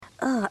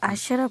I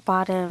should have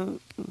bought him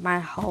my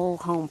whole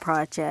home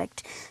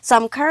project. So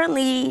I'm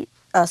currently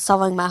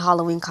sewing my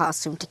Halloween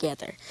costume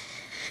together.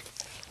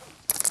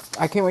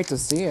 I can't wait to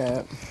see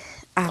it.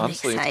 I'm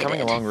Honestly, it's coming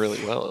excited. along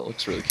really well. It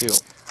looks really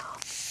cute.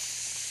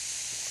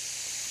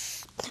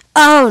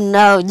 Oh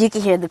no, you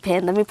can hear the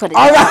pen. Let me put it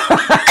Oh, down.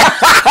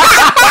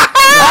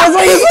 I was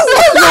like, is this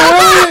really?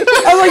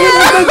 I was like,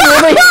 is this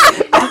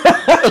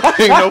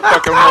really? Ain't no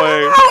fucking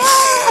way.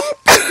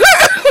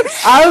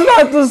 I was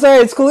about to say,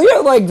 is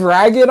Kalia like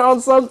dragging on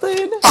something?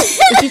 Is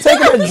she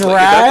taking a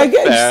drag?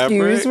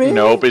 Excuse me?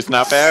 Nope, it's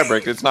not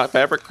fabric. It's not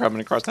fabric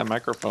coming across that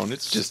microphone.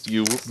 It's just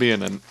you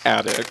being an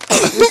addict.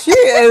 She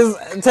is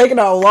taking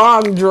a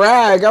long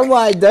drag. I'm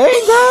like, dang,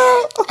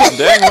 girl.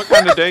 Dang, what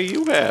kind of day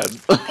you had?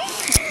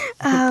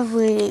 Oh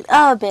wait.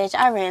 Oh bitch,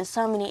 I ran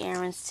so many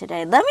errands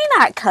today. Let me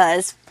not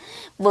cuss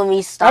when we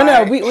I start.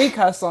 know, we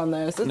cuss on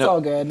this. It's No,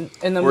 all good.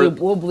 And then we're-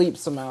 we'll bleep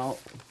some out.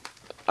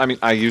 I mean,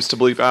 I used to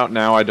bleep out.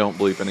 Now I don't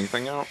bleep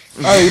anything out.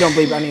 Oh, you don't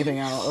bleep anything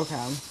out.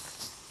 Okay.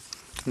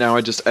 Now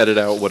I just edit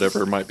out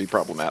whatever might be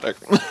problematic.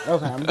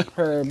 Okay.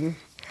 Heard.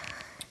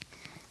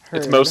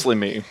 It's mostly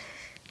me.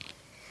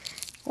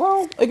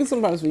 Well, it can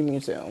sometimes be me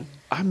too.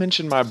 I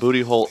mention my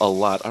booty hole a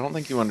lot. I don't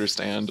think you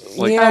understand.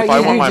 Like, Yeah, if I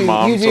want my do.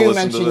 mom you to do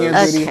listen to mention your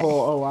this, booty Okay.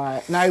 hole a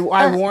lot. And I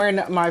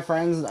warn my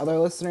friends and other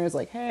listeners,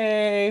 like,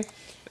 hey,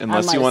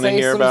 unless I you might want to say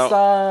hear some about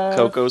stuff.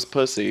 Coco's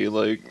pussy,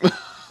 like,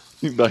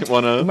 you might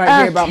want You to.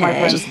 might hear about my Okay.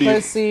 friend's Just be-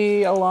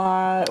 pussy a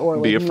lot, or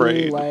like be me,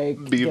 afraid.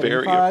 like Be getting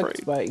very fucked,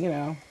 afraid. But you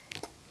know,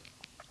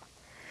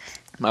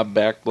 My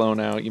back blown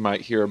out. You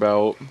might hear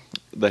about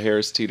the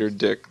Harris Teeter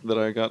dick that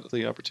I got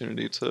the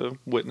opportunity to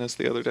witness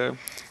the other day.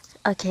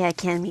 Okay, I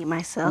can mute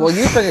myself. well,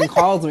 you freaking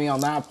called me on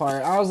that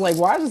part. I was like,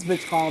 why does this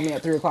bitch call me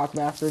at 3:00 in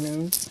the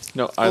afternoon?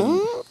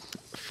 No,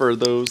 for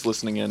those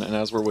listening in, and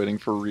as we're waiting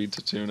for Reed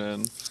to tune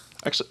in,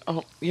 actually,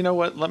 oh, you know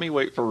what? Let me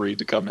wait for Reed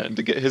to come in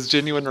to get his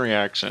genuine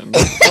reaction to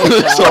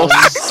this whole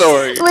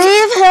story.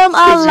 Leave him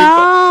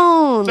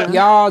alone,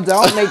 Y'all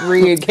don't make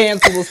Reed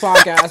cancel this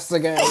podcast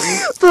again.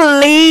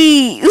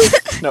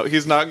 please. No,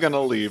 he's not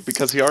gonna leave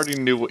because he already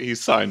knew what he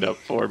signed up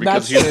for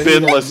because That's he's true,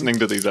 been he did. listening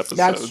to these episodes.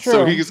 That's true,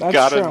 So he's that's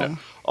gotta true. know.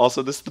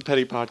 Also, this is the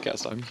Petty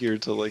Podcast. I'm here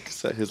to like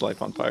set his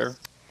life on fire.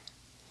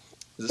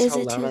 Is this Is how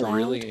it loud too I loud?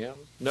 really am?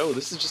 No,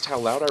 this is just how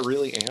loud I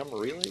really am.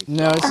 Really?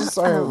 No, it's just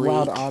our Oh,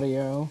 loud weak.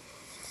 audio.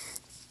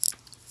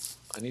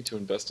 I need to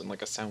invest in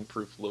like a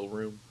soundproof little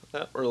room,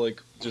 or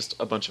like just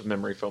a bunch of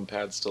memory foam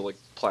pads to like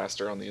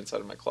plaster on the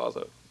inside of my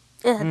closet.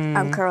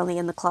 I'm currently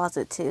in the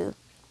closet too.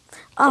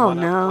 Come Oh on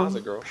out the no,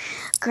 closet, girl.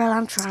 girl,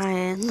 I'm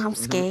trying. I'm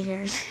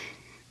scared.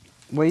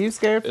 What are you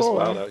scared It's for?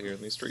 wild out here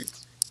in these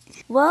streets.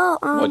 Well,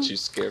 What you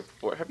scared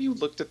for? Have you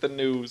looked at the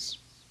news?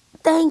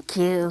 thank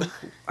you.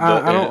 I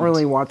don't end.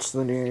 really watch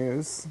the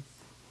news.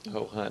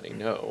 Oh, honey,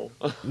 no.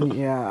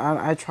 Yeah,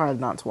 I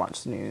tried not to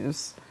watch the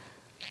news.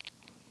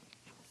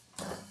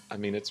 I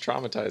mean, it's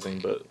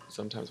traumatizing, but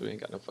sometimes we ain't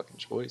got no fucking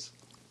choice.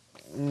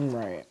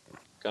 Right.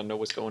 Gotta know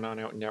what's going on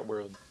out in that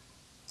world.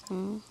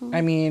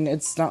 I mean,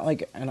 it's not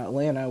like in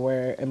Atlanta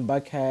where in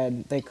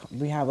Buckhead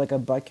we have like a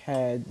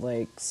Buckhead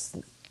like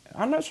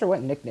I'm not sure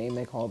what nickname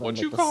they call them. What'd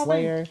like you the call me?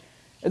 Slayer.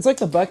 It's like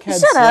the Buckhead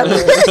Shut up.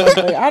 Slayer or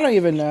something. I don't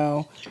even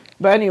know.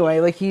 But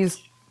anyway, like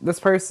this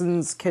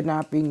person's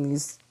kidnapping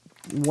these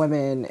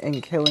women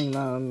and killing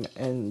them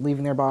and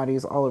leaving their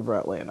bodies all over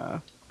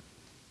Atlanta.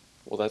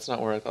 Well, that's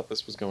not where I thought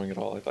this was going at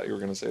all. I thought you were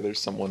going to say there's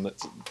someone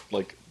that's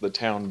like the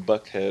town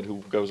Buckhead who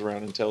goes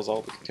around and tells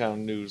all the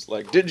town news,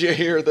 like, did you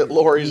hear that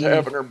Lori's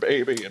having her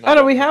baby? And I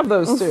know we have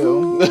those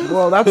too.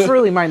 Well, that's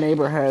really my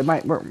neighborhood.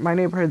 My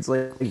neighborhood's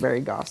like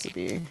very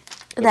gossipy.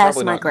 They're That's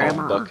probably my not called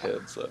grandma.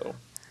 Buckheads, though.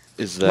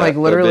 Is that Like,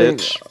 the literally-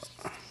 bitch?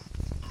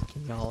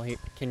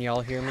 Can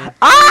y'all hear me?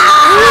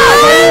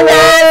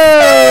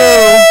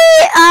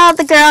 Oh,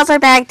 the girls are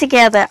back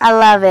together. I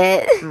love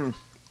it.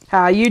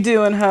 How you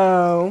doing,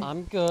 ho?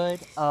 I'm good.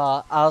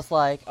 I was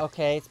like,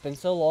 okay, it's been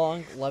so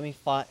long. Let me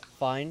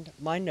find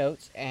my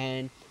notes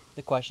and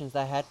the questions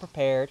that I had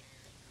prepared.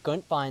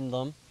 Couldn't find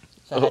them,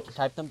 so I had to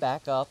type them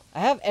back up. I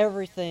have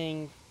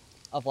everything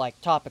of like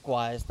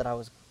topic-wise that I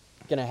was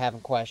gonna have in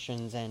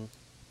questions and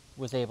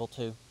was able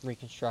to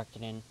reconstruct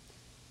it in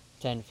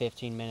 10,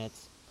 15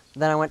 minutes.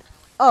 Then I went,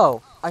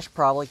 oh, I should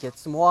probably get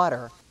some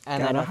water.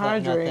 And then Gotta I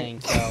thought hydrate. nothing,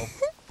 so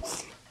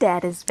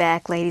Dad is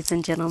back, ladies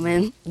and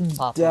gentlemen.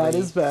 Papa Dad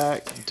Reed. is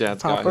back.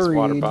 Dad's Papa got his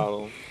water Reed.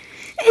 bottle.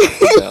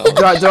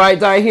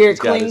 Do I hear it He's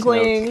got cling his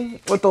cling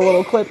with the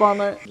little clip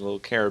on it? A little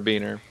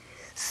carabiner.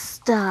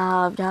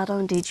 Stop. Y'all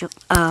don't need you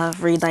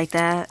read like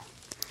that.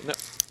 No,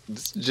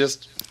 it's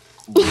just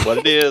what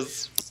it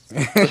is.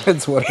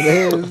 It's what it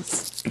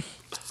is.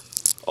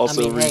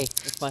 Also, I mean, hey,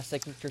 it's my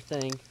signature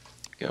thing.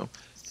 go.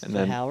 And So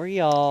then, how are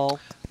y'all?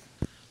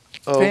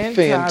 oh,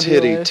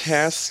 Fantabulous.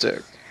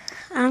 fantastic.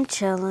 I'm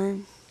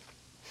chilling.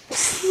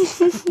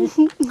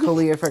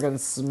 Kalia freaking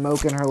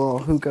smoking her little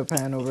hookah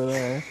pen over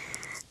there.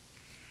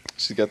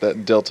 She's got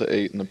that Delta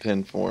 8 in the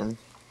pen form.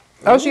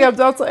 Oh, she got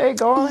Delta 8.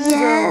 Go on ahead, girl.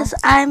 Yes,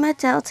 I'm a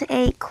Delta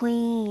 8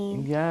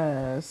 queen.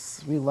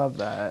 Yes, we love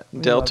that.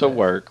 We Delta love it.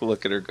 work.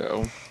 Look at her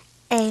go.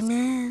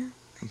 Amen.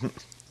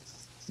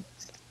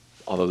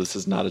 Although this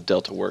is not a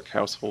Delta Work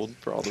household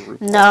for all the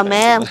roof. No,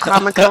 ma'am.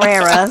 Carmen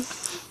Carrera.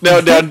 No.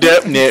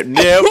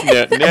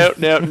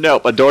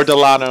 Adore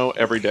Delano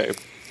every day.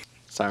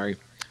 Sorry.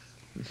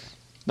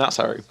 Not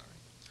sorry.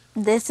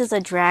 This is a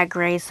drag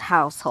race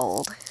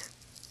household.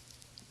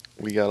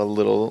 We got a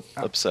little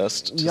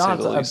obsessed, to Y'all say have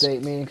the to least.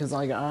 update me because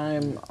like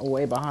I'm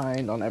way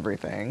behind on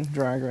everything.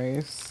 Drag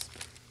Race.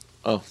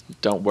 Oh,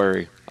 don't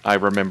worry. I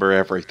remember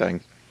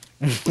everything.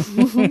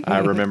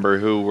 I remember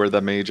who were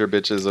the major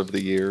bitches of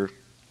the year,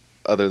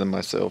 other than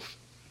myself,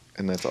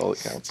 and that's all that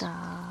counts.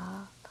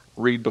 Stop.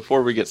 Reed,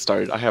 before we get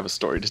started, I have a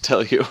story to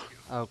tell you.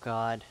 Oh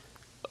God.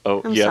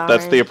 Oh, I'm yeah,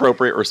 that's sorry. the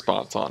appropriate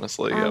response,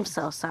 honestly. I'm Yep.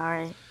 so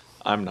sorry.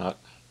 I'm not.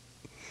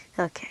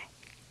 Okay.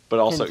 But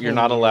also, you're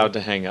not Continue. allowed to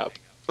hang up.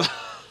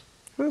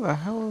 Who the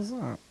hell is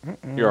that?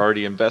 You're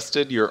already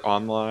invested. You're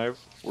on live.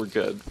 We're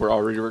good. We're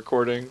already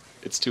recording.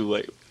 It's too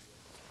late.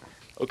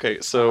 Okay,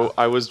 so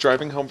I was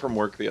driving home from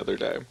work the other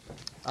day,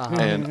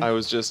 and I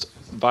was just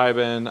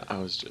vibing. I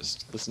was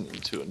just listening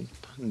to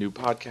a new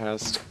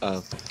podcast.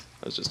 I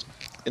was just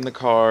in the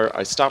car.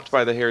 I stopped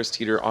by the Harris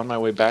Teeter on my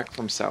way back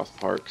from South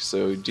Park.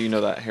 So do you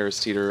know that Harris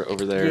Teeter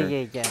over there?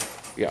 Yeah.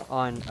 Yeah.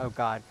 On oh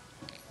God,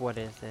 what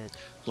is it?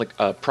 Like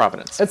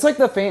Providence. It's like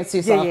the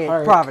fancy South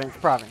Park.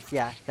 Providence.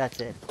 Yeah, that's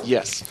it.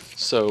 Yes.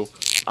 So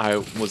I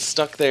was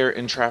stuck there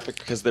in traffic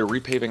because they're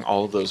repaving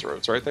all of those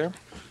roads right there.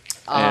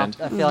 And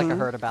I feel like I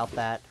heard about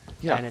that.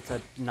 Yeah. And it's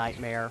a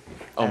nightmare.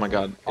 Oh my as it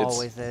God, it's-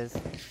 always is.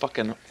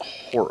 fucking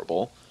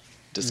horrible,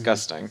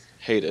 disgusting,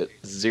 hate it,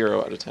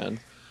 0 out of 10.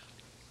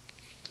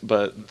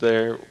 But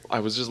there, I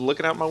was just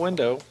looking out my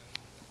window,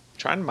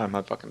 trying to mind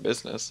my fucking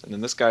business, and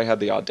then this guy had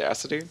the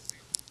audacity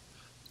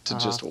to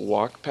just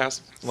walk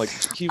past, like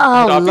he had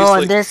Oh, obviously.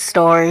 Lord, this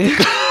story.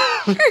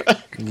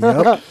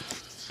 Yep.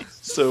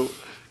 So,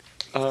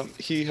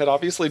 he had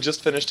obviously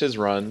just finished his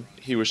run.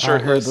 He was I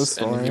heard shirtless, this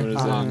and he story.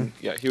 was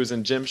in he was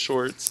in gym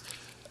shorts,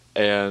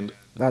 and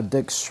That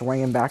dick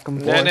swinging back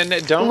and forth. no,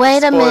 don't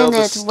Wait a spoil the minute,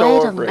 wait a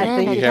story. minute. I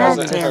think He you God told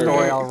me hasn't this damn heard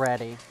story it.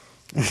 already.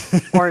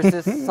 Or is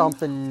this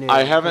something new?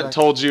 I haven't Like,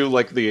 told you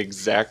like the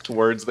exact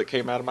words that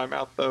came out of my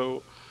mouth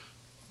though,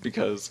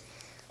 because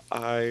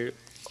I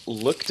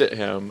looked at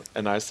him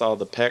and I saw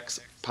the pecs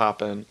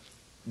popping,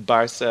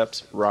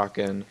 biceps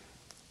rocking,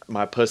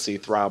 my pussy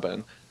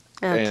throbbing,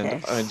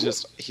 and Okay.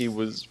 he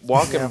was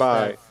walking Yeah, by,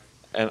 that's-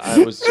 and I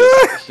was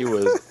just he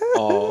was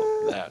all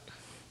that,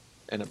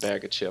 and a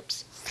bag of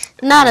chips.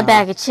 Not a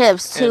bag of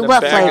chips, too. And a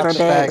What bag flavor, of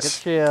Bag of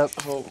bitch? chips.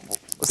 Oh,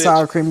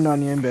 Sour cream and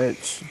onion,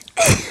 bitch.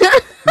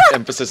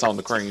 emphasis on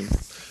the cream.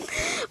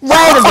 Wait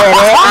a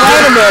minute.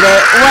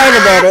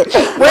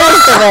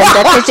 Where's the rest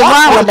that you're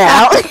on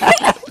about?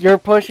 You're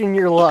pushing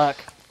your luck.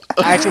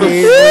 I can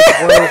easily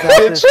close out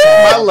this My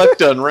tab. luck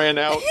done ran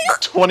out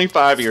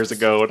 25 years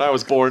ago, and I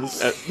was born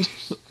at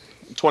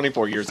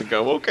 24 years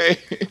ago. Okay.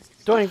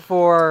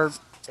 24,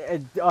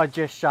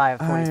 just shy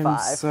of I'm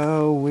 25.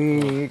 so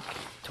weak.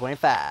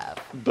 25.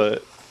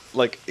 But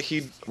like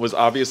he was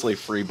obviously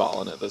free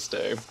balling it this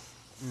day,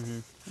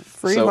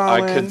 Free so I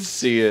balling. could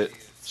see it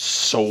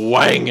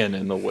swinging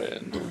in the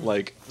wind,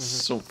 like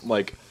so,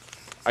 like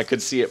I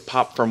could see it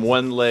pop from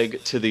one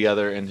leg to the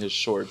other in his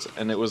shorts,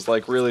 and it was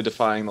like really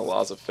defying the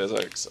laws of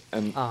physics.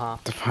 And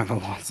Define the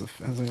laws of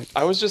physics.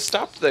 I was just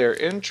stopped there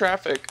in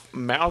traffic,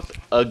 mouth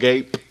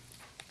agape,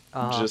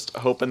 Uh-huh. just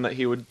hoping that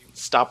he would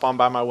stop on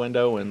by my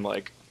window and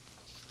like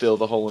fill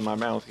the hole in my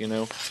mouth, you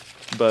know.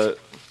 But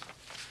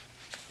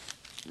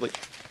like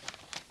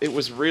it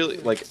was really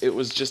like it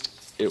was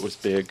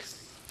big.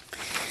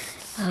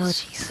 Oh,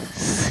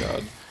 Jesus.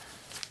 God.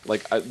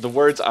 Like the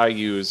words I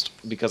used,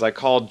 because I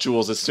called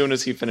Jules as soon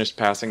as he finished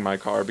passing my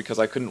car, because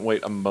I couldn't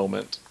wait a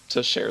moment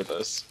to share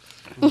this.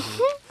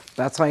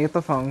 That's why you get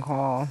the phone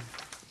call.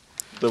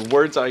 The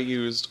words I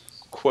used,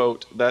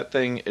 quote, that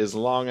thing is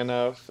long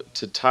enough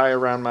to tie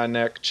around my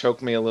neck,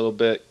 choke me a little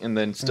bit, and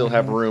then still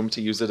have room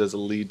to use it as a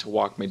lead to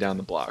walk me down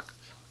the block.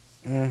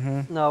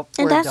 Nope.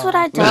 And we're that's done. what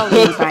I don't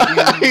need right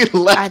now. He I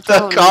left the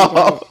don't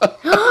call.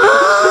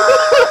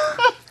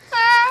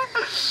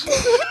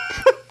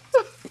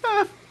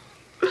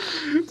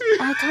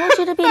 I told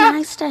you to be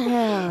nice to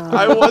him.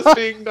 I was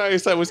being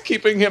nice. I was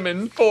keeping him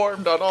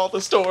informed on all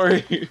the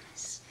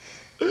stories.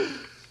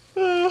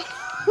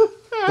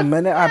 The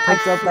minute I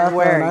picked up that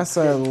swear phone, I you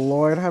said,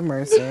 Lord have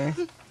mercy.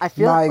 I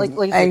feel My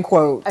like end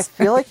quotes. I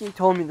feel like you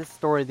told me this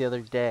story the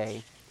other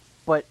day,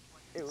 but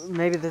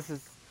maybe this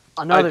is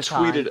another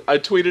time. I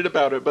tweeted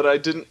about it, but I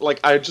didn't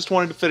I just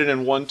wanted to fit it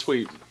in one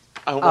tweet.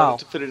 I wanted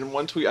to fit it in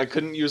one tweet. I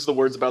couldn't use the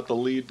words about the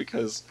lead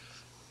because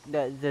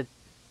Yeah, it didn't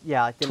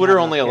Twitter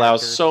have only enough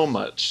allows characters. so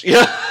much.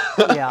 Yeah.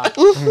 Yeah,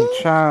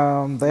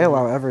 Child, they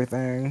allow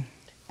everything.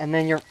 and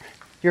then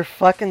your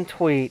fucking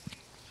tweet.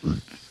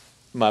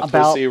 My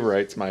About- pussy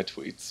writes my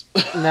tweets.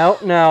 No,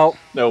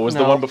 No, it was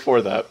the No. one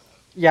before that.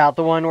 yeah,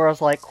 the one where I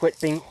was like, quit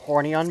being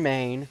horny on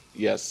Maine.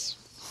 Yes.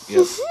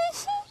 Yes.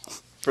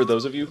 For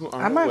those of you who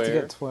I aren't might have to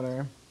aware, get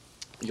Twitter.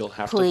 you'll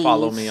have to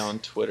follow Please. me on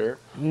Twitter.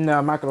 No,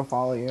 I'm not going to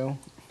follow you.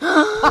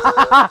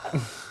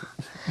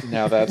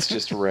 Now that's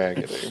just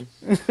raggedy.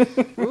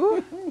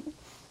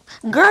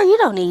 Girl, you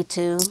don't need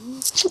to.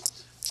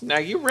 Now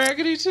you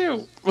raggedy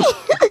too.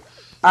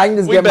 I can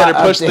just We get better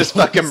my push this updates.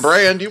 fucking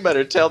brand. You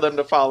better tell them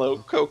to follow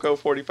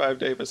Coco45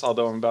 Davis.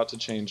 Although I'm about to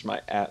change my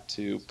 @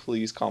 to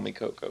please call me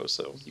Coco,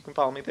 so you can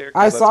follow me there.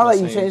 'Cause I that's saw my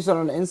that you same- changed it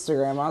on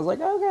Instagram. I was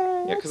like,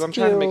 okay. Yeah, because that's I'm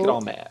trying to make it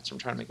all cute. match.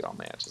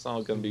 It's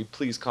all gonna be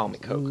please call me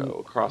Coco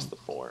across the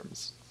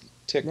forums.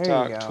 There you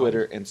TikTok, go.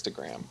 Twitter,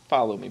 Instagram.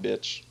 Follow me,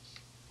 bitch.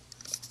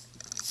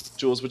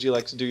 Jules, would you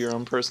like to do your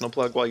own personal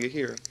plug while you're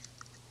here?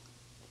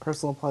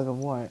 Personal plug of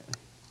what?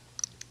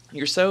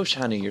 You're so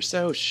honey. You're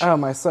so Oh,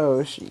 my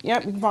soch.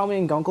 Yep, you can follow me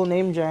in Gunkle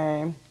Name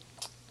J.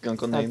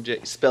 Gunkle name J.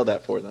 Spell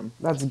that for them.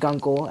 That's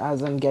Gunkle,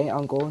 as in gay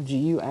uncle. Guncle,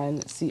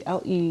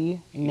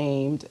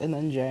 named, and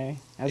then J,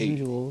 as in Hey.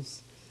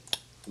 Jules.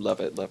 Love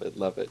it, love it,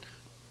 love it.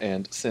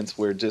 And since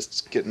we're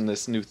just getting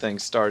this new thing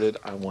started,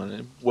 I want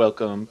to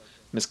welcome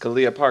Miss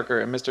Kalia Parker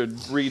and Mr.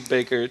 Reed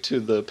Baker to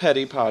the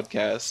Petty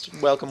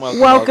Podcast. Welcome, welcome,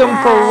 Welcome,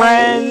 welcome.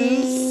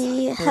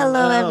 friends.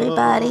 Hello,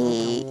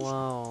 everybody.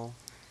 Wow.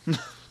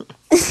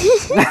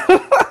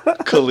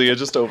 Kalia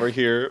just over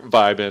here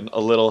vibing, a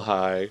little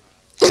high,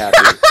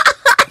 happy.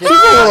 She's a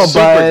little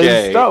Super buzz.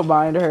 gay. Don't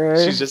mind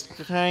her. She's just,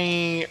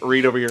 hi.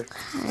 Reed over here.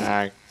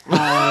 Hi.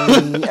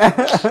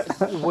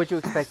 Would you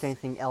expect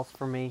anything else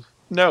from me?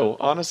 No,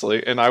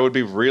 honestly, and I would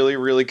be really,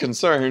 really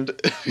concerned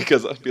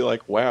because I'd be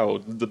like, wow,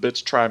 did the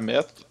bitch try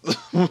meth?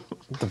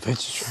 The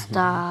bitch.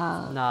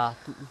 Stop. Nah,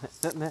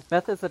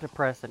 meth is a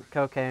depressant.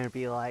 Cocaine would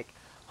be like,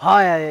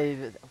 hi,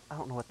 I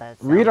don't know what that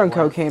is. Read on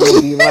cocaine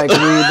would be like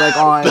read like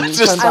on. That's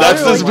just, Sunflower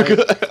that's, just Like-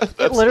 because,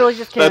 It literally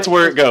just came. that's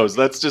where it goes.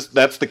 That's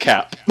the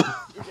cap.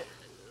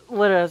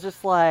 Literally, it's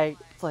just like,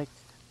 it's like,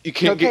 You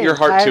can't get Cocaine, your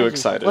heart too allergies.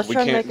 excited. Let's We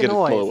try to can't make a get it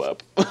blow noise.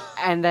 up.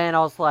 and then I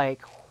was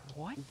like,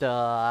 what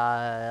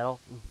the?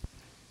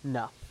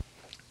 No,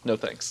 No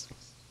thanks.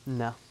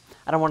 no,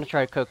 I don't want to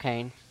try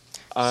cocaine.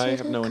 I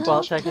have no Well,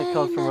 intention. technically it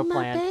comes from a In my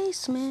plant.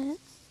 basement.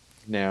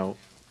 Now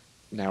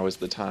is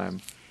the time.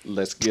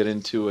 Let's get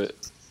into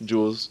it.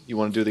 Jules, you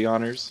want to do the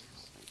honors?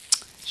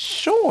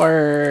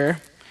 Sure.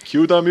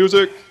 Cue the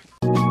music.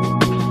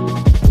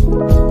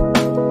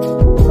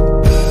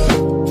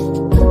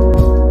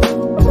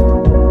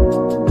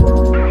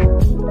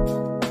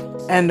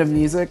 End of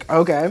music.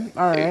 Okay.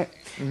 All right.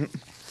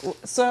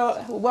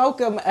 So,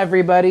 welcome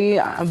everybody.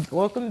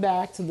 Welcome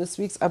back to this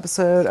week's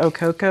episode of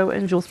Coco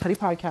and Jules Petty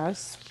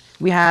Podcast.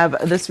 We have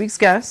this week's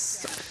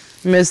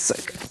guests, Miss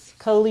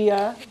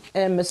Kalia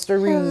and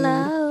Mr. Reed.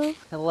 Hello.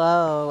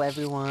 Hello,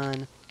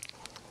 everyone.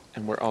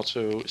 And we're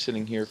also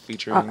sitting here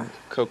featuring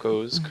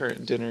Coco's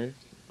current dinner,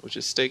 which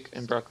is steak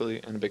and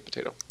broccoli and a baked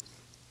potato.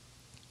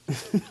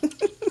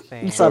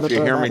 Fan. So- So if you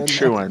throw hear that me in there.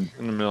 chewing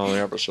in the middle of the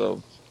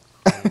episode,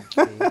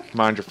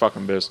 mind your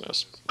fucking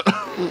business.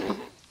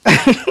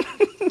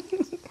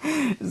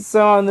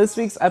 So, on this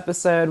week's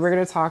episode, we're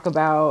going to talk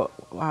about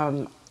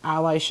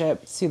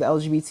allyship to the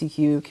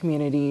LGBTQ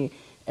community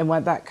and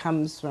what that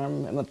comes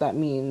from and what that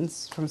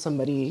means from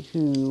somebody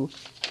who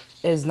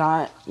is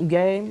not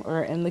gay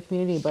or in the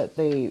community, but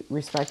they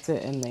respect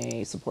it and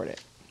they support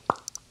it.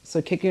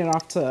 So, kicking it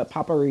off to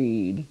Papa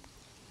Reed.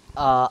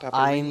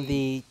 I'm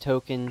the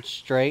token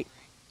straight,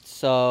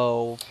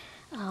 so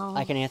Oh.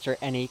 I can answer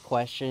any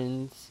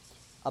questions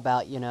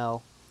about,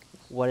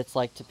 what it's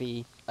like to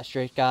be a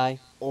straight guy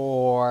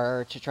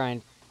or to try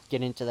and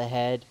get into the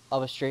head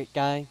of a straight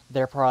guy.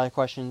 There are probably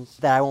questions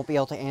that I won't be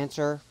able to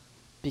answer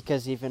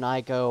because even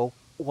I go,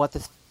 what the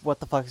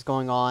fuck is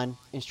going on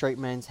in straight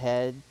men's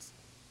heads,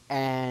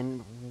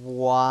 and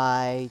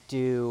why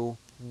do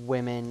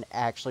women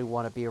actually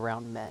want to be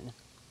around men?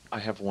 I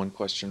have one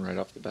question right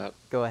off the bat.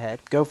 Go ahead.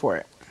 Go for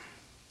it.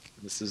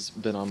 This has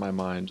been on my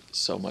mind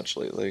so much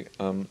lately.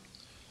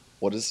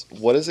 What is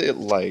it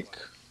like,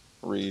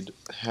 Reed,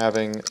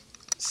 having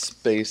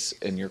space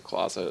in your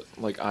closet?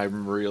 Like,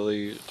 I'm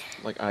really,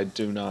 like, I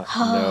do not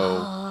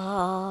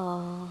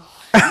know.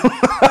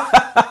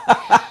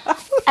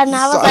 And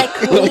I was like,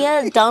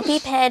 Kalia, don't be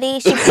petty.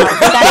 She probably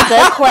got a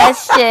good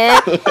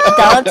question.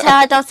 Don't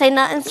tell her, don't say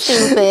nothing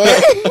stupid.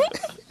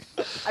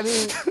 I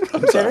mean,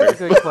 that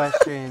is a good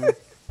question,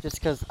 just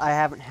because I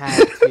haven't had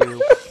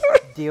to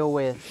deal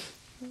with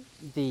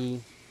the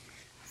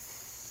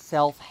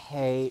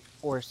self-hate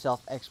or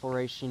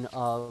self-exploration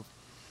of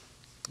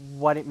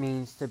what it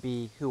means to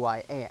be who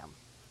I am.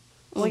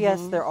 Well,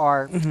 yes, there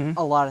are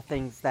a lot of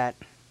things that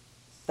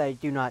I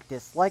do not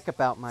dislike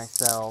about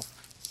myself,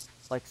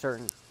 like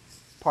certain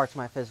parts of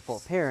my physical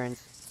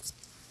appearance.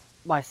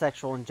 My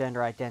sexual and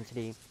gender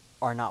identity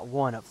are not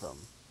one of them.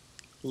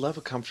 Love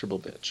a comfortable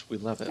bitch. We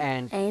love it.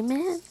 And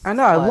Amen. I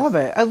know, I Plus- love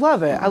it. I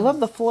love it. I love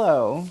the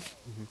flow.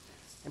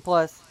 And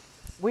plus,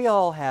 we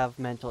all have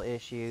mental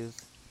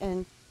issues,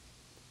 and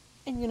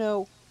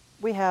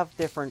we have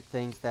different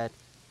things that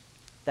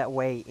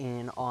weigh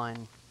in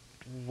on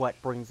what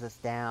brings us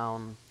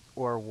down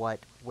or what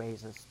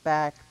weighs us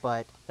back,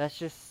 but that's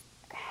just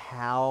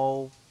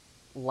how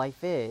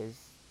life is.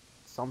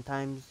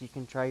 Sometimes you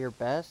can try your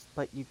best,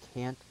 but you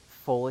can't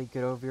fully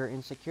get over your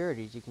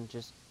insecurities. You can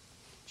just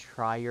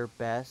try your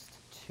best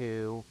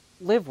to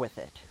live with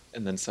it,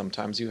 And then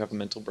sometimes you have a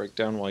mental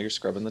breakdown while you're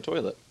scrubbing the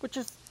toilet. which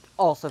is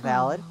also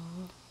valid.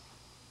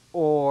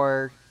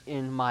 Or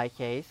in my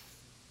case,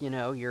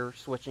 you're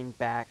switching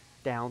back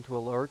down to a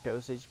lower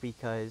dosage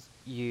because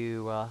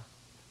you were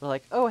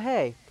like, oh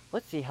hey,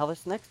 let's see how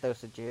this next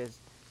dosage is.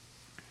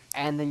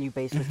 And then you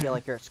basically feel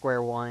like you're at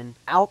square one.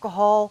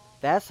 Alcohol,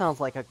 that sounds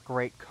like a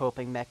great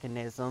coping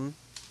mechanism.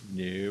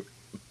 Nope.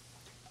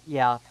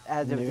 Yeah,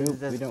 Nope, we this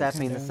don't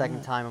definitely the condone second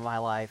that. time in my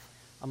life.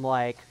 I'm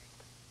like,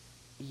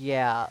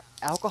 yeah,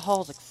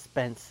 alcohol's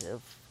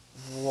expensive.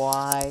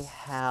 Why,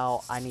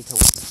 how, I need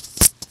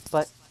to...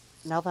 But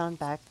now that I'm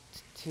back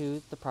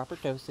to the proper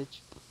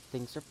dosage,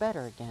 things are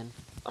better again.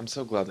 I'm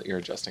so glad that you're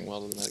adjusting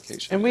well to the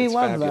medication. And we It's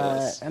love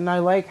fabulous. that. And I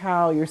like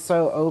how you're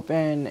so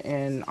open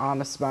and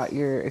honest about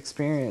your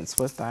experience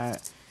with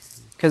that.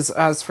 Because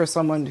as for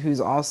someone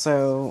who's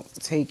also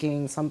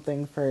taking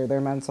something for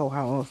their mental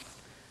health,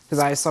 because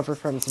I suffer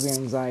from severe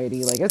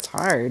anxiety, like it's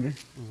hard.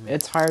 Mm-hmm.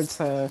 It's hard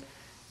to,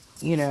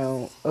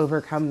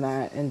 overcome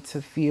that and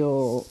to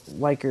feel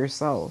like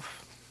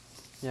yourself.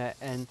 Yeah,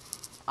 and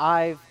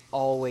I've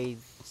always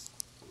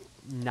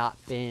not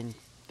been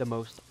the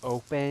most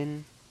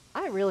open.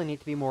 I really need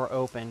to be more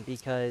open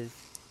because,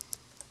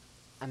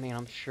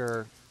 I'm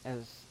sure,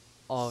 as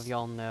all of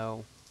y'all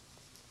know,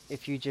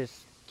 if you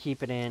just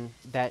keep it in,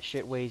 that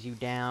shit weighs you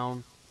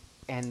down,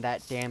 and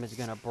that dam is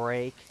gonna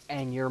break,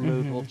 and your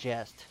mood will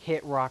just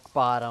hit rock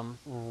bottom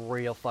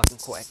real fucking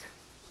quick.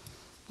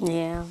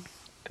 Yeah.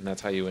 And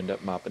that's how you end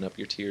up mopping up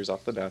your tears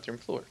off the bathroom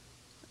floor.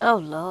 Oh,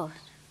 Lord.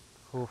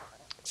 Whew.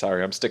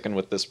 Sorry, I'm sticking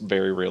with this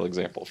very real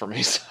example for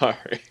me.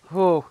 Sorry.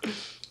 Whew.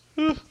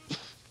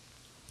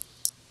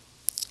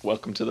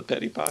 Welcome to the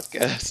Petty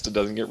Podcast. It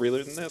doesn't get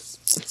realer than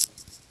this.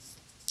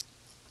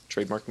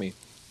 Trademark me.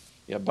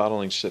 Yeah,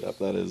 bottling shit up,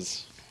 that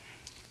is...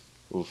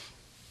 Oof.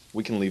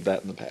 We can leave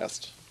that in the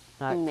past.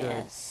 Not good.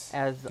 Mess.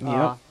 As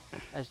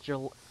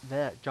John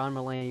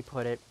Mulaney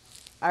put it,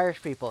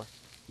 Irish people,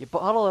 you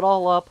bottle it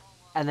all up,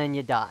 and then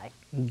you die.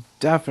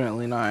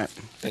 Definitely not.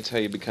 That's how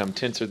you become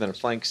tenser than a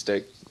flank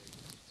steak.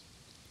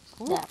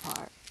 That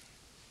part.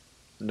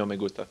 No me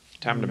gusta.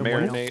 Time to No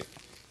bueno. marinate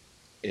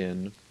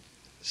in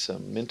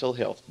some mental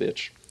health,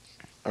 bitch.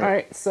 All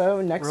right,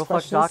 so next Real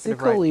question fucking is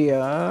to talkative,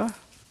 right? Kalia.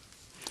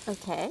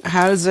 Okay.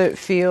 How does it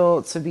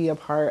feel to be a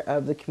part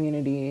of the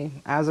community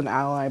as an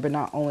ally, but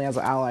not only as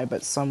an ally,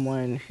 but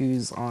someone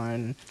who's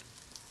on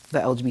the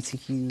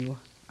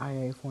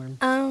LGBTQIA form?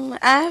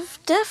 I've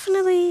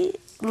definitely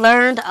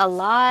learned a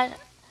lot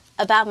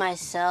about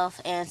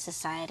myself and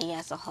society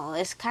as a whole.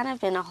 It's kind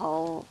of been a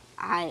whole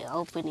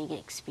eye-opening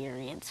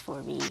experience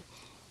for me.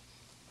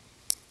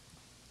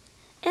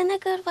 In a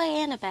good way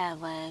and a bad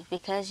way,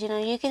 because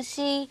you can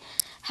see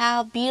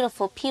how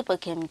beautiful people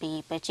can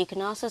be, but you can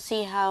also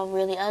see how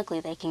really ugly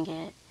they can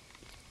get,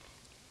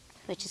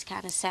 which is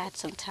kind of sad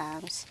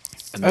sometimes.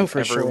 And then Oh,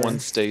 for sure. everyone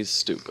stays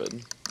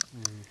stupid.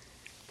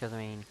 Because,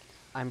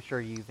 I'm sure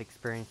you've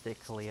experienced it,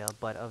 Kalia,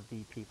 but of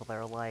the people that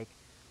are like,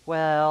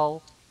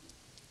 well,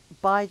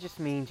 bi just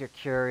means you're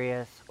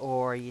curious,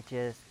 or you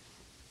just...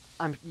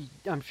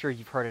 I'm sure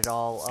you've heard it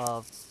all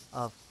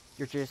of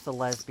you're just a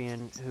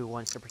lesbian who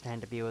wants to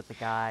pretend to be with a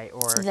guy,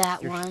 or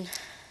That you're one.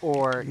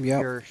 or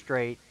Yep. you're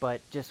straight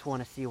but just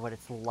want to see what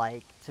it's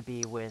like to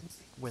be with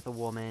a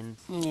woman,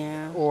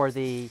 Yeah. or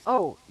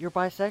you're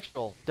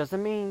bisexual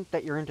doesn't mean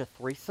that you're into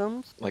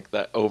threesomes. Like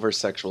that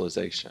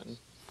over-sexualization.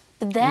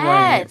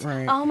 That.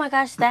 Right. Oh my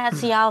gosh,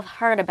 that's y'all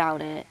heard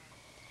about it.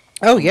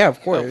 Oh, yeah, of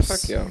Oh, course.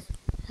 fuck yeah.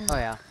 Oh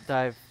yeah,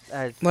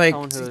 as Like,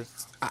 someone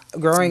who's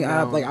Growing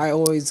up, No. like, I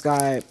always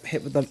got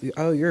hit with the,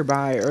 oh, you're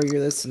bi, or you're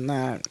this and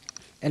that.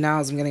 And now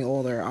as I'm getting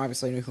older,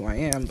 obviously I know who I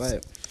am,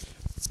 but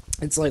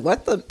it's like,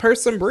 let the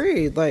person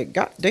breathe. Like,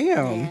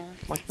 goddamn. Yeah.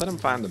 Like, let them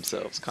find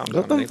themselves. Calm down.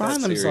 Let It them ain't that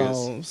find serious.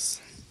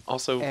 themselves.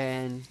 Also,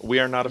 and we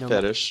are not a No.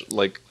 fetish.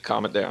 Like,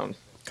 calm it down.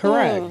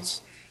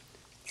 Correct.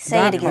 Say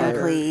That it again,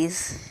 part.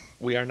 please.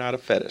 We are not a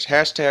fetish.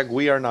 Hashtag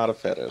we are not a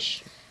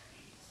fetish.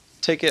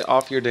 Take it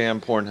off your damn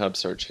Pornhub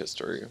search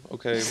history,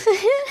 okay?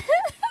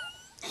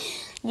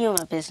 You in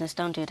my business.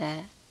 Don't do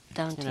that.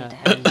 Don't do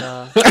that. and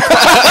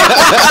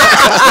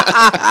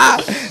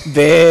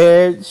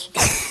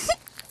Bitch.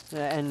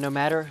 and no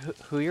matter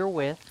who you're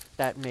with,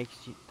 that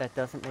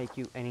doesn't make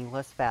you any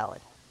less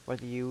valid.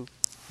 Whether you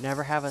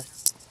never have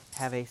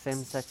a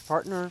same-sex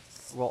partner,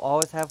 will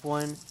always have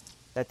one.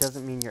 That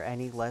doesn't mean you're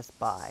any less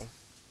bi.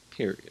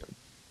 Period.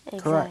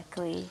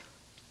 Exactly.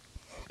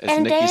 As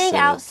And Nikki dating said,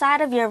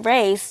 outside of your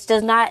race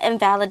does not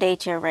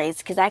invalidate your race,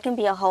 because that can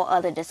be a whole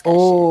other discussion.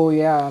 Oh,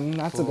 yeah,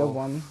 that's a good Cool.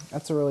 one.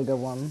 That's a really good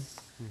one.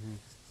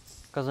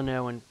 Because I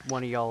know in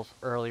one of y'all's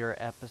earlier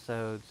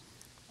episodes,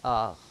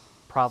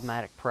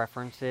 problematic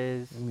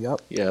preferences,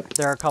 Yep. yep.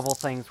 there are a couple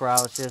things where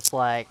I was just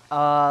like,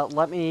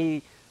 let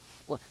me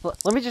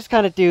just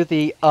kind of do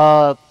the,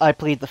 I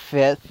plead the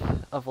fifth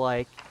of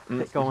like,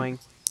 going,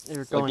 you're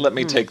Like, going, let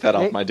me take that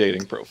off may- my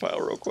dating profile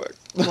real quick.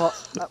 Well,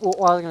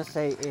 what I was going to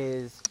say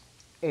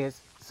is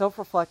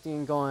self-reflecting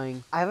and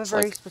going, I have a It's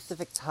very like-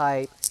 specific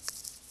type,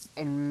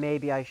 and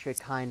maybe I should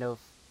kind of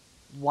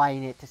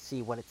widen it to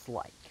see what it's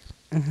like.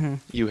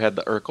 you had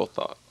the Urkel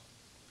thought.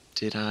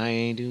 Did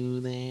I do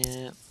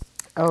that?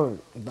 Oh,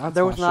 that's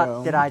There my was not.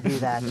 show. Did I do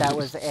that? That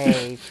was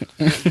a.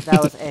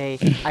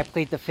 I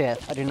plead the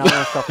fifth. I do not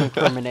want to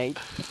self-incriminate.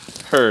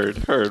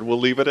 Heard. We'll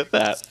leave it at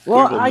that.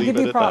 Well, we will I leave give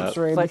it you at props,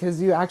 that. Ray, But-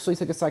 because you actually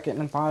took a second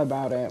and thought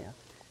about it.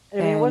 I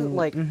mean, it wasn't And-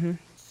 like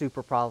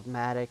super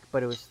problematic,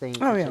 but it was things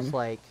Oh, that yeah. just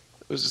like,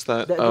 It was just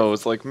that. The-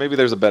 It's like maybe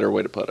there's a better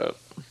way to put it.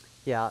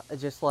 yeah,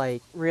 just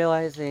like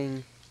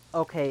realizing,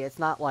 okay, it's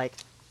not like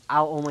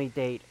I'll only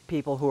date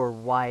people who are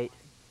white,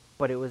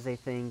 but it was a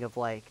thing of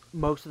like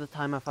most of the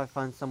time if I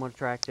find someone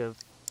attractive,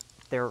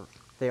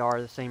 they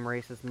are the same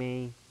race as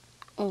me.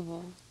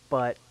 Mm-hmm.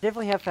 But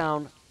definitely have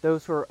found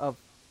those who are of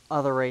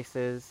other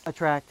races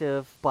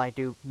attractive, but I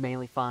do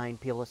mainly find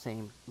people of the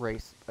same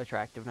race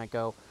attractive, and I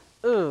go,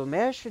 ooh,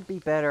 maybe I should be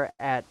better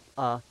at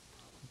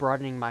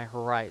broadening my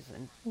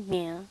horizon.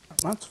 Yeah.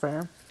 That's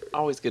fair.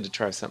 Always good to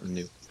try something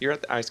new. You're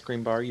at the ice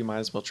cream bar, you might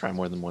as well try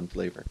more than one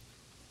flavor.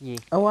 Yeah.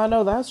 Oh, I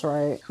know that's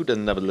right. Who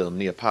doesn't love a little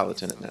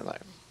Neapolitan in their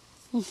life?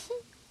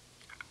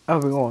 Oh,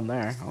 we're going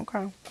there.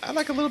 Okay. I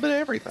like a little bit of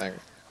everything.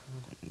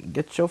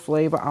 Get your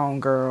flavor on,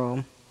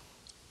 girl.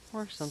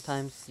 Or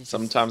sometimes you just-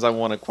 Sometimes I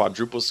want a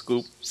quadruple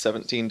scoop,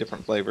 17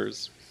 different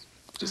flavors.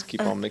 Just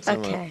keep on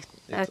mixing them Okay. up.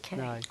 It's- Okay.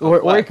 No, Or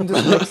you What? can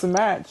just mix and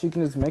match. You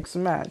can just mix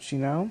and match, you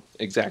know?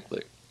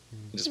 Exactly.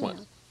 You just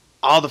want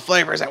all the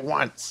flavors at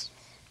once.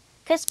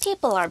 Because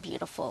people are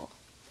beautiful.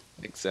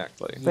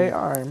 Exactly. They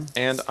are.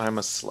 And I'm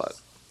a slut.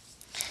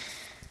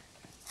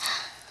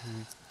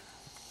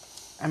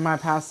 In my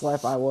past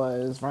life, I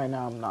was. Right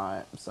now, I'm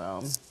not.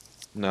 So,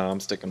 No, I'm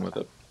sticking with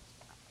it.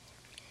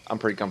 I'm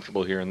pretty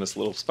comfortable here in this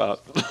little spot.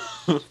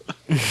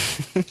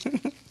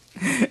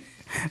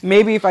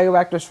 maybe if I go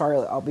back to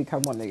Charlotte, I'll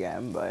become one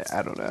again. But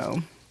I don't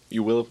know.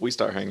 You will if we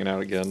start hanging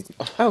out again.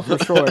 Oh, for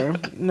sure.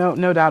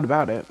 No doubt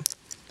about it.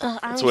 I'm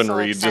That's when so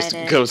Reed excited.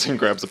 just goes and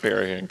grabs a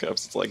pair of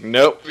handcuffs. It's like,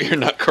 nope, you're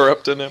not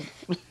corrupting him.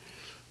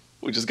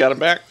 We just got him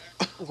back.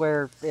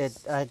 where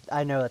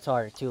I know it's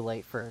already too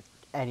late for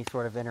any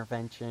sort of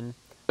intervention.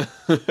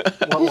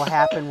 What will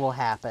happen will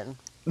happen.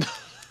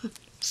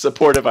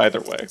 Supportive either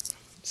way.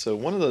 So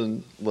one of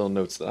the little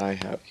notes that I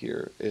have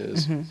here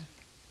is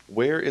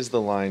where is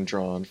the line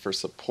drawn for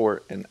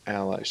support and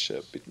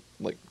allyship?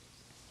 Like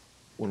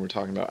when we're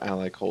talking about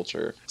ally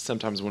culture,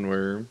 sometimes when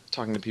we're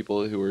talking to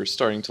people who are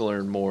starting to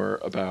learn more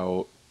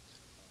about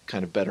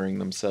kind of bettering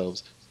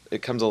themselves,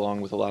 it comes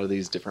along with a lot of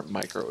these different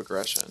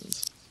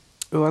microaggressions.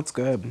 Oh, that's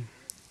good.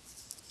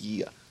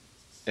 Yeah.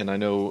 And I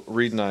know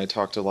Reed and I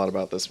talked a lot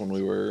about this when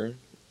we were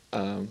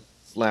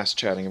last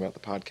chatting about the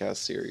podcast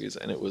series,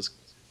 and it was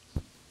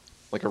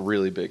like a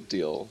really big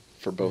deal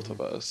for both of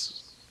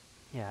us.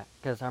 Yeah,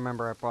 because I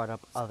remember I brought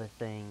up other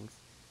things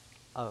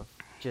of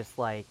just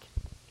like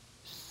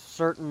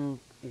certain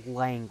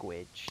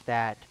language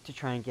that to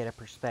try and get a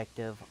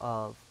perspective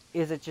of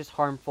is it just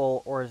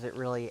harmful or is it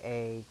really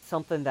a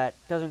something that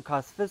doesn't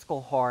cause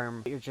physical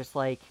harm? You're just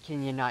like,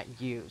 can you not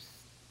use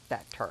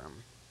that term?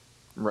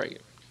 Right.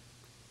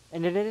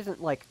 And it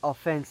isn't like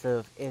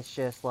offensive. It's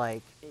just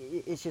like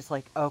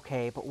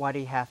okay, but why do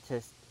you have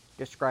to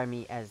describe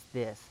me as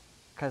this?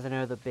 Because I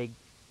know the big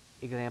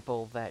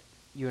example that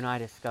you and I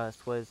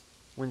discussed was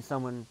when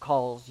someone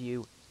calls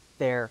you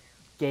their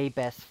gay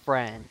best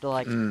friend. They're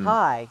like,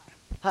 hi,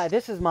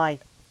 this is my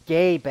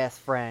gay best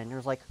friend. It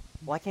was like,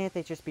 why can't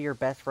they just be your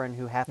best friend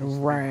who happens to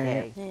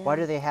Right. be gay? Yeah. Why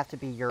do they have to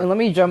be your And let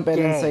me jump in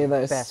and gay say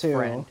this best too.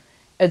 friend?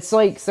 It's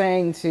like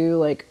saying to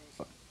like,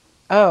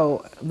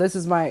 oh, this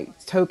is my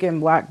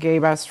token black gay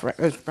best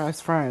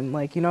friend.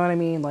 Like, you know what I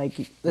mean?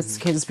 Like, this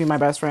can just be my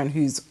best friend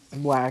who's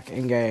black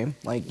and gay.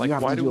 Like Like, you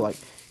have why to do- do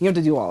you have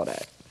to do all of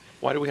that.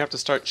 Why do we have to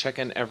start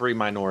checking every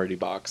minority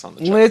box on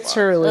the checkbox?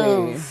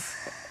 Literally,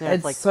 Yeah,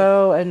 it's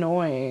so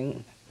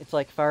annoying. It's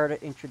like if I were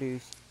to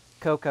introduce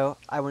Coco,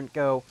 I wouldn't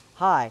go,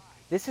 hi,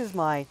 this is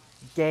my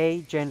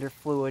gay gender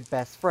fluid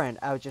best friend.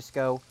 I would just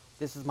go,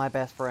 this is my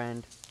best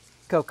friend,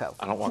 Coco.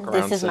 I don't walk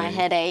around This is my saying,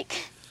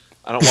 headache.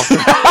 I don't walk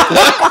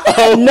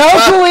around. No,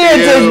 Kalia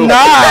did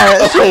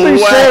not.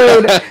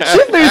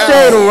 She threw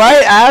shade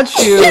right at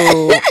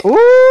you.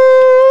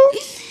 Ooh.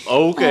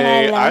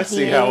 Okay, I I love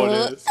see how you.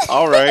 it is.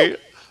 All right.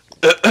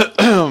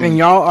 And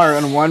y'all are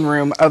in one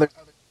room. I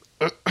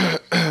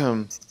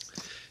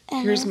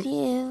Here's love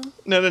you.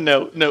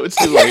 No, it's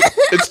too late.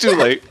 It's too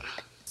late.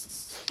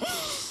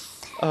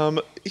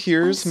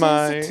 Here's I'm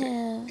my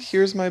sensitive.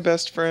 here's my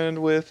best friend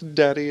with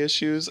daddy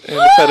issues and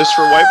a fetish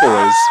for white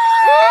boys.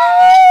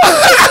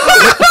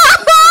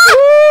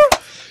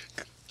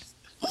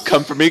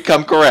 Come for me,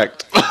 come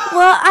correct.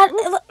 Well,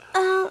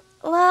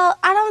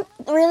 I don't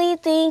really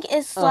think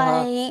it's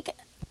like.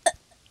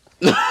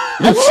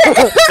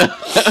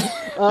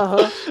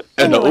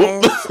 And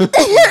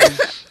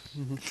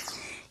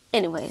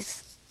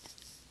Anyways.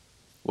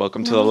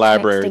 welcome to the I'm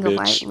library, texting a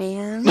bitch. white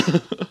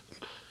man.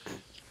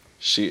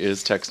 She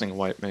is texting a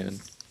white man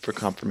for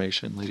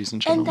confirmation, ladies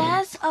and And gentlemen.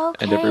 that's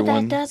okay. And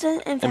everyone that doesn't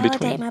between.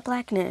 invalidate my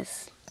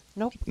blackness.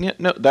 Yeah,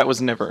 no, that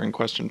was never in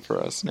question for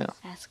us. Now,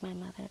 Ask my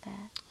mother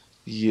that.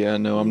 yeah,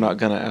 no, I'm not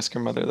gonna ask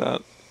your mother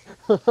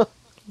that.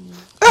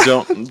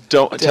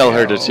 Don't tell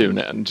her to Damn. tune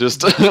in.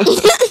 Just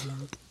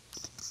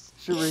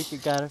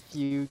Sharika got a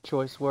few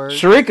choice words.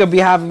 Sharika be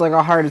having like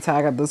a heart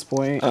attack at this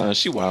point.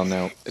 she wild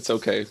now. It's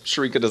okay.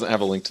 Sharika doesn't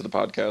have a link to the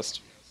podcast.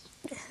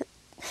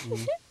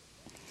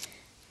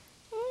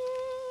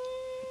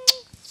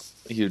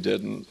 You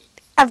didn't.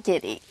 I'm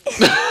kidding.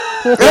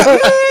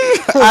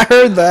 I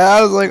heard that.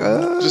 I was like,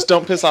 Just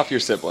don't piss off your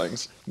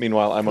siblings.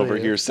 Meanwhile, I'm over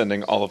Please. here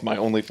sending all of my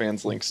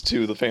OnlyFans links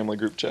to the family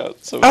group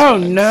chat. So it's oh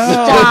fine. no!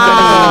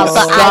 Stop.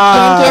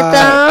 I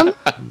can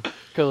get them.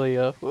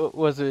 Kalia,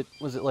 was it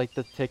like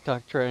the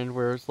TikTok trend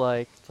where it's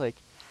like,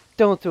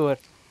 don't do it.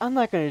 I'm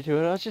not gonna do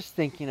it. I was just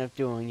thinking of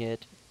doing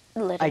it.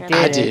 Literally.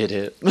 I did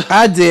it.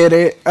 I did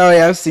it. Oh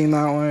yeah, I've seen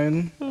that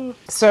one.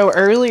 So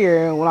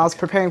earlier, when I was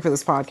preparing for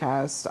this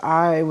podcast,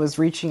 I was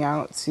reaching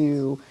out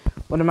to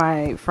one of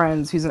my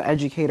friends who's an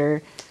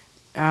educator,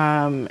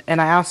 and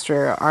I asked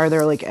her, "Are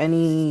there like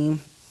any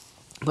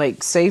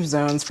like safe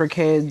zones for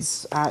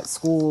kids at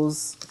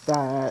schools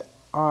that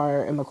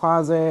are in the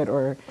closet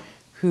or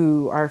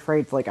who are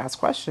afraid to like ask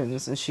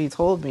questions?" And she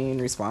told me in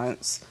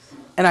response,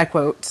 and I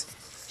quote,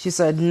 she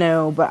said,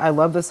 "No, but I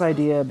love this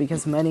idea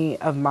because many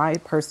of my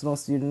personal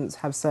students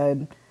have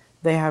said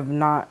they have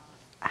not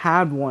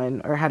had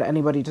one or had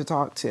anybody to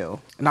talk to."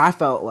 And I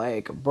felt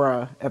like,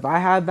 bruh, if I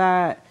had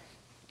that,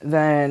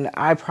 then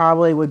I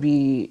probably would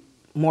be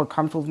more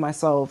comfortable with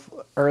myself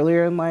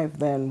earlier in life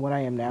than what I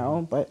am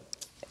now. But,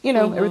 you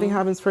know, everything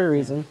happens for a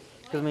reason.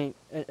 Because I mean,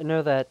 I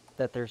know that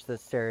there's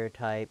this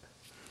stereotype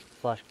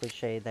 /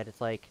 cliche that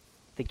it's like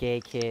the gay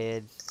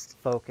kids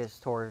focus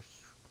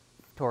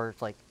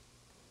towards like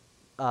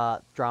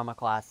drama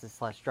classes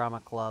 / drama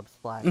clubs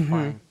 /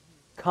 find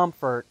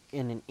comfort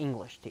in an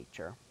English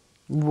teacher.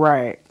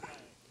 Right.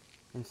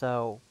 And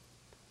so,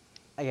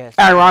 I guess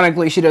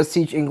Ironically, she does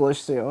teach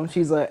English too.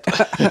 She's a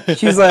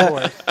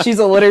course. she's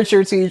a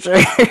literature teacher.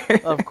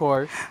 of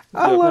course.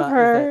 I love Is that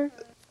her.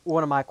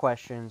 one of my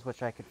questions,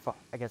 which I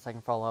guess I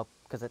can follow up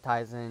because it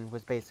ties in,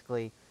 was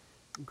basically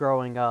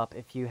growing up.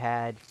 If you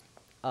had,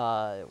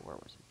 where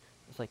was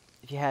it? It's like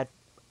if you had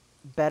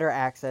better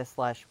access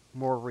 /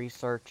 more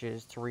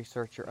researches to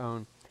research your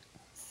own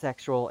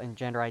sexual and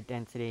gender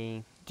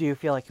identity, do you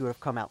feel like you would have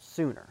come out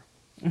sooner?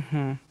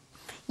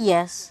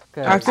 Yes.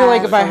 I feel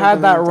like if I absolutely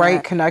had that believe right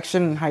that.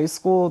 connection in high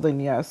school, then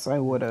yes, I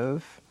would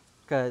have.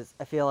 Because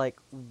I feel like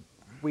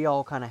we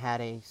all kind of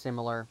had a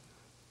similar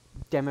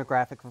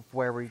demographic of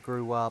where we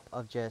grew up,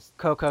 of just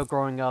Coco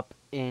growing up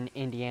in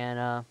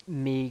Indiana,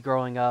 me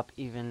growing up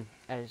even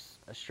as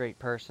a straight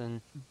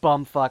person,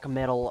 bumfuck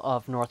middle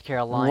of North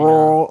Carolina.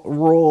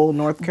 Rural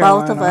North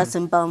Carolina. Both of us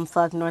in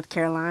bumfuck North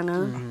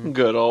Carolina.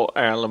 Good old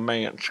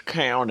Alamance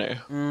County.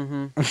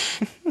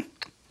 Mm-hmm.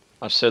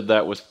 I said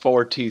that with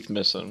 4 teeth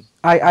missing.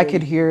 I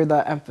could hear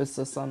the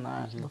emphasis on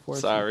that before.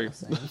 Sorry.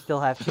 You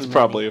still have too It's many.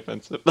 probably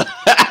offensive.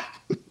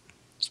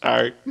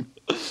 Sorry.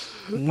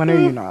 When are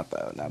you not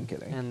though? No, I'm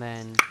kidding. And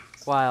then,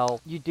 while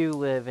you do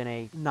live in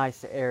a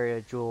nice area,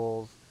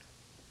 Jules,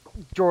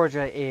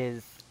 Georgia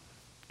is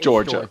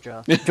Georgia.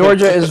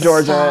 Georgia is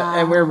Georgia, Stop.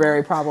 and we're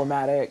very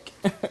problematic.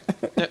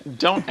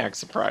 Don't act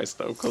surprised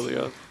though,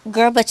 Kalia.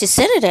 Girl, but your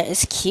senator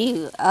is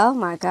cute. Oh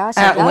my gosh.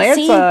 Have y'all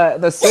Atlanta,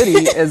 the city,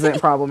 isn't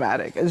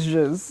problematic. It's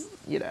just,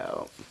 you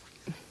know,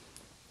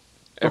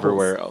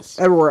 Everywhere else.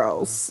 everywhere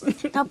else.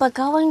 seen- No, but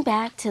going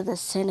back to the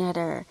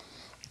senator,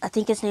 I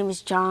think his name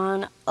is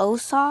John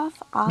Ossoff.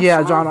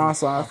 Yeah, John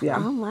Ossoff. Yeah.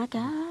 Oh my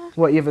god.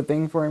 What, you have a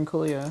thing for him,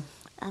 Kalia?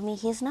 I mean,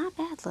 he's not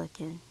bad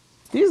looking.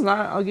 He's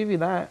not. I'll give you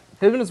that.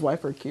 Him and his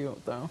wife are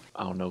cute, though.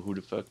 I don't know who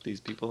the fuck these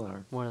people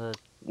are. one of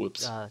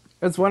Whoops. the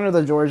It's one of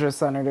the Georgia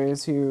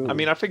senators who. I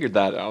mean, I figured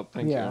that out.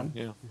 Thank Yeah.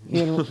 you.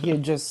 Yeah. he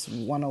had just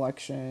won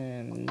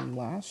election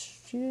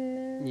last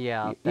year.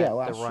 yeah, yeah, that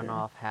last the year.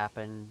 runoff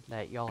happened,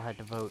 that y'all had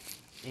to vote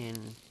in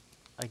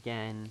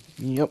again.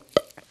 Yep.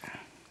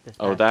 This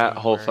Oh, past that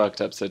whole January.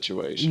 fucked up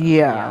situation.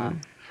 Yeah.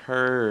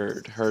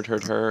 Heard.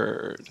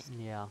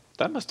 Yeah.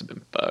 That must have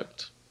been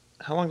fucked.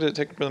 How long did it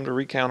take for them to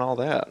recount all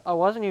that? Oh, it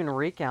wasn't even a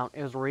recount;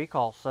 it was a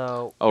recall.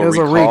 So Oh, It was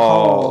a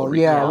recall.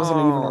 Yeah, it wasn't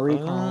even a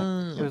recall.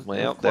 Oh, It was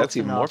well, close that's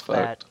even more enough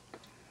that- fucked.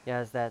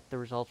 yeah, is that the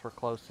results were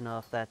close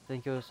enough that I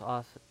think it was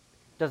us.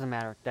 Doesn't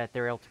matter that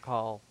they were able to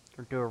call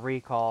or do a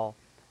recall,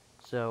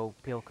 so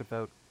people could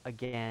vote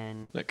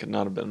again. That could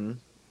not have been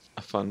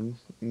a fun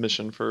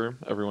mission for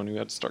everyone who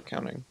had to start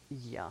counting.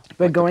 Yeah. But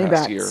Like the going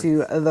past back year.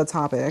 to the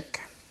topic.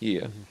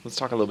 Yeah, let's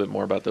talk a little bit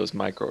more about those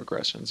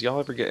microaggressions.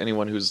 Y'all ever get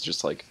anyone who's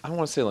just like, I don't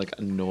want to say like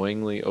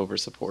annoyingly over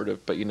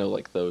supportive, but you know,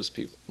 like those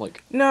people,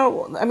 like,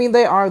 No, I mean,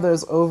 they are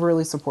those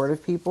overly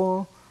supportive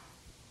people.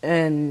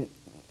 And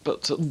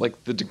but to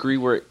like the degree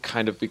where it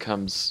kind of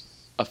becomes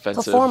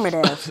offensive.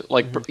 Performative.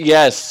 Like,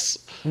 yes,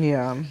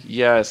 yeah.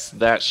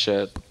 that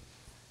shit.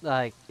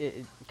 Like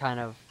it kind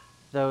of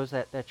those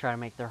that try to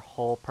make their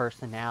whole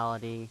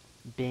personality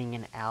being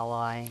an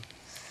ally.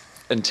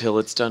 Until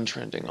it's done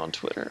trending on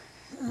Twitter.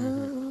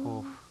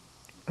 Oof.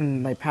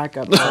 And they pack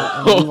up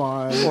and move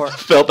on.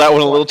 Felt that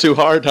one a little too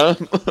hard, huh?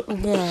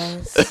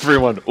 Yes.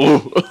 Everyone,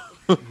 ooh.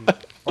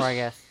 Or I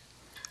guess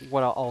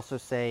what I'll also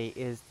say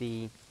is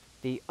the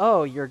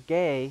oh, you're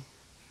gay,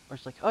 or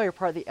it's like, oh, you're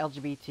part of the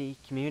LGBT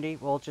community,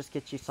 we'll just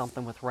get you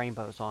something with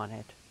rainbows on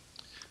it.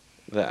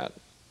 That,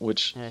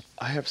 which And it's,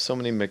 I have so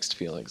many mixed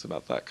feelings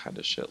about that kind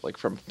of shit, like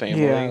from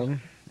family, Yeah. you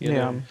Yeah.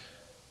 know?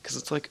 Because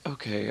it's like,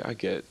 okay, I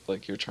get,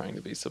 like, you're trying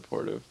to be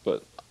supportive,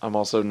 but I'm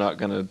also not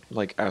gonna,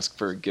 like, ask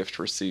for a gift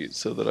receipt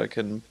so that I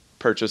can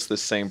purchase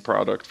this same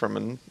product from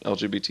an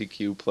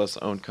LGBTQ plus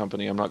owned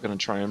company. I'm not gonna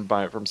try and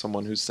buy it from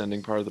someone who's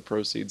sending part of the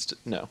proceeds to,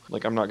 no.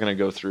 Like, I'm not gonna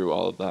go through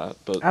all of that,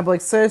 but I'd be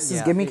like, sis,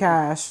 just Yeah, give me it-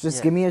 cash. Just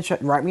yeah. give me a check.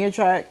 Write me a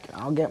check.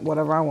 I'll get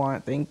whatever I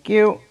want. Thank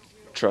you.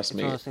 trust it's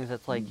me, one of those things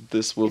that's like,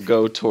 this will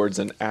go towards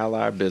an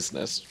ally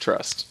business.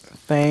 Trust.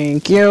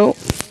 Thank you.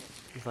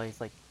 it's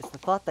the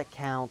thought that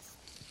counts,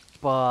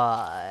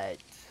 but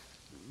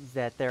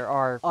that there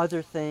are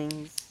other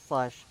things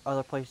 /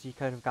 other places you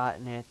could have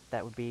gotten it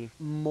that would be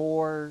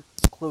more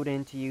clued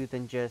into you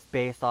than just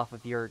based off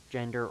of your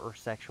gender or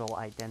sexual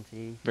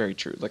identity. Very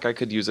true. Like I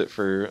could use it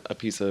for a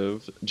piece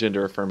of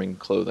gender affirming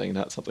clothing,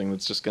 not something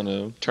that's just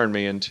gonna turn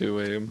me into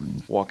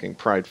a walking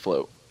pride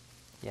float.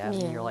 Yeah,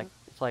 and you're Yeah. like,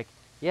 it's like,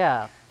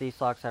 yeah, these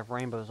socks have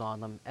rainbows on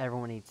them.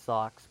 Everyone needs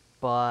socks,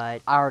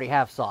 but I already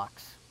have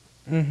socks.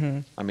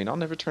 Mm-hmm. I mean, I'll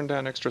never turn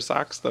down extra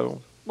socks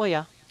though. Well,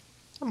 yeah.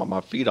 I'm on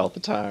my feet all the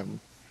time.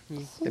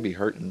 Yeah, They be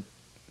hurting.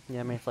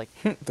 I mean, it's like,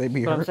 They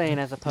be but I'm hurt. saying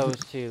as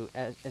opposed to,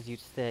 as you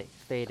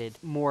stated,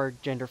 more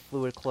gender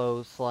fluid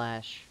clothes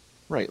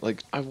 / Right,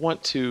 like I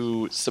want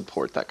to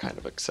support that kind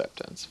of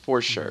acceptance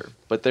for sure,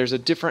 but there's a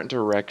different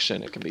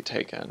direction it can be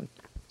taken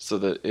so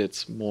that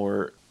it's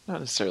more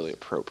not necessarily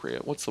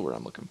appropriate. What's the word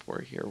I'm looking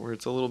for here? Where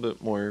it's a little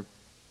bit more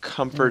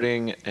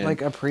comforting and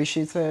Like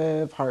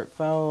appreciative,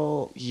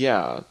 heartfelt.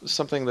 yeah,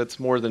 something that's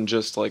more than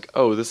just like,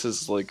 oh, this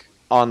is like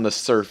on the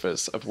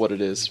surface of what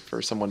it is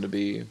for someone to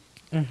be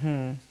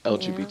Mm-hmm.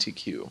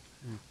 LGBTQ.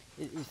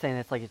 you're saying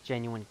it's like a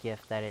genuine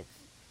gift, that it's,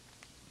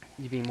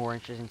 you'd be more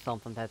interested in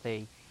something that's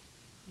a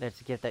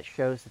gift that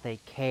shows that they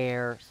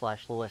care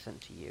 / listen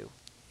to you.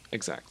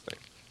 Exactly.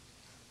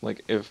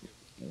 Like if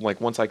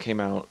like once I came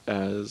out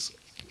as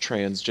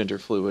transgender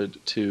fluid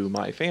to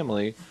my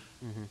family,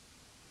 Mm-hmm.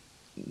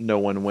 no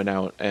one went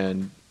out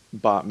and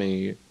bought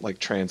me like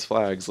trans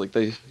flags. Like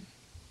they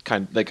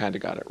kind of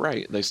got it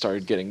right. They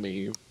started getting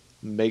me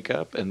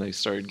makeup and they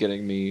started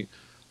getting me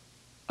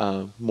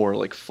more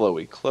like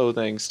flowy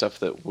clothing, stuff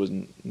that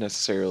wouldn't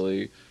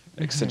necessarily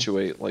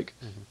accentuate like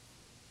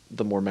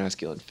the more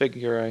masculine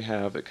figure I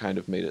have. It kind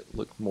of made it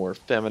look more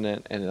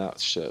feminine, and that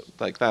shit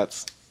like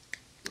that's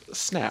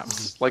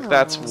snaps. Like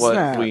that's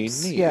what we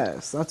Snaps. need.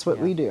 Yes, that's what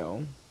Yeah. we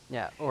do.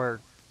 Yeah,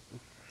 or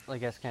I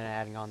guess kind of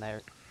adding on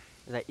there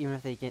is that even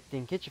if they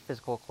didn't get you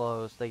physical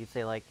clothes, they could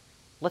say like,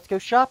 "Let's go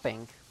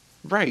shopping."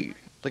 Right.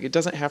 Like it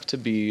doesn't have to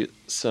be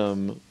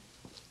some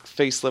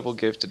face level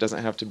gift. It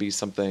doesn't have to be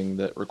something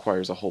that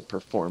requires a whole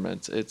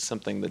performance. It's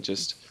something that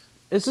just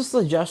It's just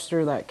the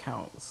gesture that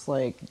counts.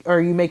 Like,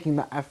 are you making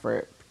the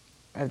effort?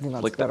 I think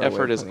that's like a the better way of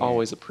effort is putting it.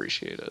 always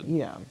appreciated.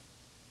 Yeah.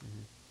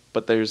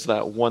 But there's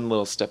that one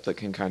little step that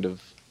can kind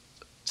of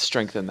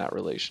strengthen that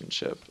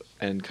relationship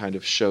and kind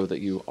of show that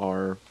you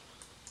are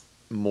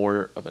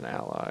more of an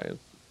ally.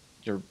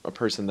 You're a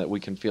person that we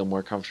can feel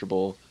more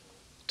comfortable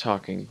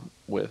talking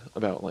with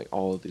about like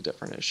all of the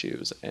different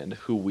issues and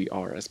who we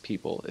are as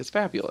people. It's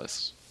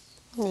fabulous.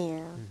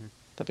 Yeah.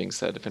 That being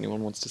said, if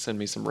anyone wants to send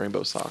me some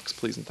rainbow socks,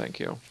 please and thank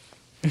you.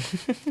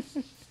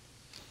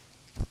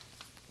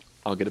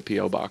 I'll get a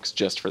P.O. box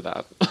just for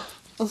that.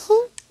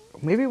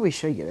 Maybe we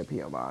should get a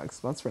PO box.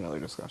 That's for another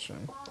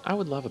discussion. I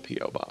would love a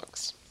P.O.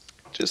 box.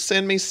 Just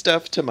send me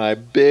stuff to my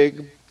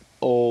big,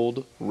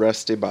 old,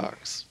 rusty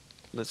box.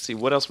 Let's see,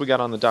 what else we got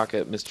on the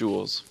docket, Miss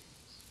Jules?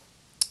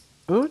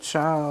 Ooh,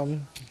 child.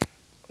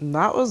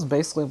 That was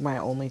basically my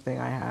only thing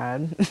I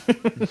had,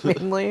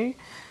 mainly.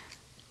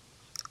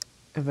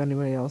 If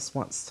anybody else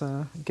wants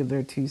to give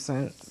their 2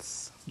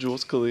 cents.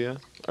 Jules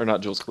Kalia? Or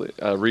not Jules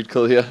Kalia, Reed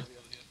Kalia?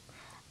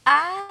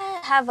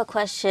 I have a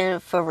question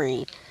for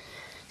Reed.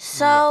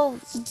 So,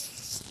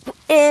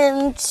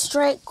 in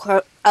straight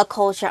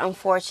culture,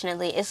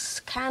 unfortunately, it's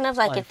kind of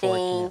like a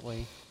thing.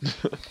 Unfortunately,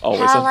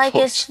 Always, How, like,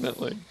 it's-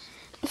 unfortunately.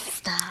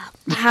 Stop.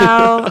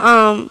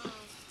 How,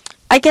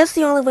 I guess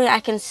the only way I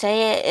can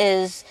say it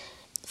is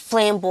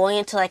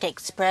flamboyant to, like,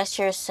 express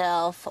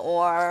yourself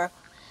or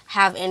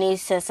have any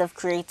sense of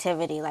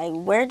creativity. Like,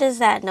 where does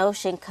that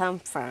notion come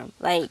from?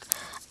 Like,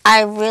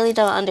 I really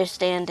don't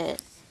understand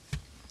it.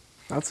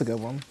 That's a good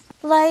one.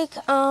 Like,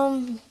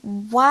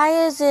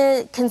 why is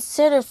it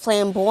considered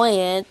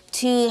flamboyant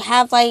to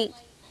have, like,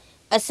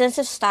 a sense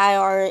of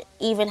style or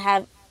even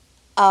have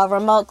a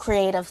remote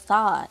creative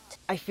thought?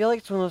 I feel like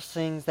it's one of those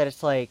things that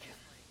it's like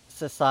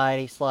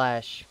society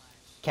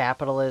 /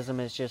 capitalism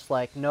is just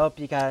like, nope,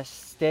 you gotta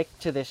stick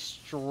to this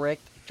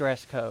strict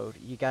dress code.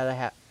 You gotta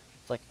have.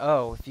 It's like,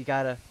 oh, if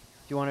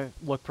you want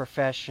to look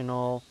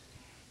professional,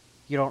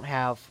 you don't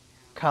have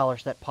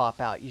colors that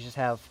pop out. You just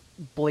have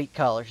bleak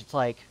colors. It's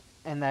like,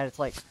 and that it's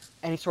like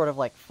any sort of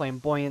like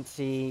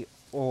flamboyancy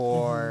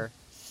or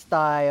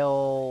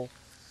style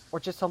or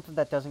just something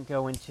that doesn't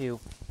go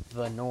into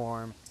the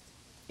norm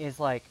is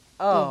like,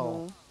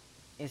 oh,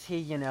 is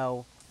he,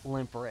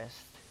 limp wrist?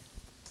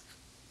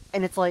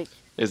 And it's like,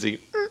 Is he?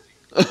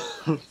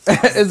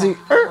 Is he?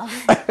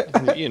 Just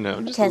a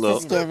Because little.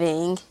 it's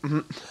giving.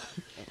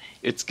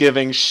 It's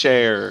giving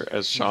Cher,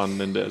 as Shawn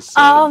Mendes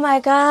said. Oh my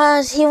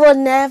gosh, he will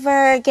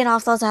never get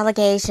off those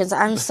allegations.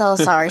 I'm so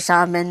sorry,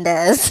 Shawn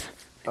Mendes.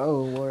 Oh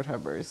Lord,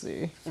 have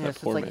mercy. That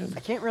poor like, man. I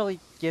can't really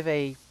give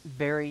a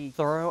very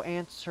thorough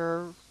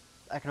answer.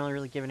 I can only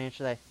really give an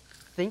answer that I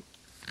think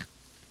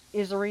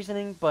is the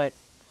reasoning, and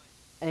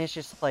it's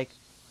just like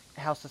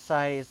how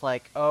society is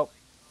like, oh,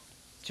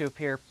 to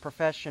appear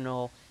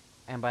professional,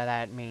 and by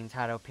that it means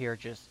how to appear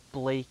just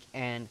bleak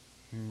and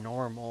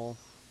normal,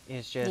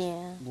 is just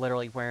Yeah.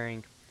 literally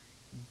wearing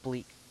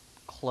bleak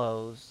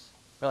clothes.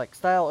 But like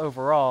style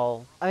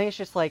overall, I think it's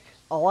just like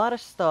a lot of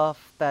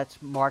stuff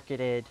that's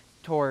marketed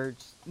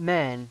towards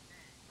men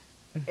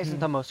isn't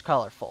the most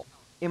colorful.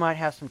 It might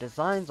have some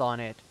designs on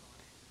it,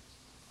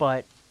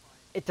 but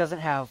it doesn't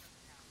have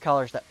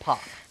colors that pop.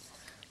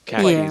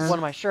 Khakis. Yeah. One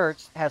of my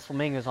shirts has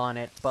flamingos on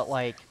it, but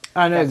like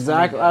I know that's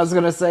exactly. I flamingos. was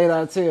gonna say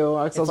that too.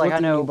 I was It's like I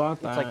looking when know you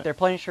bought that. it's like there are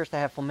plenty of shirts that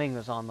have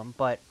flamingos on them,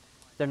 but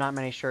there are not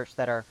many shirts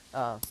that are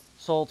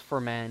sold for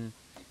men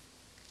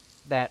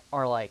that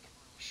are like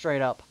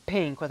straight up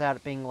pink without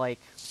it being like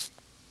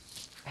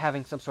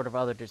having some sort of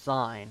other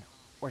design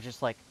or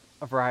just like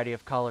a variety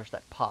of colors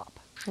that pop.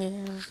 Yeah.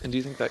 And do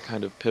you think that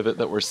kind of pivot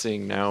that we're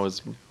seeing now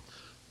is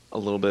a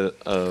little bit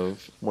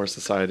of more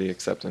society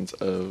acceptance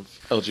of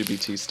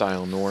LGBT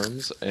style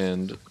norms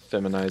and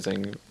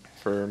feminizing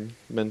for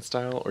men's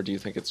style? Or do you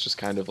think it's just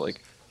kind of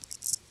like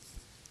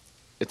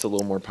it's a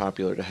little more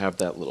popular to have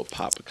that little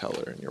pop of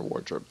color in your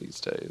wardrobe these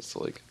days,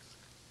 like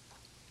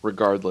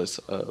regardless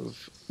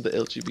of the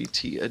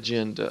LGBT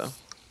agenda?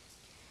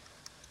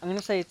 I'm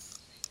gonna say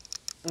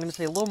a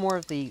little more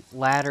of the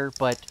latter,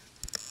 but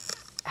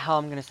how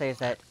I'm gonna say is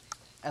that,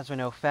 as we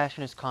know,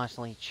 fashion is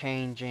constantly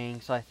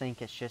changing, so I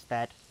think it's just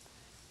that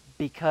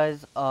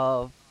because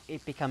of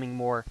it becoming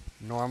more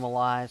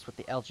normalized with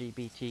the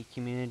LGBT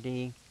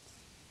community,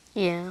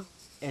 Yeah.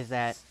 is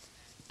that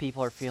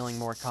people are feeling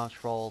more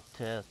comfortable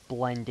to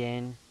blend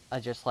in.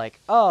 Just like,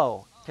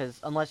 oh, because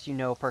unless you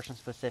know a person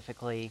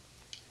specifically,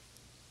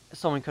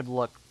 someone could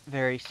look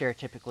very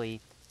stereotypically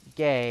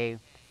gay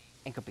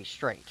and could be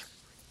straight.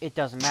 It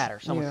doesn't matter.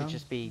 Someone Yeah, could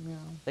just be, yeah.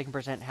 they can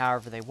present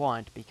however they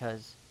want,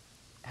 because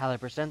how they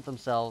present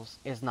themselves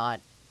is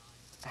not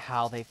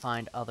how they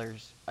find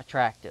others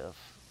attractive.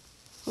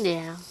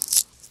 Yeah.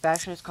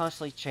 Fashion is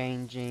constantly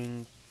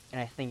changing, and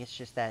I think it's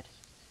just that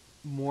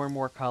more and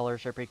more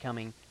colors are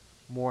becoming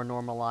more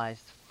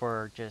normalized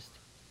for just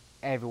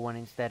everyone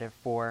instead of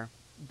for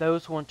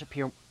those who want to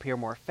appear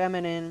more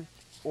feminine,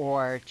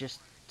 or just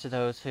to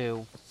those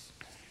who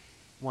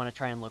want to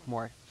try and look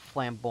more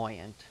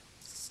flamboyant.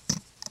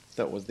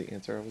 That was the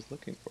answer I was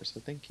looking for, so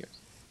thank you.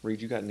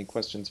 Reed, you got any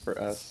questions for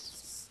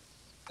us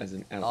as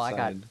an Oh,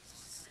 outside?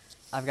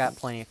 I've got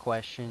plenty of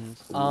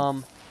questions.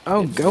 Oh,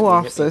 Hit go me,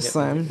 off, hit me, sis.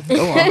 hit me. Then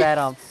go Is off.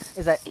 that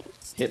is that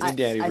Hit me,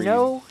 Daddy I Reed.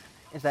 know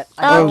is that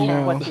I Oh,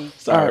 know no. what the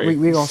Sorry. All right,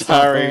 we gonna stop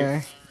Sorry.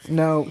 there.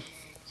 No.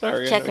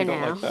 Sorry, I Check know you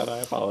her don't now. like that. I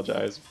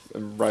apologize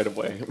right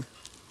away.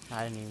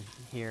 I didn't even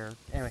hear.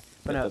 Anyway,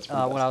 but Yeah, no, that's for the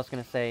what best. I was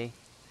gonna say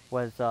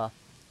was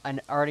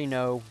already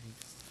know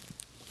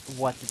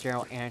what the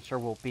general answer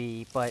will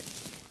be, but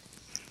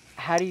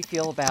how do you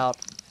feel about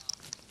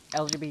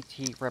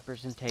LGBT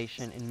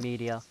representation in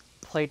media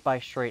played by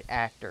straight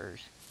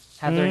actors?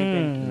 Have there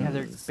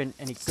been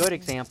any good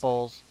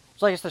examples?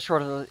 So I guess the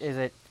short of it is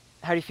it.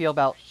 How do you feel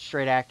about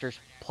straight actors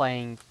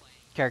playing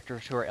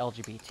characters who are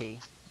LGBT?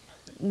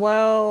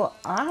 Well,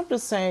 I have to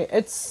say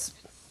it's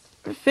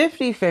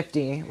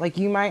 50-50. Like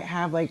you might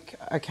have like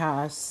a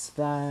cast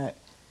that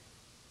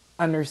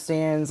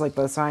understands like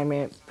the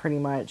assignment pretty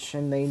much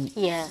and they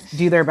Yes.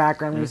 do their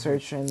background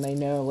research and they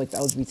know like the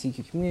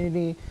LGBTQ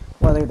community,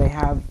 whether they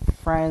have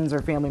friends or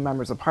family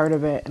members a part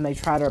of it and they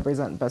try to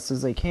represent best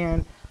as they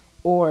can,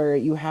 or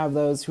you have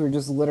those who are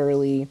just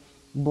literally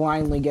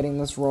blindly getting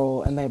this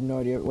role and they have no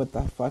idea what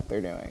the fuck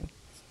they're doing.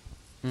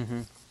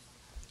 Mm-hmm.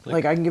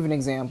 Like I can give an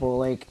example.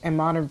 Like in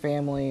Modern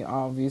Family,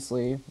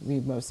 obviously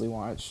we mostly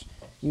watch.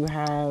 You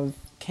have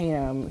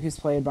Cam, who's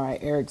played by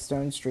Eric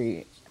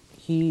Stonestreet.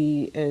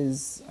 He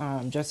is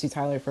Jesse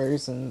Tyler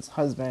Ferguson's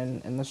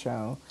husband in the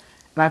show,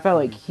 and I felt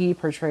like he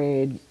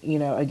portrayed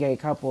a gay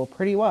couple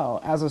pretty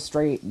well as a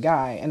straight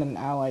guy and an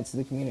ally to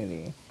the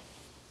community.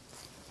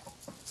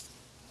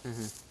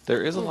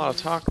 There is a lot of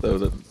talk, though,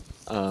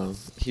 that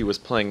he was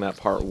playing that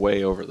part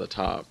way over the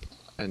top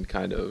and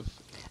kind of.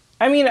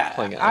 I mean,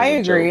 Playing it I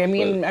as a agree. joke, I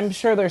mean, but- I'm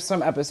sure there's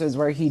some episodes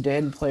where he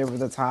did play over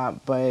the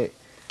top, but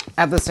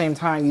at the same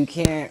time, you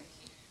can't.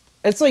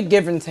 It's like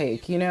give and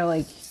take,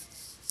 Like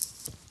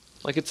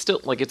it's still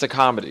like it's a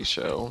comedy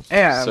show.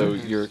 Yeah. So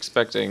you're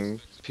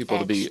expecting people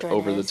to be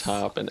over the Extraness.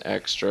 top and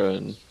extra,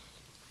 and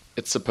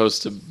it's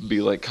supposed to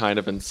be like kind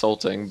of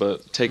insulting,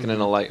 but taken in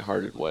a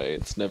lighthearted way.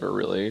 It's never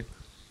really.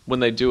 When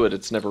they do it,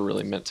 it's never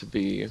really meant to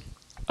be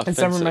offensive. It's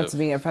never meant to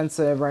be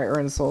offensive, right, or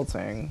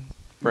insulting.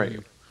 Right.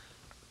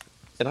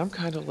 And I'm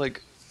kind of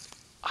like,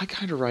 I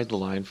kind of ride the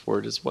line for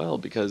it as well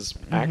because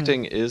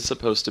acting is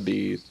supposed to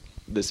be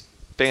this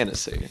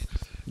fantasy.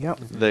 Yep.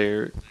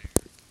 They're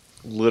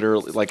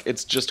literally like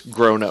it's just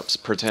grown-ups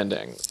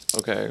pretending.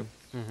 Okay,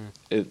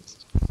 it's.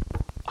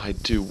 I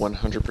do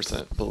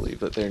 100% believe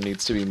that there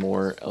needs to be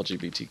more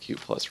LGBTQ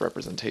plus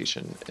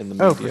representation in the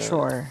media. Oh, for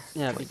sure.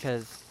 Yeah,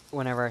 because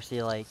whenever I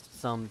see like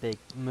some big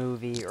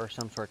movie or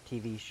some sort of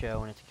TV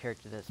show and it's a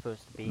character that's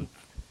supposed to be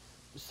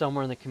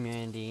somewhere in the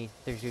community,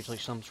 there's usually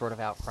some sort of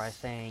outcry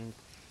saying,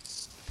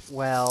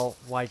 well,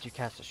 why did you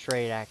cast a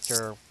straight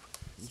actor?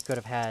 You could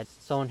have had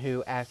someone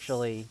who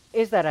actually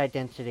is that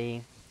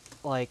identity,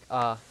 like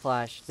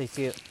Flash.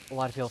 A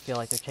lot of people feel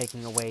like they're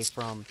taking away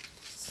from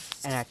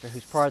an actor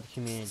who's part of the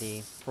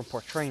community from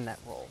portraying that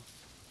role.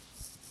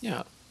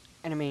 Yeah.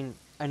 And I mean,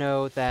 I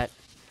know that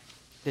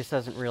this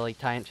doesn't really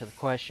tie into the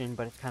question,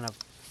 but it's kind of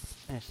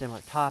in a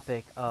similar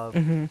topic of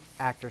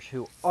actors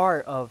who are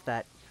of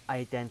that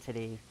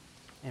identity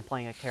and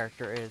playing a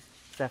character is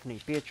Stephanie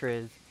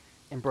Beatriz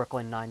in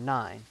Brooklyn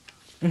Nine-Nine,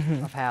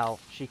 of how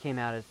she came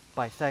out as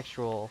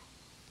bisexual,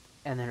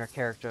 and then her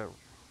character,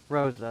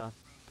 Rosa,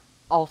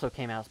 also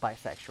came out as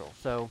bisexual.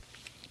 So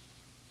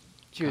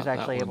she was Got that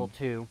actually able one.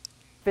 to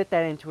fit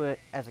that into it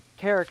as a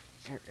character.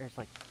 It's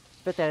like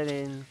fit that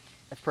in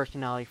as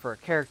personality for a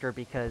character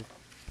because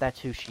that's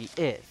who she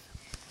is.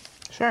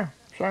 Sure.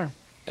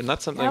 And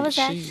that's something That was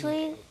she.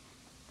 actually.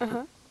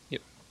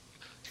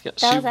 Yeah,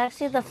 That was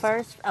actually the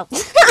first. Oh.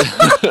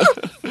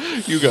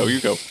 You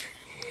go.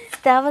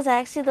 That was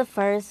actually the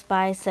first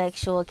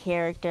bisexual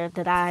character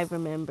that I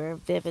remember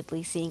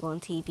vividly seeing on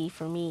TV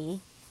for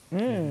me.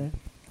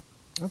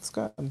 That's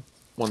good.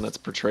 One that's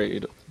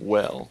portrayed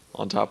well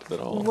on top of it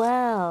all.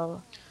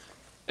 Well,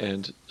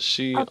 And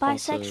she a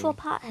bisexual also.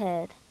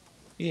 pothead.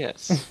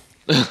 Yes.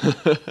 A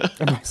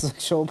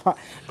bisexual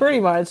pretty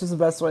much is the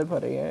best way of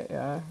putting it,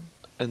 yeah.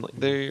 And like,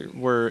 there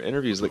were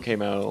interviews that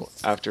came out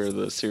after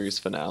the series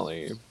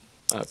finale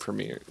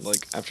premiere,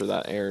 like after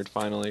that aired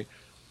finally,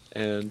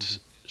 and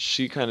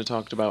she kind of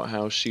talked about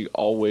how she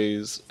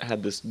always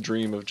had this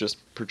dream of just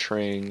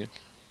portraying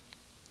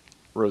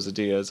Rosa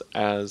Diaz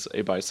as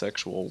a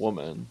bisexual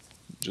woman,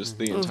 just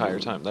the entire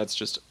time. That's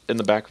just in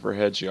the back of her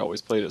head. She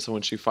always played it. So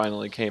when she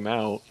finally came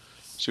out,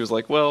 she was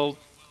like, "Well,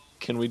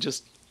 can we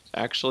just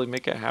actually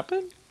make it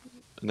happen?"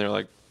 And they're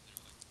like,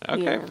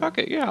 "Okay, Yeah. fuck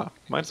it, yeah,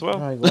 might as well."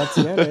 Like, let's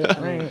get it. I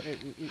mean, Right.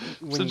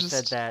 when So you said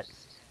just- that,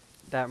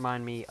 that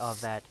reminded me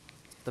of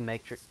the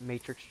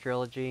Matrix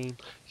trilogy,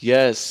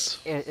 Yes.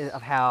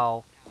 of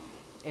how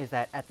is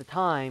that at the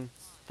time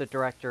the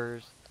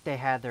directors they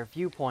had their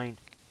viewpoint,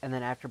 and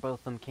then after both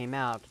of them came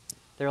out,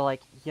 they're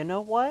like, you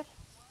know what?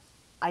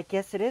 I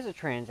guess it is a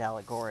trans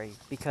allegory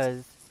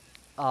because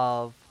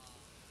of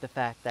the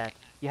fact that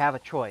you have a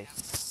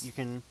choice. You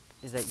can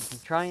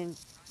try and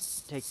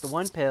take the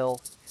one pill,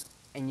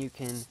 and you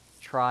can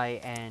try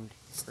and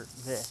or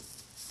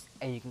this,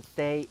 and you can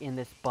stay in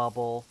this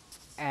bubble,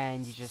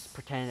 and you just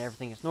pretend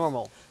everything is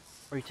normal,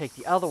 or you take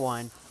the other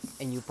one,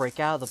 and you break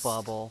out of the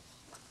bubble,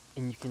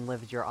 and you can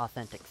live as your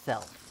authentic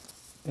self.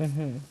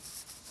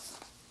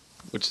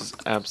 Which is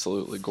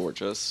absolutely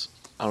gorgeous.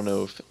 I don't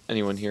know if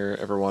anyone here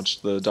ever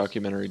watched the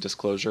documentary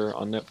Disclosure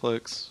on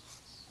Netflix.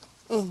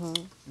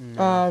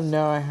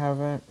 No, I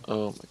haven't.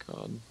 Oh my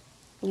god.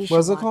 You should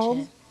What's it watch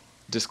called?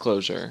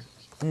 Disclosure.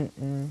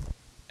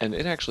 And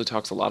it actually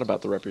talks a lot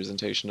about the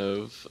representation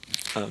of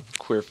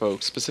queer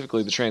folks,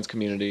 specifically the trans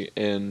community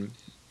in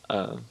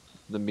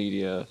the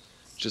media,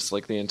 just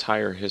like the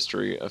entire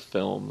history of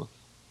film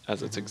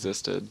as it's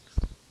existed.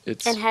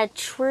 It's And had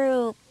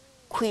true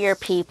queer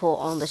people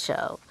on the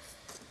show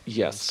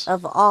yes.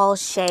 of all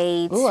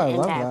shades Ooh, I and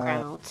love that.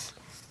 backgrounds.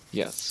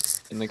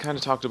 Yes, and they kind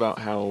of talked about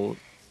how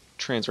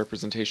trans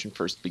representation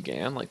first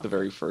began, like the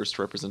very first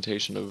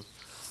representation of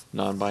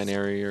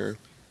non-binary or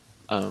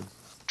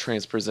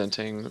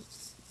trans-presenting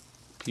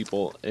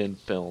people in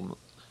film,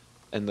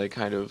 and they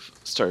kind of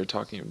started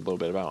talking a little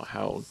bit about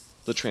how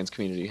the trans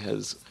community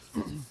has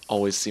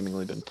always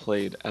seemingly been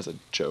played as a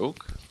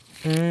joke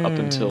up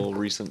until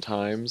recent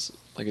times.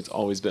 Like it's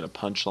always been a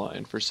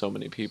punchline for so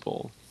many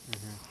people.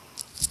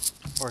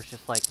 Or it's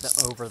just like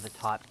the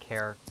over-the-top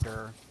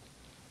character.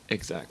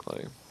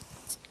 Exactly.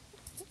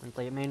 It's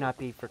like, it may not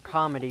be for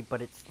comedy,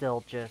 but it's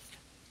still just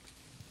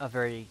a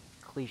very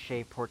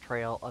cliche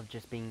portrayal of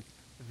just being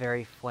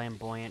very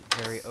flamboyant,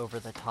 very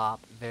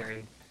over-the-top,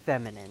 very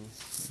feminine.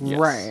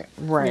 Yes.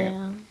 Right.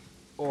 Yeah.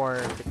 Or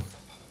if it's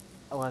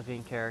a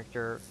lesbian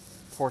character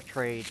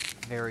portrayed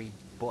very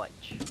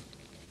butch.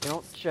 They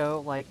don't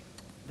show like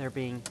there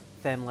being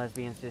femme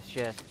lesbians. It's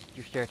just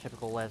your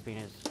stereotypical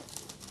lesbian is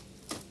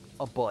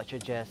a butch,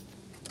 just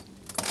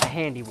a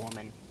handy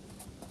woman.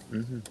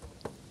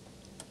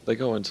 They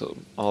go into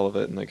all of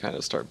it and they kind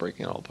of start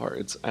breaking it all apart.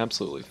 It's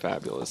absolutely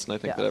fabulous, and I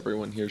think Yeah. that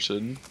everyone here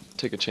should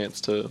take a chance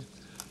to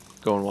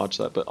go and watch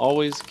that. But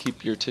always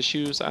keep your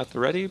tissues at the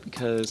ready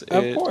because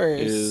Of it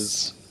course.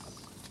 is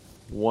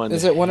one.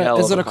 Is it one of- hell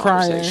is of it a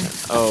crier?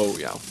 conversation. Oh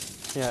yeah.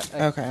 Yeah,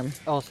 Okay.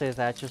 I'll say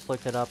that. I just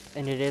looked it up,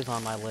 and it is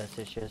on my list.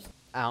 It's just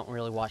I don't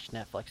really watch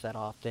Netflix that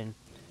often.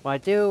 When I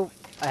do,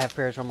 I have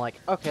periods where I'm like,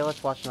 okay,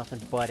 let's watch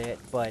nothing but it,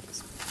 but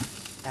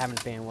I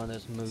haven't been in one of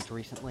those moods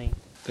recently.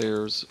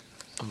 There's,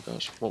 oh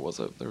gosh, what was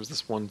it? There was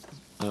this one.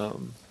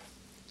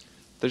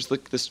 There's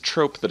like this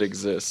trope that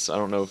exists. I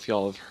don't know if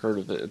y'all have heard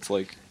of it. It's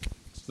like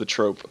the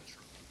trope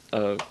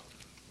of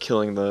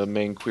killing the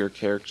main queer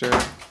character.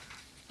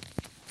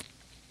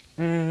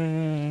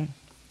 I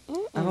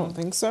don't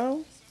think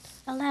so.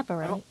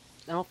 Elaborate.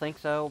 I don't think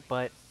so,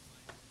 but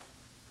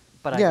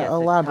I Yeah, guess it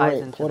elaborate,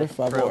 ties into por the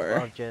favor.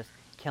 trope of just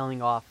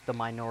killing off the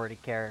minority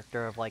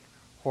character of like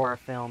horror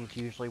films.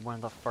 Usually, one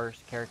of the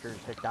first characters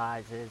that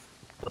dies is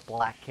the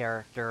black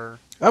character.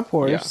 Of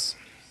course.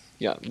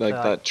 Yeah, like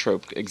So- that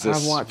trope I've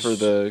exists watched for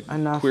the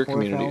enough queer horror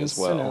community films as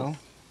to well. know.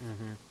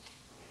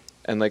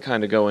 And they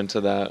kind of go into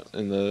that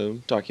in the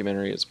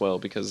documentary as well,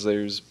 because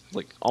there's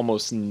like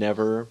almost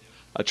never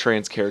a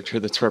trans character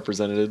that's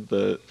represented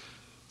that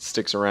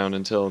sticks around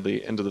until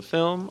the end of the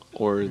film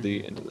or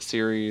the end of the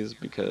series,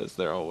 because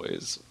they're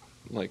always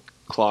like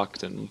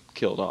clocked and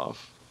killed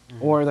off.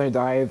 Or they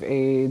die of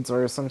AIDS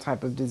or some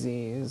type of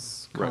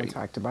disease Right.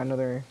 contacted by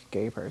another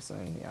gay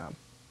person. Yeah.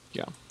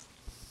 Yeah.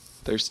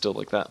 There's still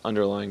like that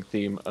underlying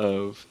theme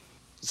of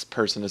this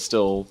person is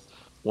still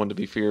one to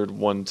be feared,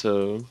 one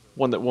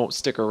that won't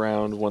stick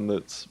around, one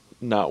that's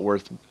not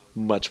worth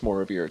much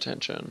more of your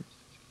attention.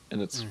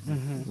 And it's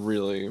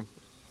really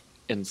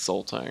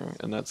insulting,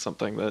 and that's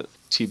something that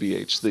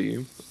TBH,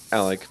 the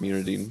ally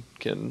community,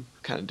 can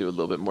kind of do a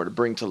little bit more to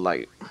bring to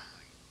light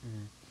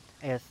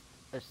I guess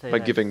let's say by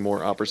that- giving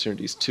more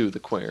opportunities to the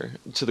queer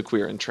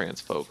and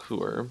trans folk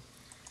who are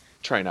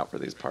trying out for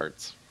these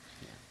parts,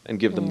 and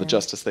give them the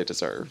justice they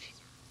deserve.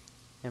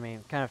 I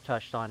mean, kind of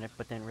touched on it,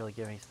 but didn't really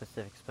give any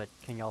specifics. But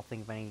can y'all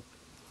think of any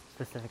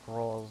specific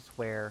roles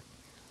where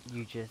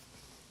you just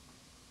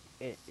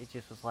it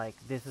just was like,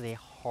 this is a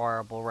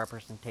horrible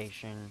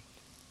representation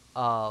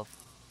of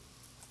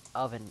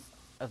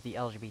the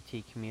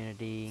LGBT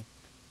community,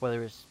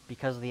 whether it's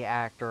because of the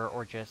actor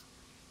or just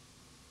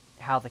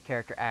how the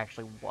character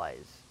actually was.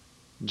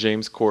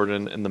 James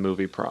Corden in the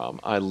movie Prom.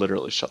 I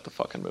literally shut the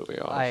fucking movie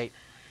off.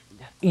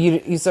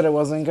 You said it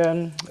wasn't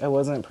good? It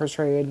wasn't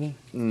portrayed?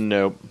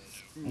 Nope.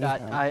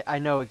 I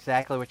know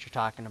exactly what you're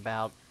talking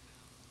about.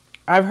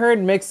 I've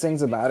heard mixed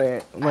things about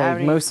it. Like,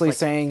 haven't even, mostly like-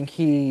 saying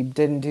he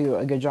didn't do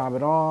a good job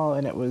at all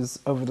and it was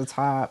over the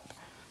top.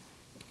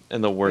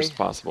 In the worst Ba-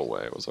 possible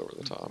way, it was over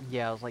the top.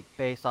 Yeah, it was like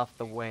based off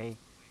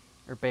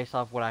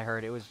what I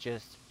heard, it was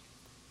just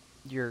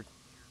your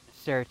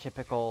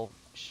stereotypical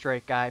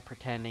straight guy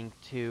pretending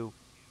to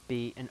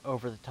be an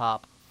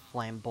over-the-top,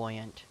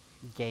 flamboyant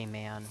gay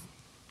man.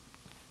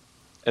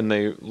 And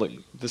they like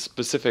the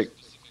specific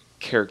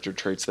character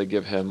traits they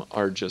give him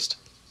are just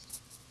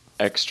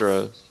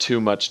extra, too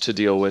much to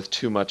deal with,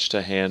 too much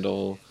to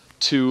handle,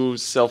 too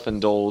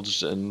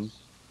self-indulged, and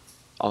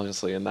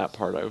honestly, in that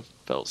part I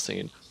felt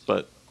seen.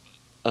 But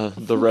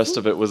the rest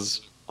of it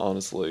was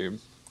honestly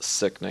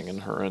sickening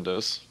and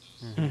horrendous.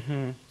 So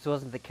it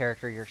wasn't the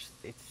character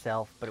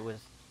itself, but it was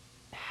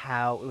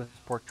how it was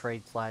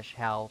portrayed /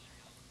 how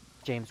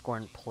James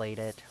Gordon played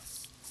it.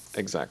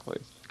 Exactly,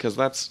 because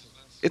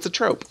it's a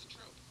trope.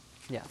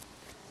 Yeah.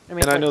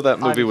 And I know that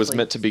movie was obviously-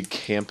 meant to be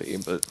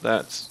campy, but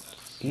that's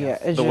Yeah,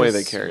 it the way they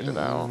just- carried it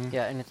out.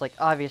 Yeah, and it's like,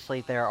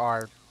 obviously there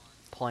are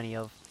plenty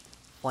of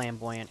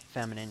flamboyant,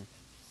 feminine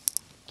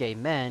gay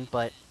men,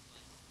 but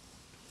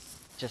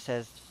just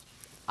as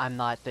I'm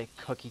not the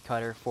cookie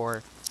cutter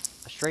for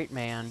a straight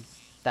man,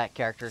 that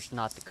character's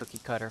not the cookie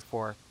cutter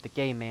for the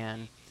gay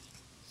man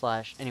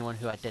 / anyone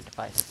who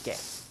identifies as gay.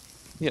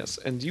 Yes,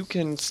 and you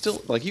can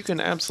still, like, you can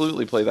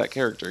absolutely play that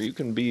character. You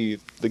can be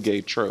the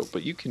gay trope,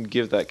 but you can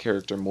give that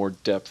character more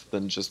depth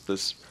than just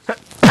this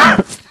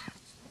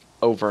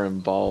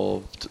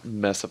over-involved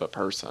mess of a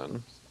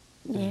person.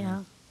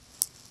 Yeah.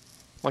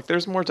 Like,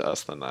 there's more to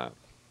us than that.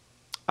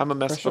 I'm a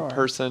mess For of a sure.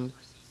 person,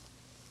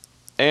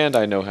 and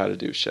I know how to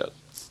do shit.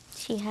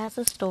 She has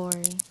a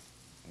story.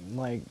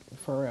 Like,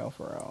 for real,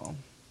 for real.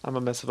 I'm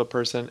a mess of a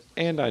person,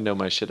 and I know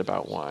my shit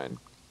about wine.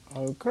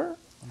 Okay.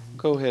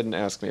 Go ahead and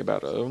ask me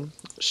about a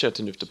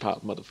Chateauneuf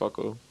pop,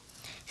 motherfucker.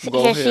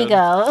 Here she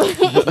go.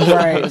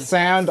 Right,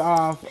 sound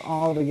off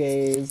all the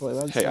gays. Like,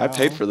 let's Hey, I go.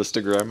 paid for this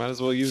degree. I might as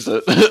well use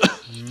it.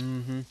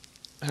 Mm-hmm.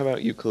 How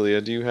about you,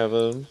 Kalia? Do you have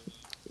a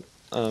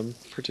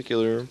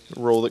particular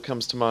role that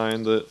comes to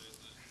mind that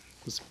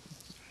was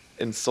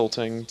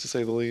insulting, to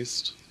say the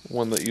least?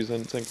 One that you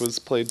didn't think was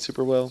played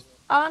super well?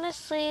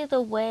 Honestly,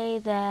 the way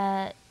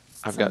that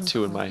I've got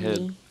two in my head.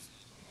 somebody-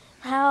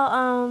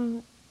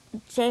 How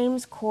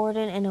James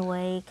Corden in a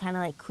way kind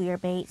of like queer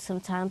bait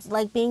sometimes,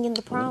 like being in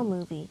the Prom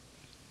movie.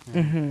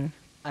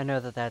 I know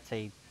that that's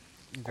a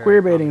very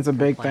Queer common baiting's a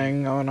big complaint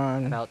thing going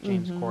on. about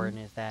James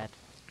Corden, is that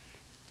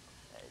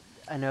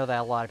I know that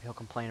a lot of people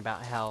complain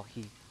about how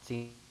he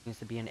seems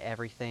to be in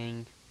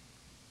everything,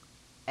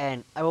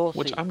 and I will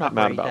Which say- I'm not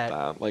mad agree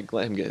about that. Like,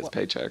 let him get his Well-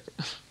 paycheck.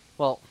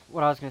 Well,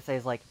 what I was gonna say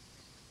is like,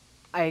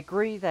 I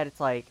agree that it's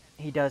like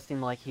he does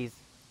seem like he's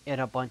in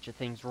a bunch of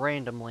things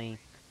randomly,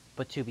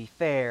 but to be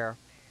fair,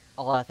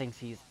 a lot of things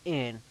he's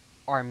in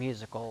are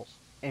musicals.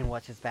 And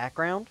what's his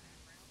background?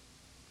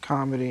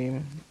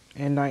 comedy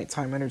and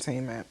nighttime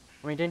entertainment.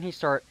 I mean, didn't he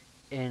start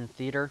in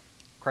theater?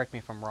 Correct me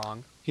if I'm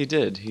wrong. He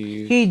did.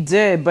 He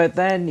did, but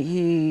then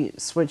he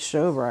switched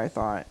over, I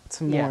thought,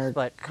 to more Yes,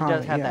 but he comedy.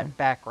 does have yeah. that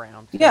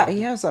background. So. Yeah,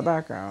 he has that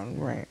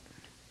background, right.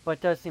 But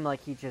it does seem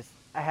like he just...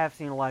 I have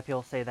seen a lot of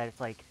people say that it's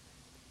like,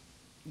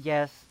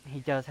 yes, he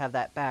does have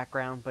that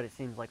background, but it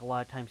seems like a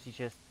lot of times he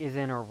just is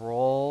in a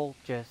role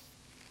just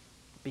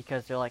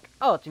because they're like,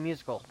 oh, it's a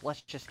musical,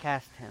 let's just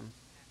cast him.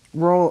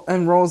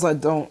 Roles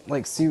that don't,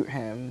 like, suit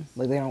him,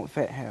 like, they don't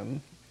fit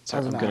him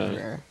Sorry, as an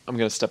actor. I'm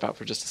gonna step out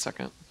for just a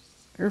second.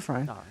 You're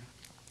fine. Sorry.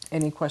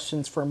 Any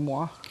questions for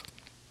moi?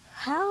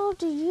 How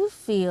do you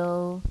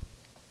feel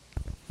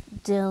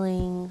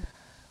dealing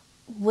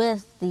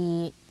with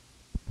the,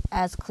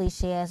 as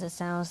cliche as it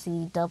sounds,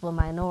 the double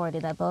minority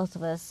that both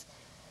of us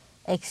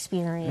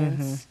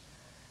experience?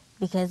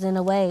 Because in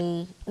a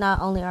way, not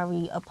only are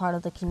we a part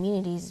of the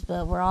communities,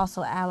 but we're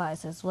also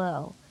allies as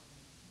well,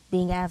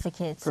 being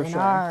advocates For in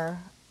sure. our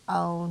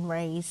own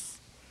race.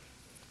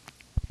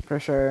 For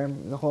sure,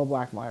 the whole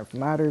Black Lives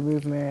Matter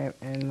movement,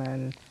 and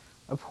then,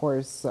 of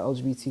course, the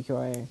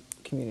LGBTQI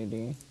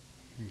community.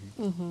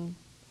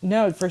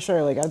 No, for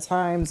sure. Like, at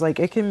times, like,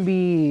 it can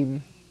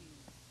be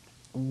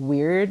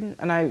weird.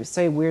 And I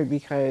say weird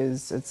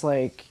because it's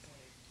like,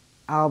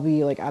 I'll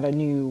be, like, at a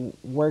new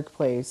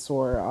workplace,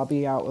 or I'll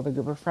be out with a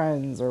group of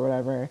friends or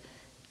whatever,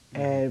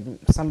 and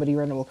somebody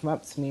random will come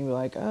up to me and be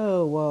like,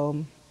 oh,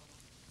 well,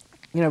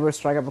 you know, we'll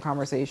strike up a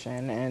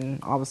conversation,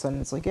 and all of a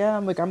sudden it's like, yeah,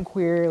 I'm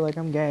queer, like,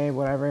 I'm gay,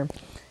 whatever. And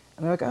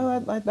they're like,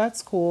 oh,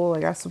 that's cool,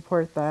 like, I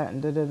support that,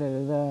 and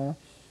da-da-da-da-da.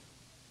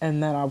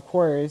 And then, of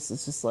course,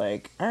 it's just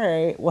like, all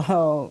right,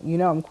 well, you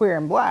know, I'm queer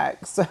and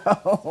black,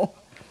 so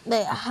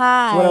Like,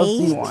 hi. what else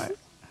do you want?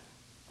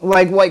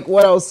 Like,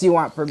 what else do you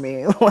want from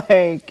me?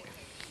 Like,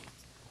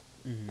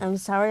 I'm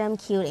sorry I'm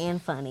cute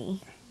and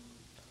funny.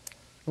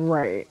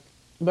 right.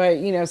 But,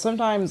 you know,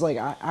 sometimes, like,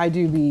 I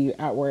do be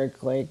at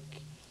work, like,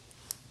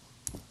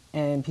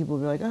 and people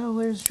will be like, oh,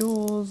 where's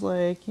Jules?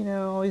 Like, you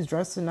know, always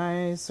dressing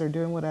nice or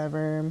doing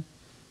whatever.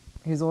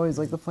 He's always,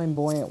 like, the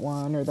flamboyant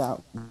one or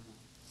that.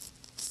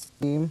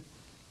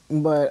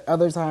 But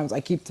other times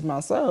I keep to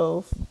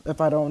myself if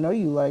I don't know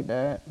you like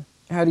that.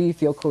 How do you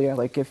feel, Kalia,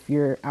 like, if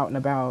you're out and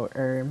about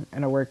or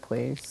in a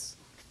workplace?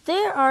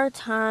 There are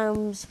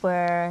times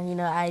where, you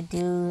know, I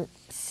do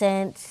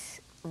sense,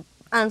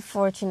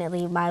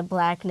 unfortunately, my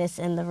blackness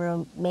in the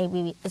room.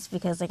 Maybe it's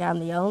because, like, I'm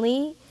the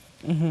only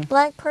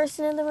black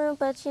person in the room,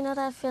 but, you know,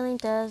 that feeling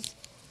does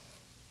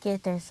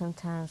get there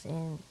sometimes,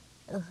 and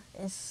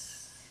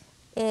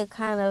it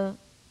kind of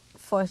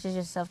forces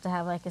yourself to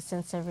have, like, a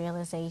sense of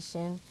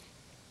realization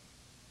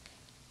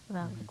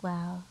about, like,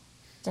 wow,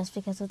 just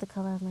because of the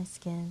color of my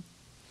skin.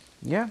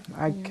 Yeah,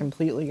 I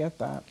completely get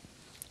that.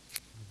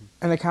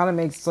 And it kind of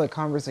makes the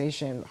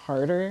conversation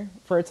harder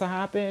for it to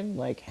happen.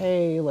 Like,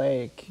 hey,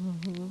 like,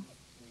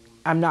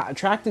 I'm not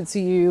attracted to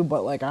you,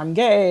 but, like, I'm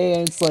gay.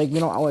 And it's like, you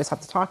don't always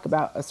have to talk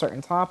about a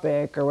certain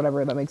topic or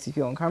whatever that makes you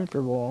feel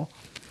uncomfortable.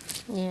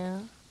 Yeah.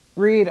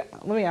 Reed,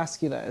 let me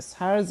ask you this.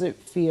 How does it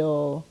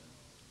feel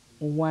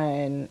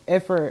when,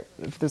 if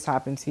this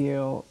happened to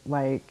you,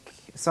 like,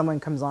 someone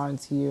comes on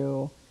to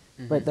you,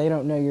 but they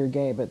don't know you're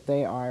gay, but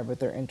they are, but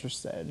they're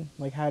interested?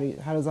 Like, how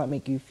does that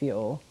make you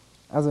feel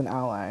as an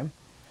ally?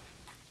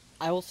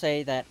 I will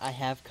say that I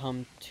have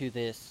come to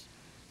this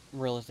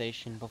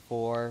realization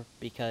before,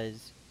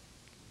 because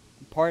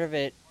part of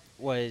it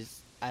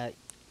was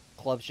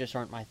clubs just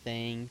aren't my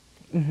thing,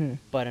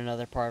 but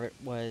another part of it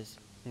was,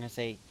 I'm going to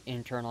say,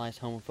 internalized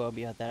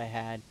homophobia that I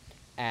had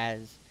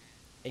as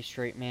a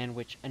straight man,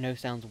 which I know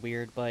sounds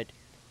weird, but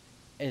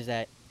is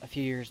that a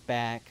few years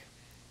back,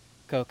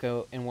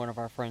 Coco and one of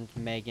our friends,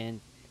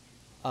 Megan,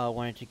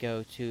 wanted to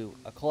go to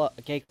a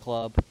gay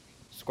club,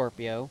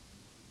 Scorpio,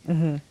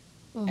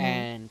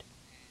 and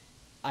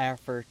I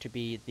offered to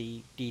be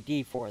the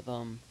DD for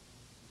them,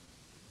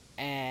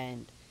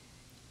 and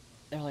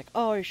they're like,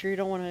 oh, are you sure you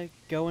don't want to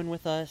go in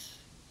with us?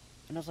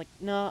 And I was like,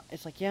 no.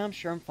 It's like, yeah, I'm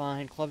sure I'm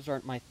fine, clubs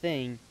aren't my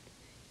thing.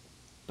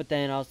 But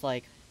then I was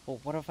like, well,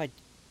 what if I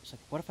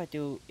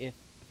do if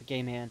a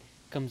gay man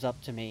comes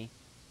up to me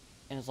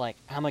and is like,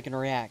 how am I going to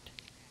react?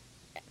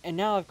 And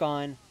now I've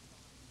gone,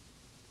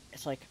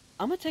 it's like,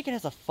 I'm going to take it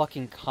as a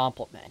fucking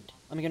compliment.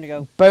 I'm going to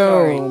go,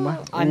 Boom. sorry,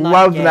 I'm not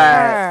Love gay,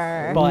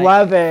 that. but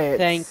Love it.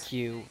 thank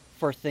you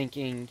for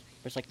thinking,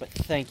 it's like, but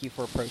thank you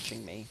for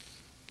approaching me.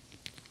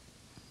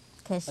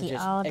 Because she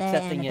Just all day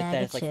accepting in a it that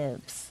bag it's of like-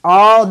 chips.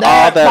 All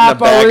that in a Papa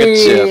bag of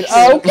Reed. chips.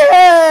 Okay.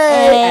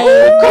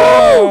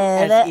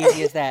 As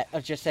easy as that,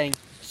 of just saying,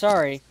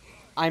 sorry,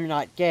 I'm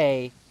not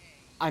gay,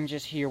 I'm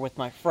just here with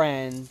my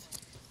friends,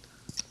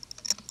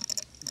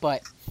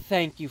 but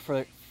thank you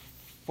for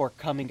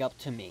coming up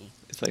to me.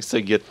 It's like, so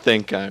you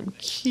think I'm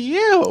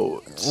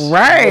cute?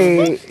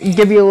 Right.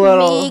 Give you a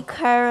little, Me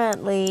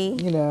currently.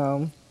 you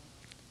know.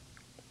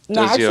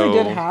 No, Does actually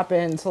your- did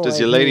happen to Does like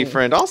your lady me.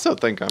 friend also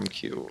think I'm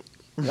cute?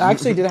 It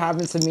actually did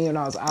happen to me when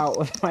I was out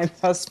with my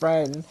best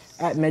friend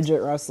at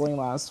midget wrestling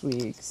last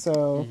week.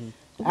 So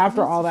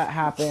after all that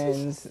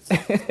happens,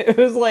 it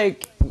was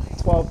like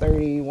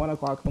 12:30, 1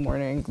 o'clock in the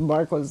morning. The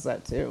bar closes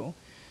at 2.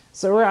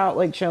 So we're out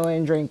like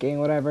chilling, drinking,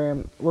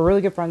 whatever. We're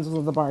really good friends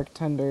with the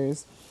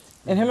bartenders.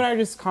 And him and I are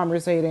just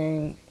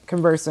conversing.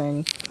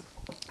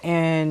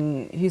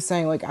 And he's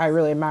saying like, I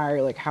really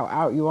admire like how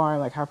out you are,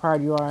 like how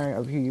proud you are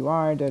of who you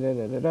are, da da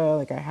da da da.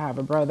 Like I have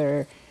a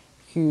brother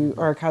who,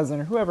 or a cousin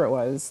or whoever it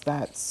was,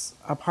 that's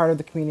a part of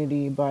the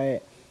community,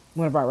 but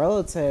one of our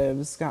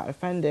relatives got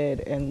offended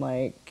and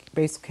like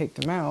basically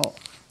kicked him out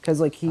because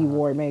like he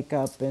wore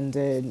makeup and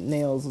did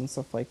nails and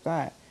stuff like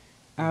that.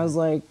 And I was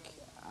like,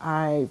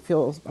 I'm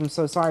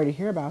so sorry to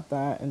hear about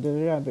that and da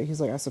da da. But he's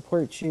like, I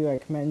support you, I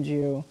commend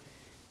you,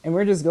 and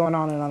we're just going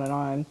on and on and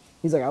on.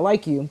 He's like, I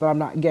like you, but I'm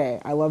not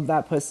gay. I love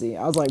that pussy.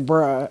 I was like,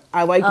 bruh,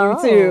 I like you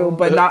too,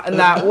 but not in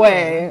that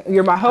way.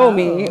 You're my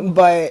homie,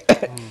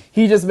 but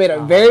he just made it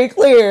very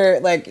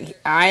clear, like,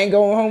 I ain't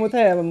going home with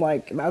him. I'm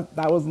like,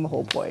 that wasn't the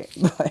whole point.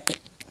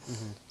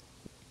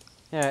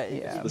 Yeah,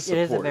 it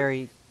is a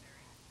very...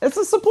 It's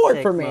a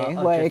support for Stigma me.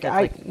 of Like, just,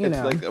 I, like, you It's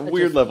know. like a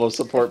weird level of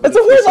support. It's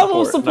but a weird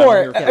level of not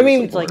support. your I mean,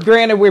 kind of support.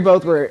 granted, we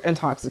both were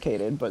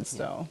intoxicated, but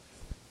still.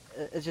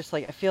 It's just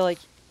like, I feel like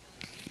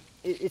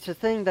it's a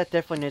thing that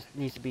definitely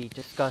needs to be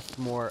discussed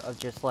more, of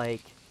just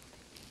like,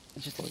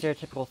 just a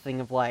stereotypical thing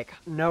of like,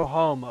 no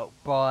homo,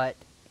 but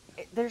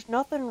there's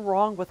nothing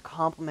wrong with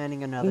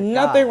complimenting another guy.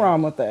 Nothing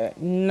wrong with it.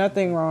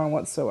 Nothing wrong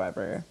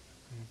whatsoever.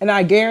 And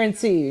I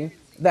guarantee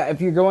that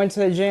if you're going to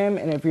the gym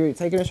and if you're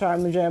taking a shot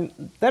in the gym,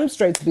 them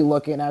straights be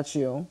looking at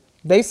you.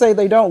 They say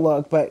they don't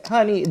look, but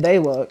honey, they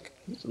look.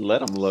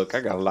 Let them look.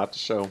 I got a lot to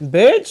show.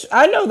 Bitch,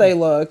 I know they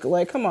look.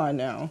 Like, come on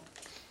now.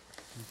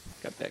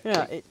 Got that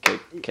Yeah,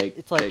 cake.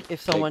 it's like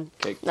if someone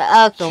Okay.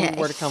 someone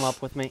were to come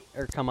up with me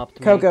or come up to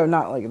me, Coco,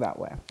 not like that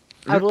way.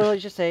 I would literally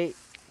just say,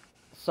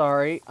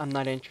 sorry, I'm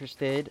not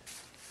interested,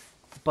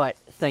 but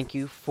thank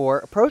you for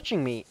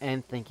approaching me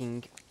and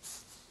thinking,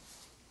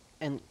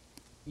 and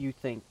you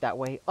think that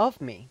way of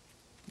me.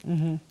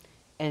 Mm-hmm.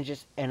 And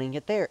just ending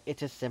it there.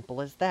 It's as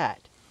simple as that.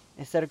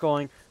 Instead of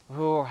going,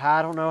 oh,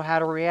 I don't know how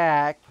to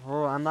react,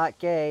 oh, I'm not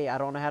gay, I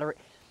don't know how to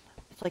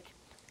it's like,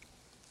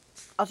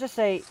 I'll just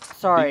say, Be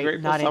sorry,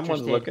 grateful not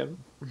someone's interested, looking.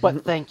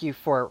 but thank you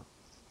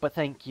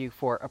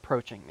for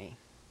approaching me.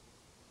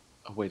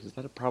 Oh wait, is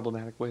that a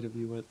problematic way to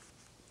view it?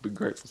 Be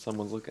grateful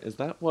someone's looking. Is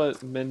that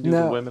what men do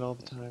No. to women all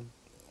the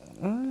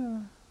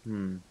time?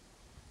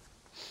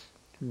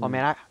 Well,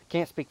 man, I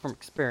can't speak from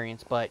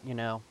experience, but, you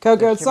know. Coco,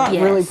 there's it's not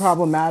different- really Yes.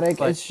 problematic.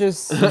 But- It's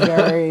just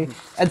very.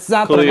 It's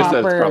not the Kalia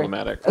says proper.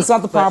 problematic. It's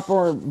not the But-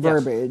 proper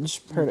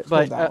verbiage. Put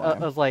But that I way.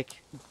 was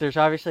like, there's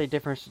obviously a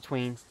difference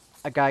between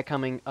a guy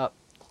coming up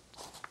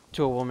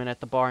to a woman at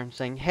the bar and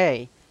saying,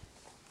 hey,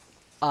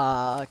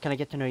 can I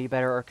get to know you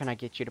better, or can I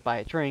get you to buy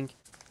a drink?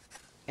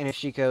 And if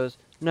she goes,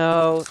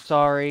 no,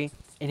 sorry,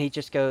 and he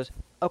just goes,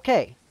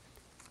 okay,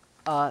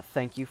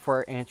 thank you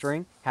for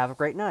answering, have a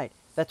great night.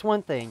 That's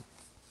one thing.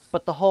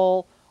 But the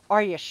whole,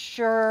 are you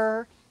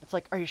sure? It's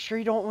like, are you sure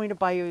you don't want me to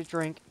buy you a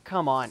drink?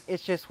 Come on,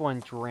 it's just one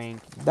drink.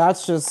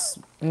 That's just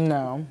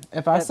no.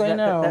 If I say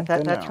no, then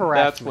that's no. harassment.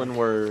 That's when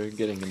we're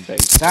getting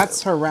invasive.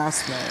 That's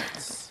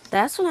harassment.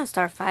 That's when I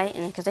start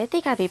fighting because they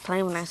think I be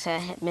playing when I say I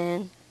hit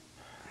men.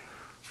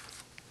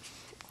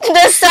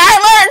 The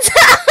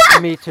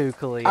silence. Me too,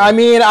 Kalia. I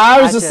mean,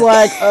 I was I just just-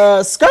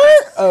 like,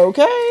 skirt,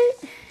 okay.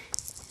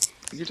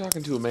 You're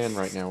talking to a man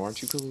right now, aren't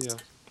you, Kalia?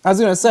 I was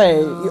gonna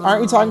say,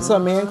 aren't you talking to a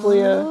man,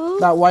 Clea?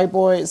 That white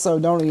boy, so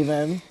don't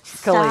even.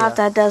 Stop. Kalia.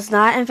 That does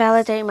not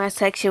invalidate my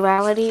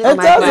sexuality or It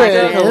my doesn't.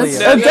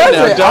 practice. Kalia. It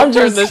doesn't. Don't I'm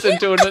turn just, this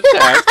into an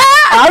attack.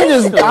 I'm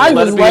just Let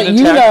it be letting an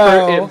you attack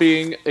for know. it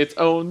being its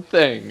own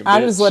thing.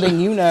 I'm just bitch. letting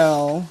you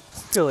know.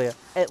 Kalia,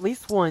 at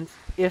least once,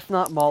 if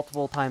not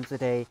multiple times a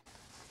day,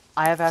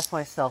 I have asked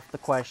myself the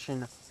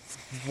question,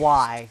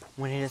 why,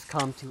 when it has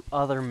come to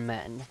other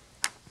men?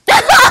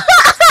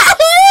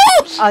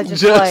 I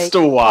just Just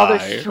like, why?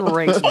 other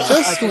straight men. I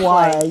Just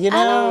why, like, you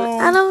know?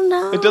 I don't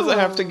know. It doesn't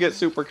have to get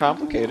super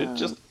complicated.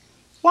 Just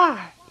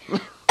why?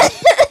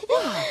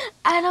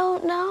 I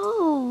don't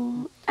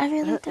know. I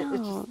really It's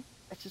don't.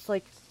 it's just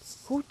like,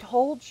 who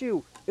told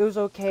you it was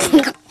okay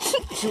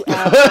to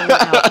ask someone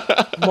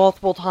out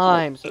multiple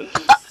times?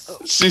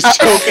 She's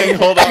choking.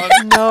 Hold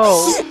on.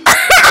 No.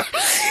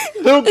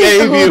 Who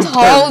gave Who you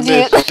told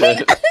you?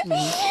 permission?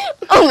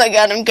 Oh my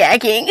god, I'm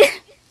gagging.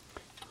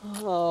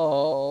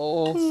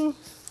 Oh.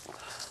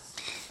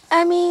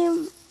 I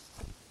mean,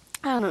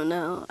 I don't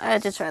know.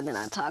 I'd just rather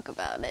not talk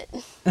about it.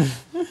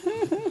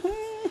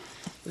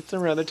 It's a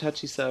rather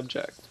touchy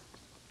subject.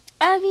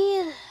 I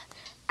mean,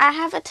 I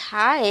have a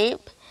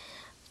type,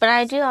 but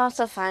I do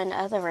also find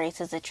other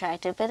races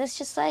attractive. But it's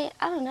just like,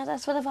 I don't know,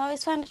 that's what I've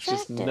always found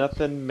Just attractive.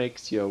 nothing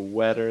makes you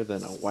wetter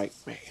than a white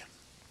man.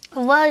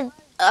 Well,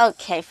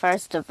 okay,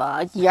 first of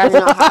all, you already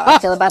know how I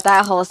feel about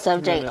that whole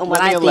subject and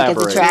what I think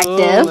is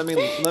attractive. Let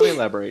me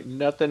elaborate.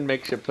 Nothing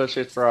makes you push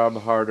a throb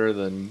harder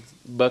than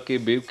Bucky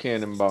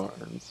Buchanan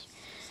Barnes.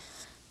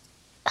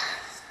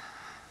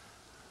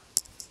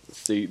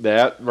 See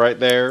that right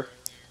there?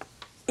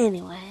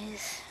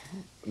 Anyways,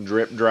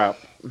 Drip drop.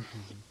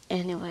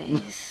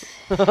 Anyways.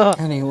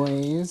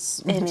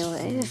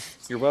 Anyways.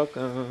 You're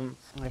welcome.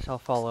 I guess I'll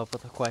follow up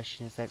with a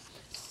question. Is that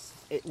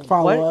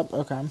Follow up.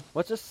 Okay.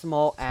 What's a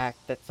small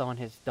act that someone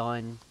has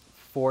done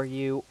for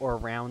you or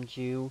around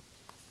you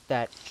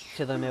that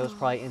to them it was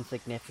probably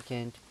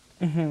insignificant,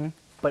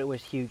 but it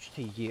was huge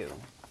to you?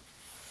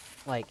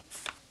 Like,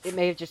 it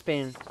may have just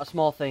been a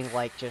small thing,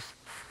 like just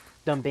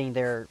them being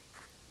there,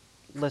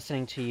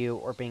 listening to you,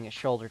 or being a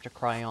shoulder to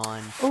cry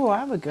on. Oh, I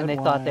have a good And they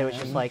one. thought they was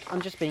just like,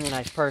 I'm just being a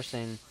nice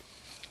person,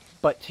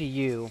 but to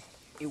you,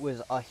 it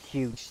was a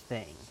huge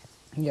thing.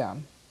 Yeah.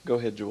 Go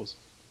ahead, Jules.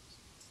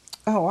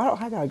 Oh,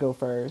 I gotta go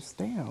first.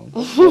 Damn.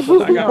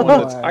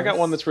 I got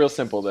one that's real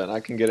simple. Then I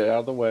can get it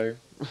out of the way.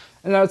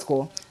 No, it's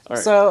cool. All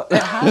right. So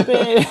it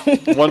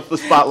happened. One for the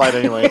spotlight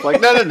anyway. It's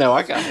like no,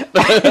 I got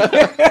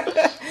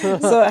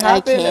it. So it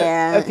happened a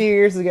can't. few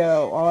years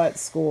ago, all at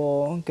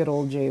school. Good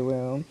old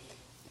J-Woo.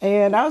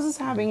 And I was just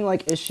having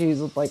like issues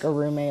with like a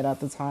roommate at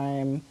the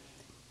time.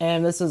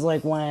 And this is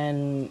like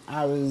when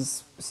I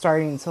was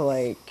starting to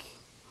like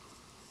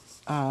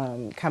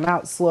come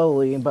out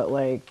slowly, but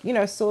like, you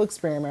know, still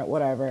experiment,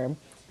 whatever.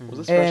 Was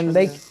this And freshman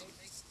they, year?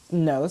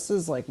 no, this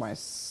is like my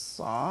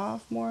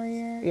sophomore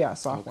year. Yeah,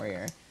 sophomore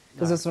year.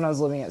 Because this is when I was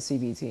living at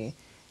CBT.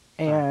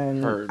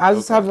 And Heard. I was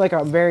just Okay. having like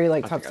a very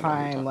like I tough think I know what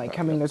you're time, talking like about,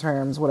 coming yeah. to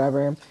terms,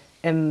 whatever.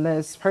 And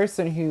this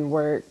person who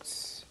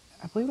worked,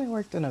 I believe they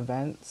worked in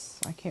events.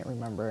 I can't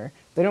remember.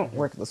 They don't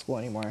work at the school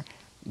anymore.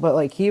 But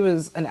like he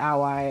was an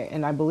ally,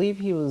 and I believe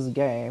he was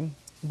gay.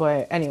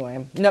 But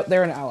anyway, nope,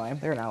 they're an ally.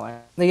 They're an ally.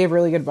 They gave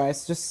really good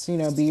advice. Just, you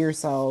know, be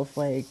yourself.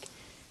 Like,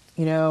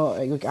 you know,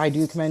 like, I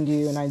do commend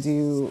you, and I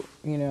do,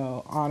 you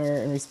know, honor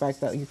and respect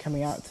that you're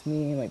coming out to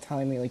me and like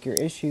telling me like your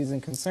issues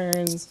and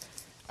concerns.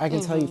 I can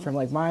tell you from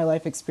like my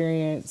life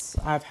experience,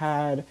 I've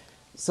had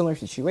similar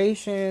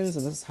situations,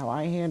 and this is how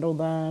I handle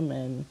them.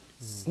 And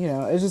you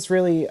know, it's just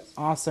really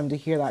awesome to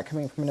hear that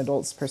coming from an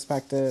adult's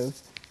perspective.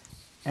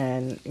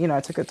 And you know, I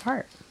took it to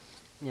heart.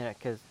 Yeah,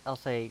 because I'll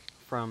say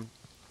from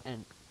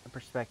a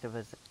perspective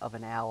of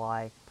an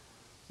ally,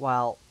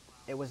 while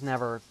it was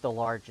never the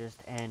largest,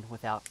 and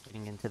without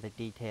getting into the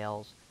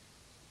details,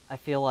 I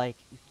feel like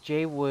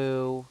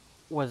J-Woo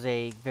was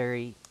a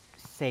very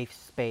safe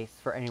space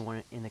for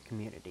anyone in the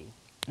community.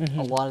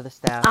 A lot of the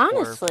staff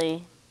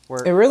Honestly.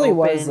 were It really open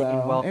was, and though.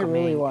 It welcoming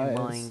really and was.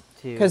 willing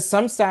to. Because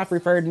some staff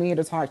referred me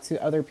to talk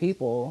to other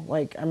people.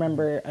 Like, I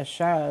remember a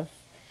chef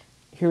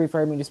who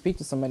referred me to speak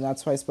to somebody.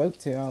 That's who I spoke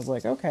to. I was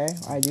like, okay,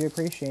 I do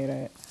appreciate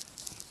it.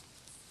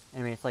 I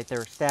mean, it's like there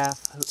were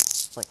staff,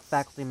 like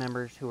faculty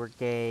members who were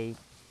gay,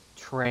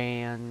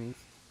 trans,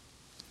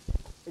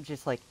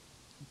 just like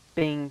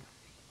being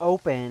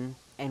open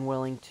and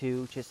willing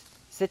to just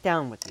sit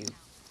down with you,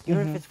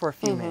 even if it's for a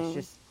few minutes,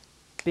 just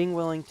being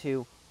willing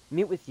to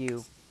meet with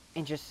you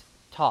and just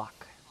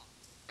talk.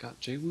 God,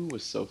 J-Woo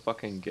was so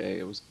fucking gay.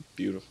 It was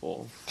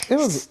beautiful. It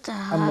was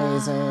Stop.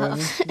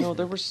 amazing. No,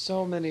 there were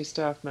so many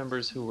staff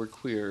members who were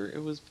queer.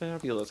 It was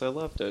fabulous. I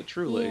loved it,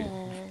 truly.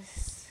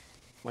 Yes.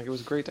 Like, it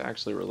was great to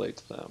actually relate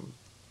to them.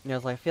 You know,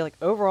 it's like, I feel like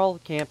overall the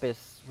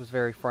campus was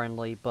very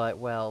friendly, but,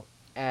 well,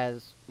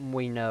 as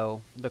we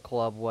know, the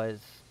club was...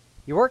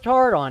 You worked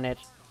hard on it,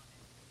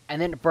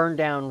 and then it burned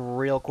down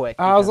real quick.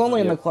 I was because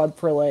only of- in the club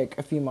for like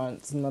a few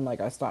months, and then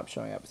like I stopped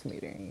showing up to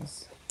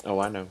meetings. Oh,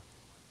 I know.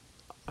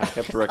 I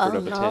kept a record Oh,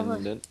 of no.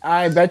 attendance.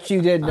 I bet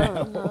you did Oh,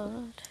 know.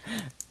 Lord.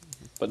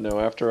 But no,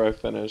 after I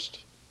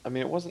finished, I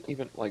mean, it wasn't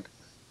even like,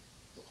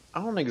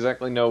 I don't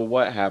exactly know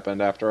what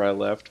happened after I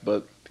left,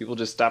 but people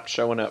just stopped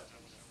showing up.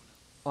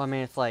 Well, I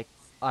mean, it's like,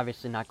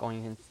 obviously not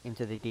going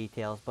into the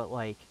details, but,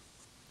 like,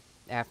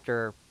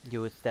 after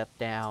you would step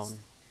down...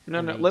 No,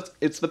 and no, they-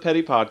 it's the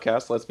petty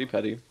podcast. Let's be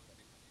petty.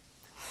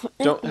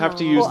 Don't have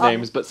to use Well,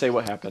 names, but say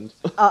what happened.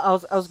 I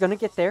was gonna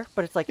get there,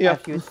 but it's like, Yeah.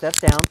 after you would step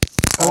down,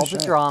 Oh, all the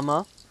shit.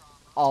 drama,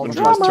 all When the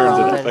Jules Drama! turns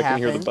it that up, I can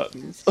hear the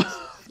happened,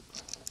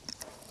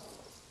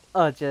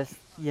 buttons. just,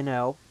 you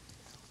know,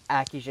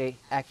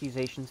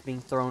 accusations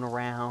being thrown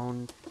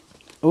around,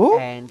 Ooh.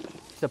 and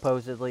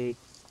supposedly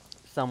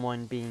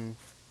someone being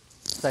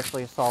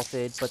sexually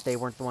assaulted, but they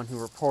weren't the one who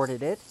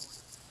reported it.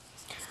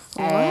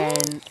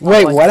 And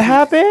Wait, like, what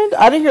happened?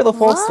 I didn't hear the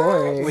full What?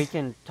 story. We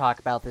can talk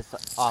about this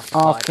off the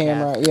Off podcast,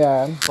 camera,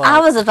 yeah. But, I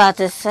was about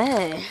to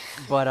say.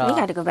 but We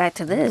got to go back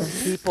to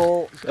this.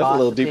 people That's a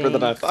little deeper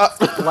than I thought.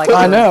 Like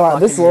I we were know. in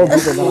This is a little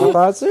fucking deeper than I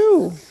thought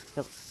too.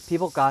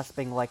 people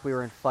gossiping like we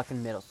were in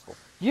fucking middle school.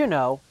 You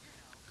know,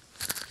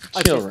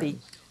 like just the Children.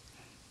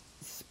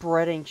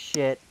 spreading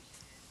shit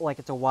like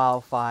it's a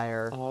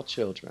wildfire. All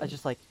children. I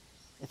just like,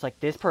 it's like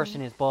this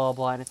person is blah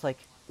blah, and it's like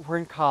we're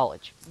in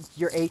college.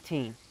 You're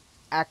 18.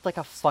 Act like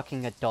a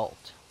fucking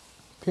adult.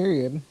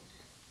 Period.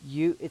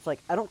 It's like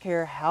I don't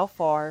care how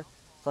far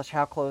 /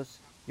 how close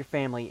your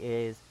family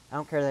is. I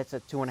don't care that it's a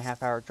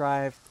 2.5 hour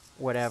drive,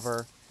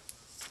 whatever.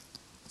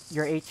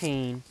 You're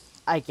 18.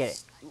 I get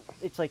it.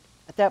 It's like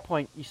at that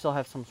point you still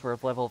have some sort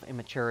of level of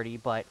immaturity,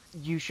 but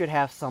you should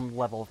have some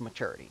level of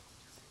maturity.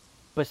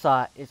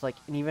 Besides, it's like,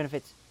 and even if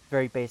it's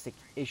very basic,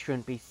 it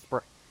shouldn't be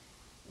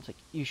it's like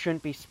you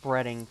shouldn't be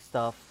spreading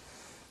stuff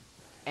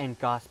and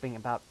gossiping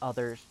about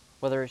others,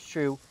 whether it's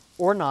true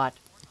or not,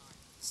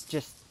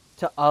 just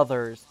to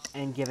others,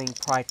 and giving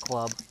Pride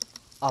Club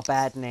a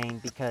bad name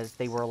because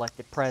they were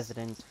elected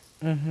president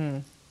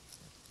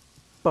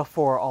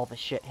before all the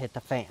shit hit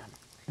the fan.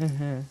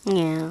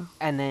 Yeah.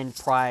 And then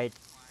Pride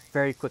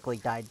very quickly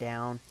died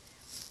down.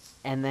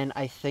 And then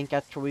I think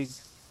after we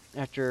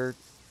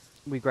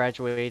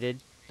graduated,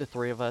 the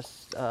three of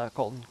us,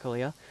 Colton,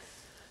 Kalia,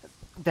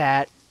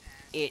 that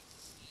it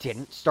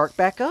didn't start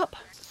back up.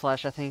 / I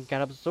think it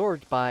got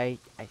absorbed by,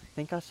 I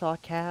think I saw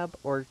Cab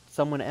or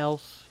someone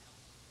else.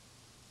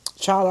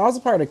 Child, I was a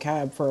part of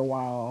Cab for a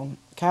while.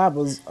 Cab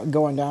was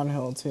going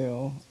downhill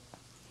too.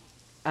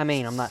 I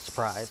mean, I'm not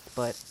surprised,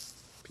 but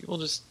People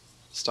just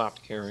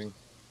stopped caring.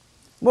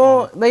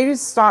 Well, they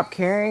just stopped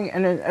caring,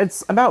 and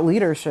it's about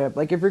leadership.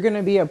 Like, if you're going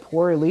to be a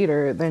poor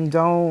leader, then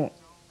don't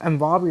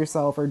involve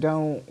yourself or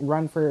don't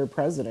run for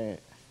president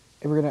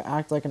if you're going to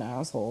act like an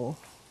asshole.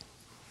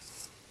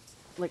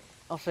 like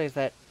I'll say is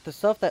that the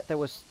stuff that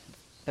was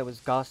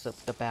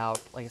gossiped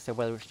about, like I said,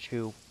 whether it was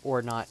true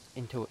or not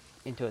into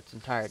its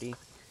entirety,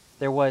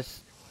 there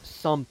was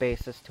some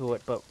basis to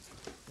it, but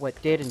what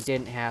did and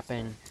didn't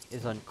happen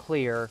is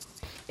unclear.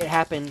 It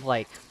happened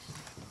like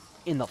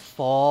in the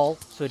fall,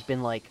 so it'd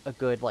been like a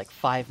good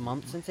 5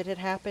 months since it had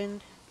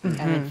happened, and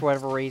then for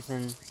whatever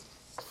reason,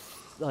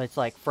 it's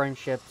like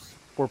friendships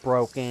were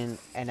broken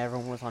and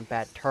everyone was on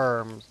bad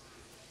terms,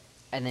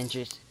 and then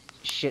just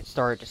shit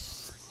started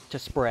to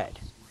spread.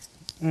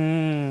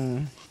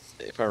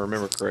 If I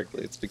remember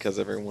correctly, it's because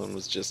everyone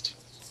was just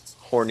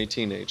horny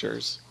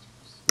teenagers.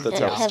 That's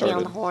how it Heavy started.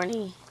 on the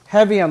horny.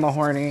 Heavy on the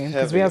horny,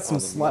 because we Heavy had some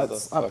on the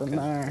sluts up in motherfucking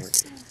there.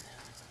 horny.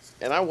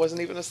 And I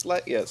wasn't even a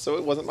slut yet, so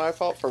it wasn't my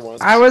fault for once.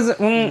 I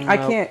wasn't, I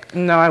No. can't,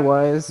 no, I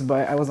was,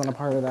 but I wasn't a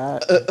part of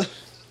that.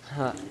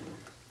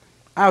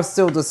 I was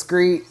still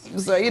discreet,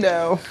 so you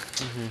know.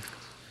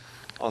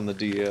 On the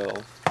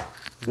DL.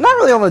 Not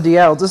really on the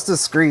DL, just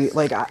discreet.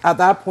 Like, at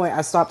that point,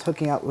 I stopped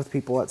hooking up with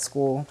people at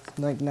school.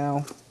 Like,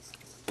 no.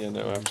 You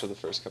know, after the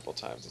first couple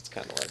times, it's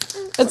kind of like...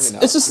 It's let me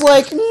not. it's just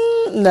like,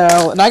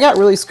 no. And I got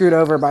really screwed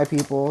over by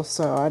people,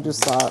 so I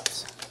just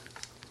stopped.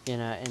 You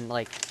know, and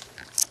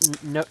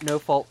no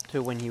fault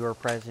to when you were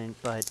president,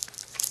 but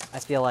I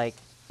feel like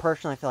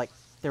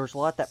there was a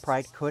lot that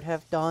Pride could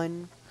have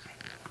done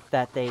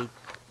that they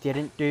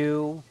didn't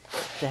do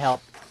to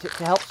help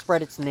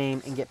spread its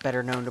name and get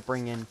better known, to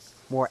bring in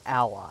more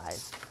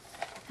allies.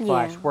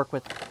 Yeah. / work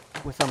with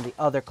some of the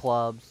other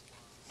clubs,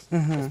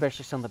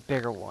 especially some of the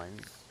bigger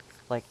ones,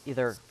 like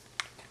either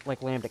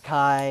like Lambda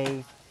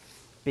Chi,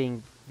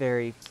 being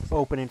very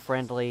open and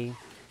friendly,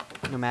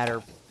 no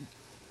matter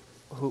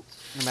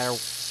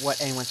what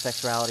anyone's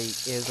sexuality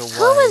is or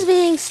Who was what,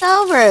 being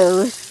so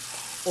rude?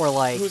 or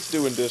like Who's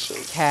doing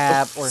dishes?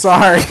 Cab or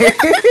Sorry.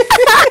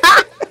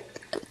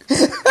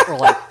 or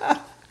like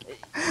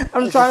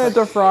I'm trying to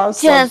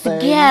defrost Just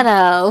something.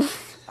 ghetto.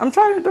 I'm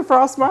trying to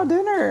defrost my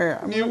dinner.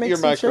 I'm gonna Mute make your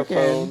some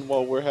microphone chicken.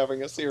 while we're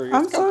having a serious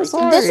I'm so conversation.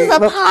 sorry. This is a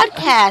Look-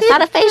 podcast,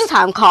 not a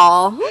FaceTime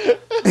call.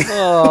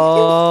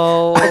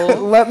 oh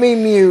Let me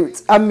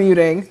mute. I'm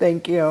muting.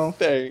 Thank you.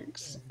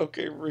 Thanks.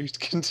 Okay, Reed,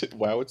 continue.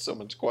 Wow, it's so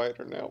much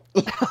quieter now.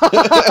 I'm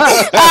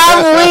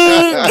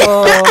weak.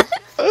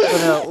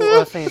 but no, what I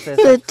was saying is this,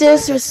 The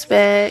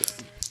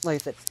disrespect. like I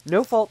said,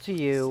 no fault to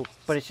you,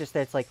 but it's just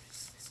that it's like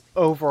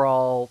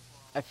overall,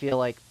 I feel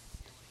like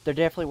there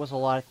definitely was a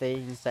lot of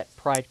things that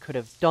Pride could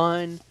have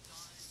done,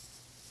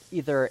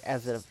 either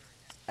as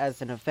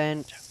an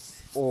event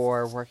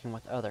or working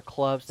with other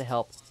clubs to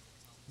help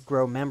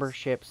grow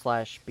membership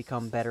 /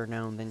 become better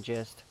known than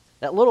just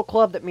that little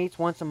club that meets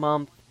once a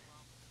month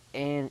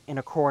in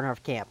a corner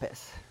of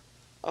campus.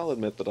 I'll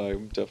admit that I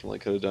definitely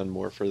could have done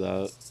more for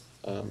that.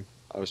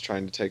 I was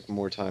trying to take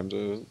more time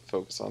to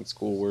focus on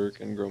schoolwork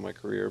and grow my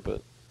career,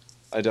 but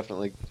I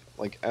definitely,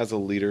 like, as a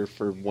leader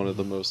for one of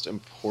the most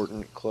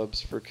important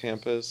clubs for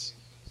campus,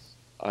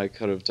 I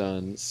could have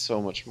done so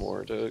much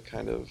more to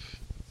kind of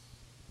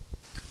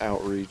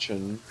outreach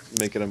and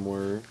make it a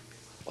more,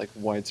 like,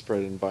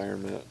 widespread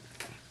environment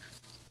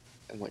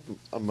and, like,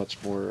 a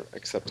much more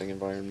accepting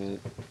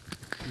environment.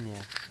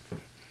 Yeah.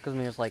 Because I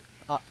mean, it's like,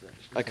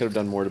 I could have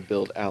done more to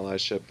build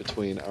allyship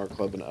between our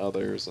club and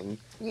others, and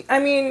I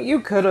mean, you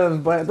could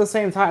have, but at the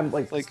same time,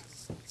 like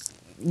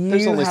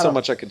there's only had so a-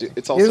 much I could do.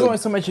 It's also There's only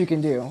so much you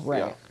can do,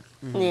 right?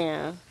 yeah,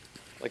 Yeah.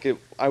 like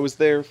I was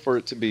there for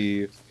it to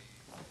be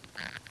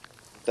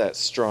that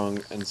strong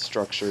and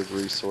structured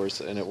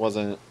resource, and it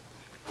wasn't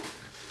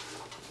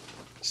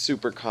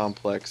super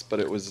complex, but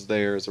it was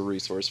there as a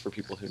resource for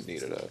people who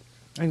needed it,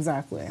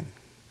 Exactly.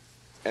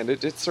 and it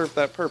did serve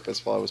that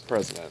purpose while I was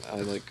president.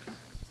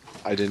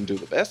 I didn't do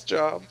the best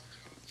job.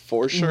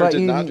 For sure, But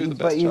did you- not do the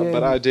but best you job, but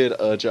did- I did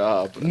a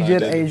job. You and I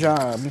did a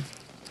job.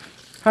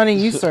 Honey,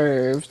 you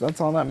served.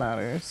 That's all that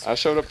matters. I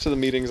showed up to the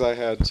meetings I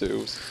had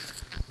to.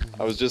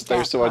 I was just there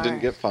That so I didn't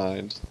part. get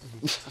fined.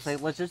 I say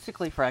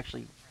logistically for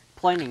actually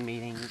planning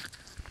meetings,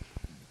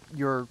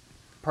 you're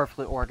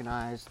perfectly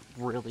organized,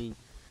 really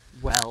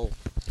well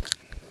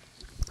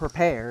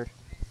prepared.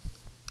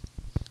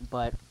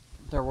 But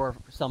there were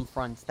some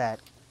fronts that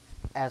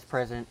as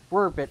president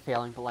were a bit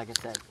failing, but like I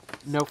said,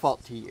 no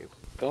fault to you.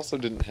 It also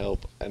didn't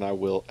help, and I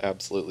will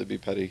absolutely be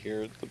petty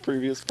here. The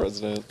previous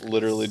president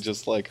literally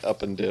just like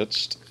up and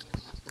ditched.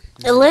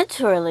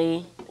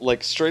 Literally.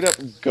 Like straight up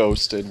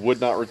ghosted, would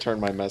not return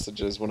my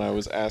messages when I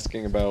was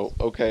asking about,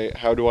 okay,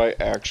 how do I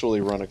actually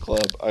run a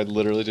club? I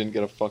literally didn't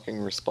get a fucking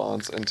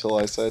response until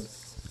I said,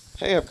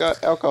 hey, I've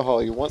got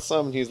alcohol, you want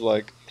some? And he's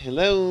like,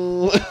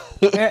 hello.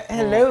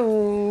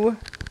 Hello.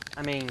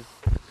 I mean,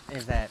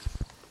 is that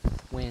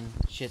when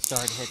shit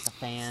started to hit the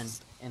fan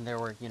and there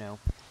were,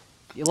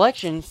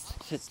 elections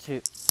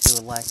to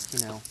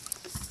elect,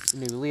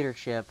 new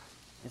leadership,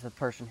 is the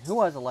person who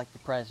was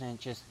elected president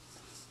just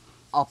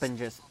up and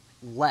just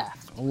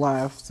left.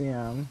 Left,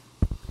 yeah. And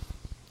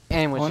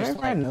I was wonder just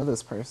if I like, know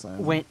this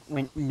person. went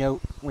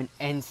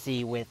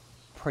NC with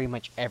pretty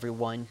much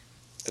everyone.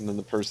 And then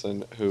the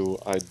person who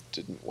I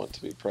didn't want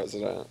to be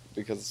president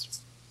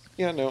because,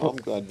 yeah, no, I'm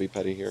glad to be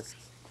petty here.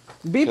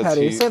 Be 'Cause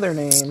petty, he- say their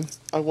name.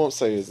 I won't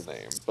say his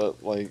name,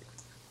 but like,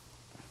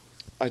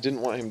 I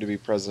didn't want him to be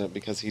president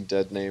because he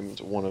dead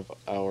named one of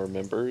our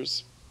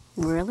members.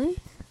 Really?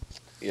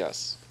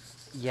 Yes.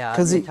 Yeah.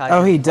 Because they he, tied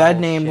oh, he into the dead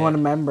whole named shit.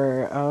 one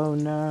member. Oh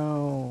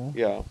no.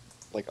 Yeah.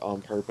 Like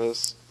on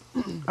purpose.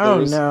 Oh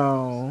was-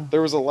 no.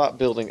 There was a lot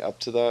building up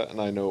to that, and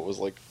I know it was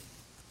like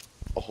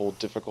a whole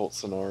difficult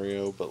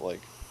scenario, but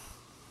like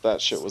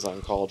that shit was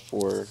uncalled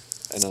for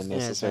and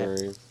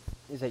unnecessary.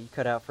 Is that you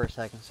cut out for a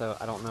second, so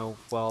I don't know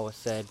what all was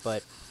said,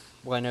 but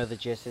what I know the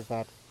gist is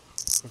that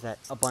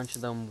a bunch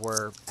of them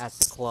were at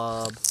the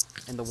club,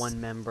 and the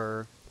one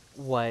member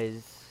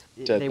was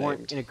Dead they weren't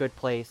named. in a good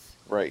place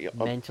Right. Yeah.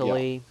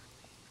 mentally,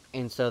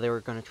 and so they were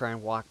going to try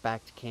and walk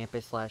back to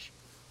campus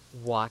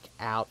 / walk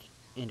out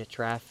into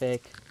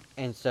traffic,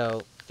 and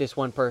so this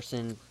one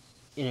person,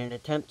 in an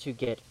attempt to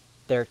get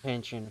their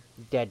attention,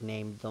 dead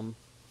named them.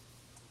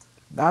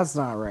 That's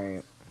not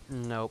right.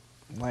 Nope.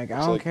 Like, I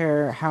It's don't like-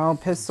 care how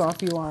pissed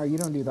off you are, you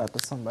don't do that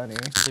to somebody.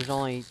 There's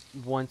only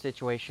one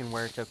situation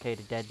where it's okay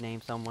to dead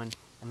name someone,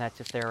 and that's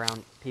if they're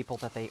around people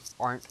that they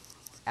aren't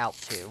out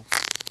to,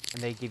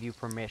 and they give you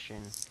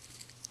permission.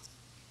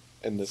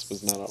 And this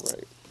was not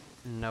alright.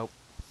 Nope.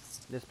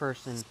 This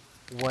person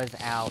was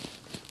out,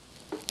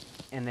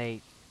 and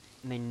they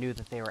knew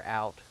that they were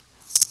out.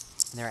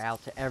 And they're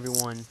out to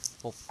everyone.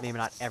 Well, maybe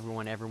not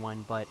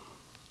everyone, but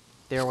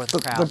there was a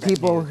crowd The that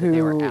people knew that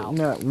they were who out.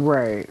 know,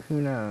 right? Who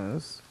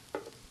knows?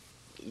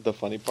 The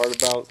funny part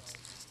about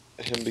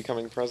him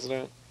becoming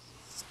president,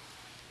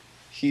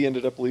 he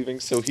ended up leaving,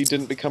 so he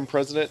didn't become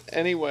president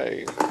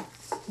anyway.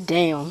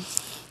 Damn.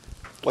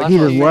 Like He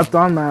That's just what- left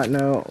on that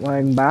note.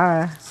 Like,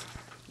 bye.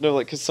 No,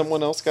 like, because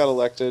someone else got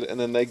elected, and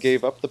then they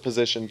gave up the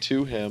position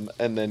to him,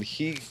 and then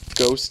he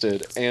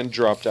ghosted and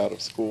dropped out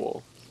of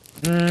school.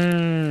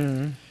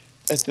 Mm.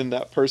 And then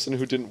that person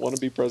who didn't want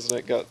to be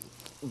president got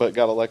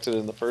elected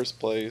in the first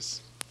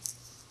place,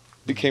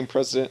 became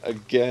president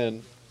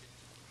again,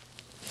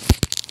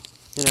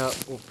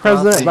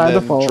 President and by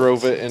then default.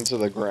 drove it into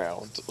the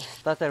ground.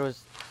 Thought that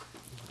was.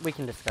 We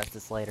can discuss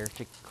this later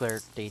to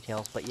clear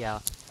details, but yeah.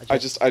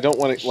 I don't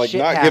want to, like, Shit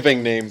not happened.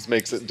 giving names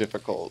makes it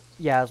difficult.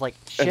 Yeah, I was like,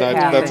 shit And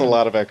happened. that's a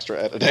lot of extra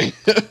editing.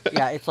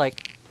 Yeah, it's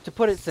like, to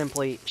put it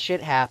simply,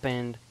 shit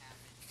happened.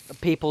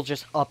 People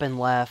just up and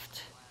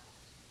left.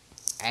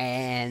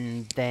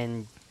 And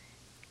then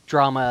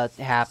drama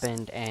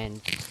happened,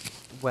 and,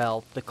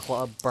 well, the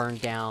club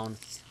burned down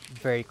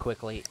very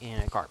quickly in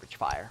a garbage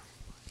fire.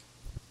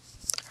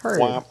 Heard.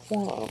 Womp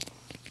womp.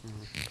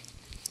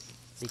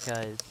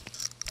 Because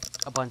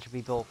a bunch of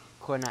people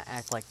could not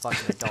act like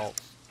fucking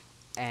adults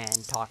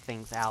and talk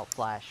things out /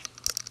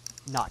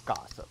 not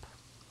gossip.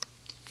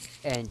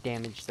 And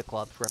damage the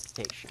club's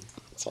reputation.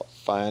 It's all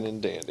fine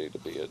and dandy to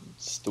be a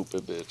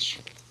stupid bitch.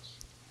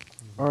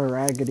 Or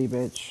raggedy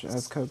bitch,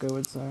 as Coco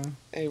would say.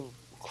 A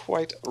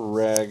quite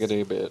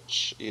raggedy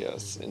bitch.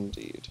 Yes,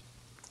 indeed.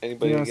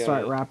 Anybody You gonna got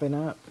start it? wrapping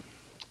up?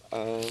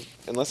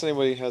 Unless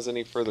anybody has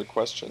any further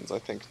questions, I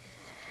think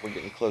we're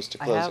getting close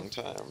to I closing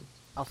have- time.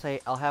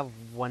 I'll have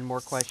one more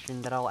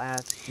question that I'll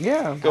ask.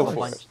 Yeah. Go I have a for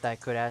bunch it. that I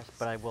could ask,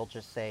 but I will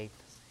just say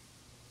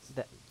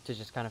that to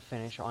just kind of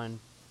finish on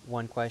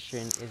one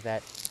question is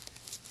that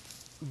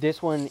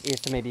this one is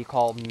to maybe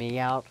call me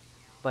out,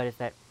 but is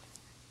that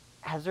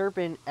has there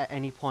been at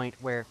any point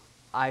where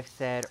I've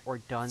said or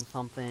done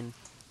something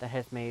that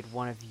has made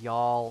one of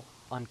y'all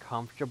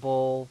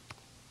uncomfortable,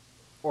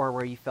 or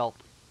where you felt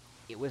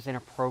it was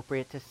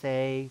inappropriate to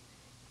say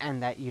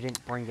and that you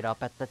didn't bring it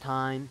up at the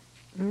time?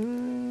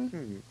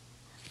 Mm,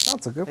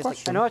 that's a good It's like,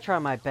 question. I know I try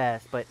my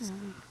best, but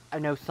I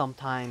know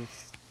sometimes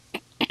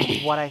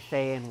what I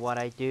say and what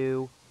I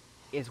do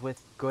is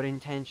with good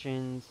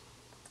intentions,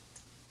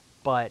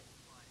 but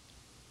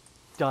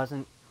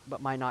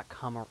might not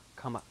come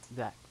Come may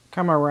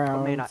not,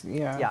 around.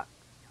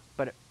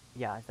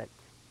 Yeah. is that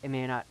it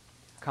may not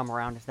come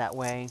around as that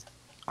way.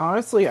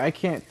 Honestly, I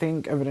can't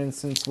think of an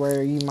instance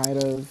where you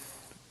might have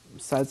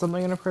said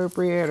something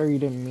inappropriate or you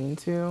didn't mean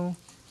to.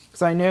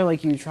 Because I know,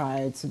 like, you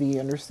try to be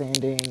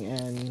understanding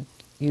and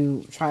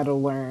you try to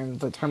learn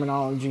the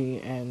terminology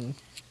and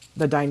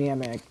the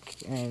dynamic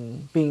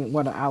and being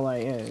what an ally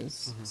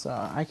is. So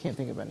I can't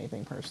think of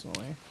anything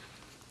personally.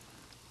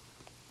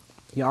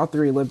 Y'all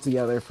three lived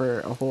together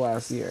for a whole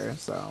ass year,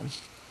 so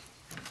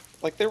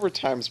Like, there were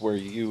times where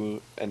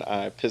you and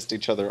I pissed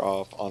each other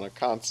off on a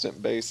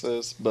constant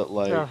basis, but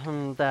like,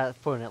 That's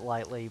putting it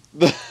lightly.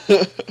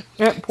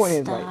 yeah,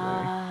 pointed lightly.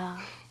 Stop.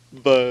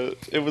 but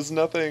it was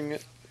nothing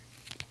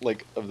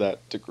like of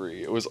that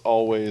degree. It was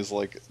always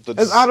like the.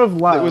 It's out of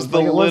love. It was the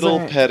Like, it little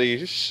wasn't-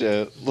 petty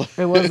shit.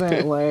 It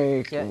wasn't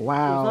like Yeah,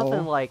 wow. It was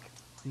nothing like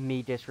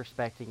me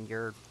disrespecting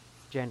your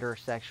gender or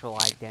sexual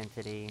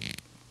identity.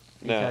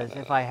 No, Because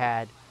if I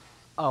had,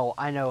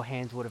 I know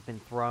hands would have been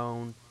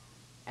thrown,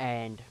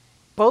 and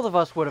both of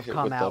us would have Hit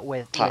come with out the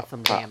with pop,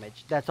 some pop.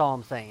 damage. That's all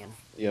I'm saying.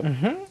 Yep.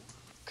 Mm-hmm.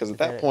 Because at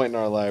that point in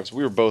our lives,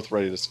 we were both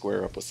ready to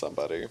square up with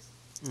somebody.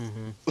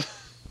 Mm-hmm.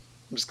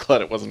 I'm just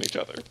glad it wasn't each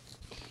other.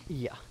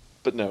 Yeah.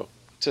 But no,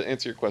 to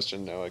answer your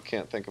question, no, I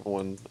can't think of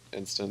one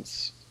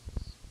instance.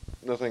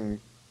 Nothing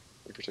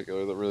in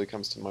particular that really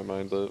comes to my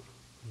mind that.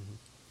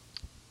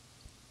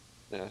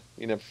 Yeah,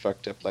 you never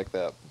fucked up like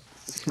that.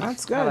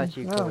 That's good. How about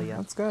you, No, Kalia?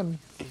 that's good.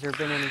 Has there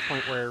been any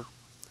point where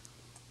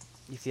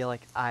you feel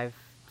like I've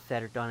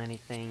said or done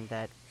anything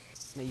that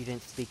you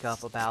didn't speak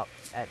up about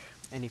at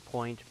any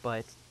point,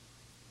 but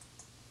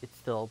it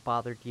still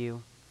bothered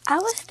you? I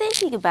was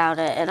thinking about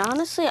it, and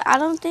honestly, I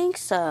don't think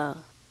so.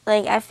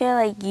 Like, I feel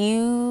like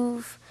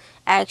you've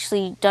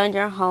actually done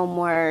your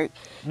homework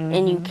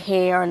and you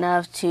care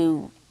enough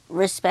to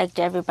respect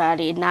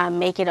everybody and not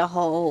make it a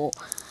whole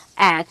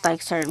act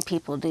like certain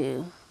people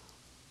do.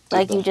 Did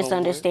Like, the you just homework.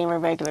 understand we're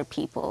regular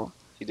people.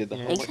 He did the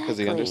Yeah. homework because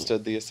he Exactly.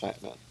 understood the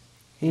assignment.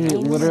 He Yeah.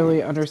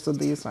 literally understood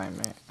the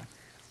assignment.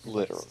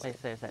 Literally.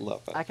 Like I said,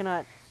 Love that. I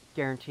cannot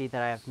guarantee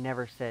that I have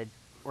never said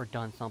or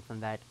done something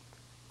that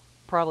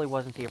probably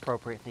wasn't the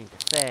appropriate thing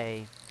to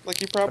say.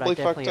 Like, you I probably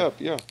fucked definitely up,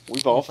 yeah.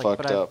 We've all It's like,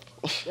 but fucked up.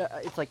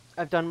 It's like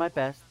I've done my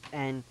best,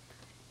 and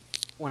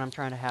when I'm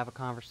trying to have a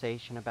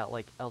conversation about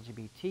like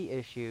LGBT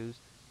issues,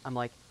 I'm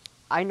like,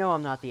 I know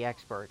I'm not the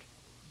expert,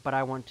 but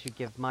I want to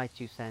give my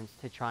 2 cents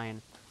to try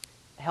and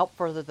help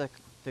further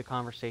the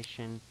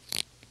conversation,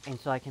 and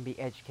so I can be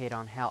educated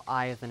on how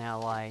I, as an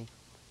ally,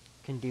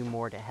 can do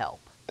more to help.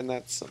 And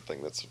that's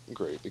something that's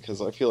great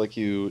because I feel like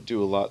you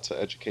do a lot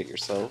to educate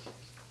yourself.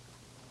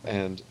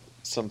 And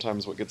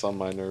sometimes what gets on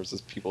my nerves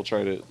is people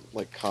try to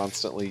like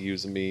constantly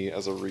use me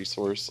as a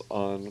resource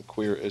on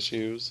queer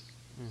issues.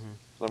 Mm-hmm.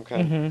 And I'm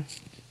kind of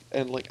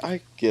and like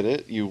I get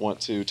it. You want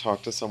to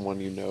talk to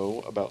someone you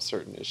know about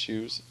certain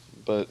issues,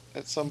 but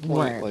at some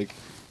point, Right. like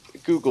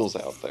Google's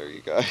out there,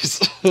 you guys.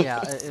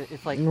 Yeah,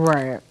 it's like,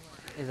 Right.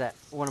 is that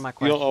one of my You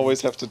questions? don't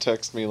always have to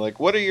text me like,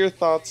 "What are your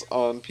thoughts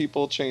on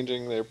people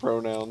changing their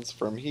pronouns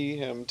from he,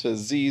 him to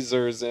z,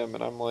 zer, zim?"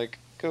 And I'm like,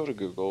 "Go to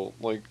Google."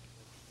 Like,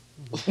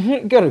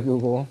 Go to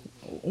Google.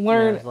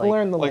 Learn it's like-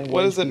 learn the like language.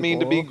 what does it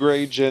mean to be people.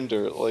 gray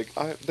gender? Like,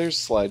 there's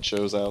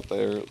slideshows out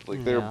there.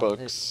 Like, there are Yeah,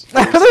 books.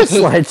 There's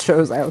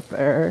slideshows out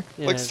there.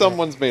 Yeah, Like, is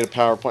someone's made a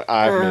PowerPoint.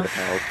 I've made a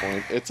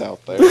PowerPoint. It's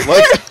out there.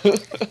 Like,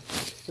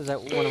 Is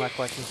that one of my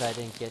questions that I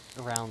didn't get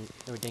around,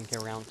 or didn't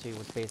get around to,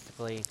 was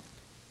basically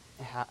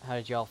how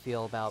did y'all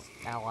feel about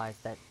allies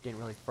that didn't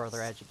really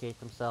further educate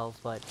themselves?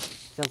 But it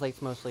sounds like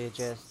it's mostly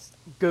just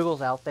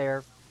Google's out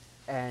there,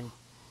 and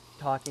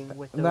talking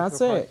with those That's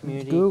who are part of it. the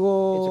community.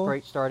 Google- It's a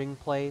great starting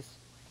place.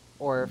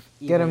 Or if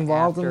Get even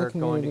involved in after the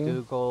going to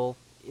community. Google,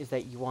 is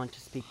that you want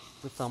to speak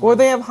with someone. Or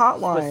they have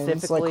hotlines. Like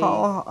specifically-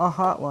 call a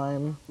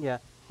hotline. Yeah,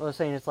 well, I was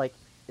saying it's like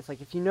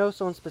if you know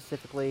someone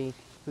specifically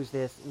who's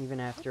this,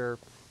 even after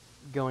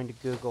going to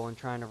Google and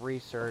trying to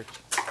research,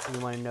 and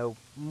you want to know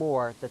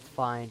more, that's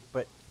fine.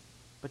 But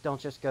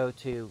don't just go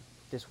to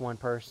this one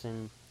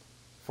person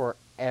for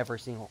every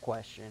single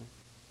question.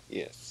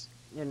 yes.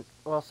 And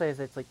what I'll say is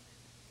it's like,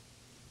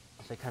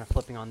 I'll say kind of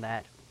flipping on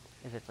that,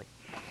 is it's like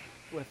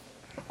with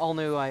all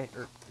new or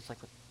it's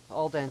like with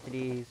all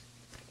identities,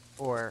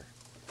 or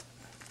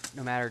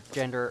no matter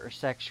gender or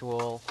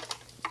sexual,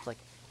 it's like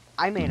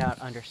I may not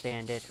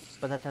understand it,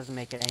 but that doesn't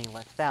make it any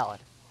less valid.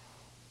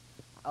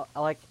 I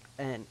like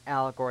an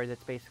allegory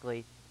that's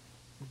basically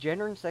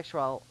gender and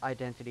sexual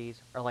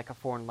identities are like a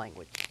foreign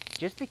language.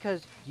 Just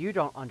because you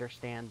don't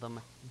understand them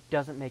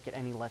doesn't make it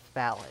any less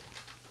valid.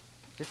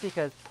 Just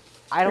because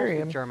I don't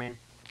Period. speak German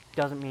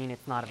doesn't mean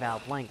it's not a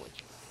valid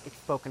language. It's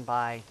spoken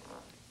by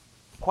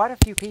quite a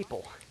few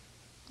people.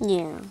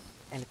 Yeah.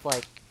 And it's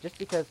like, just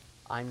because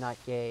I'm not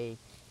gay,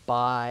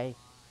 bi,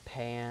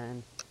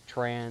 pan,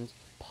 trans,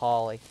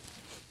 poly,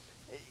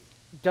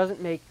 it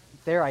doesn't make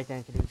their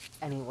identity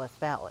any less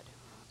valid.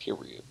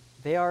 Period.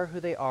 They are who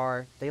they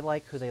are, they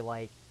like who they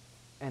like,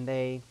 and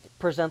they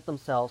present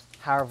themselves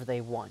however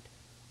they want.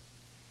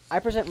 I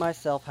present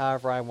myself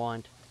however I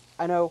want.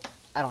 I know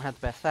I don't have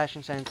the best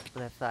fashion sense, but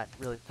that's not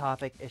really the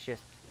topic. It's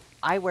just,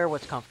 I wear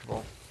what's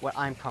comfortable, what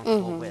I'm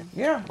comfortable with,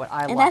 Yeah. what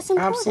I And like. that's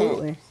important.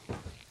 Absolutely.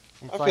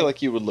 It's I feel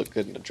like you would look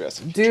good in a dress.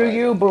 if you Do tried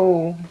you, it.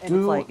 boo? And it's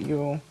Do like-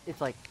 you?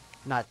 it's like,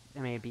 not, I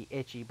mean, it'd be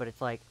itchy, but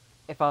it's like,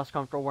 if I was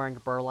comfortable wearing a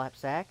burlap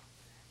sack,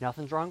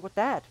 nothing's wrong with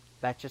that.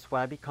 that's just what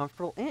I'd be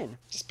comfortable in,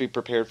 Just be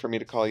prepared for me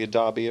to call you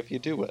Dobby if you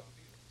do it.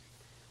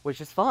 which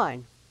is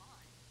fine,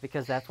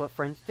 because that's what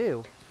friends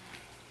do,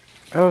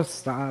 Oh,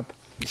 stop.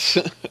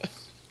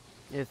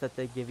 is that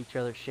they give each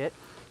other shit,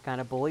 kind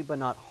of bully, but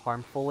not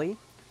harmfully.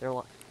 They're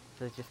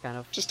just kind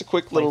of Just a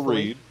quick little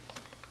playfully. read.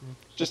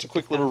 Just a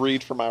quick little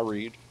read for my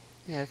read.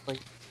 Yeah, it's like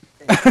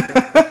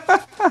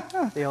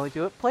they only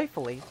do it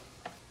playfully.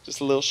 Just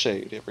a little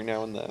shade every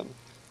now and then.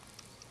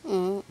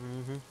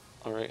 Mm-hmm.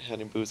 All right,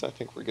 Henny Booze, I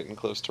think we're getting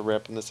close to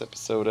wrapping this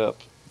episode up.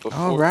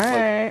 All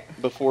right.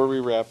 Before we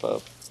wrap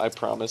up, I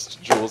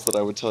promised Jules that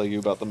I would tell you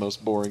about the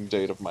most boring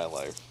date of my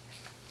life.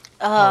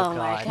 Oh, Oh,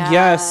 my God. gosh.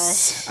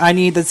 Yes, I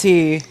need the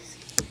tea.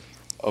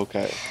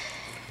 Okay.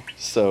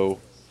 So,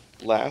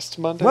 last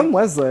Monday... When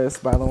was this,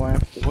 by the way?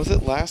 Was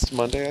it last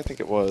Monday? I think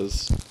it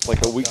was.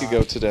 Like a week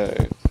ago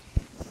today.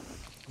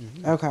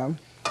 Okay.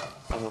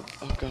 Oh,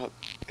 God.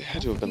 It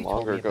had to have been You told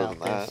longer me ago about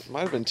than that. this. It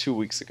might have been 2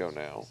 weeks ago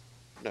now.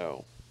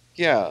 No.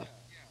 Yeah.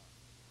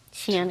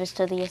 She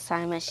understood the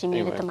assignment. She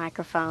muted Anyway. the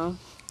microphone.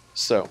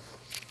 So.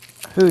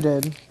 Who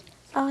did?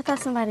 Oh, I thought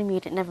somebody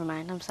muted. Never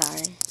mind. I'm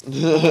sorry.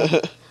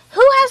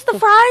 Who has the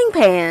frying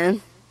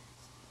pan?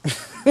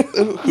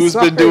 Who's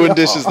been doing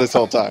dishes this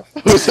whole time?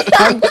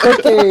 I'm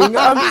cooking.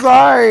 I'm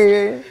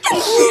sorry.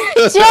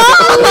 Joe!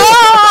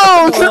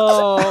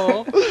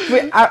 Oh,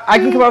 Wait, I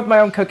can come up with my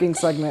own cooking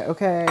segment,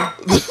 okay?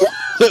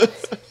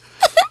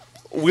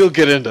 We'll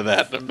get into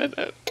that in a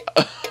minute.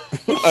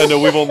 I know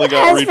we've only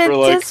got Has read for been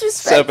like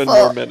 7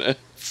 more disrespectful.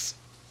 minutes.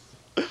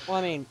 well,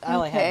 I mean, I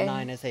only Okay. have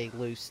 9 as a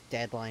loose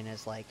deadline,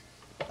 as like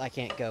I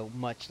can't go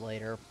much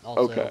later.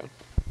 Also, Okay.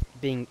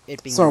 being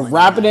So Monday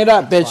wrapping night, it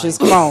up, it's bitches.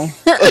 fine. Come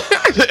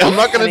on. I'm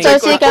not gonna I mean- take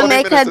So she like can 20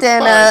 make her minutes, it's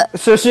fine. dinner.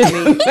 So she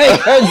can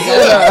make her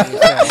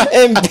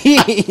dinner in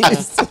peace.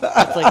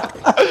 It's like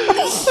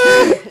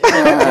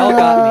y'all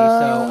got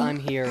me, so I'm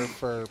here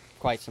for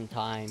quite some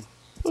time.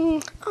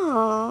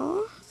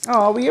 Aww.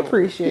 Oh, we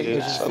appreciate you.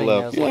 Yes, I Thing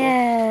love was you. like-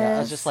 Yes. Yeah, I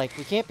was just like,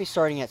 we can't be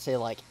starting at say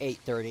like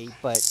 8:30,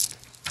 but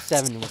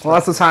 7. was Well,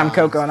 that's the time fine.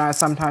 Coco and I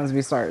sometimes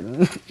be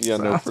starting. Yeah,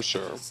 So. no, for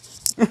sure.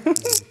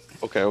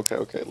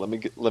 Okay. Let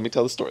me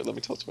tell the story.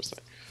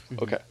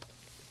 Okay.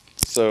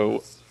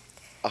 So,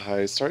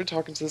 I started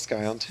talking to this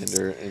guy on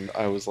Tinder, and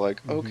I was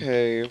like,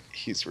 okay,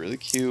 he's really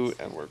cute,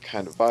 and we're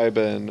kind of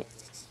vibing.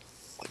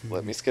 Like,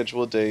 let me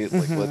schedule a date.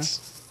 Like, let's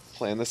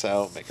plan this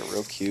out, make it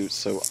real cute.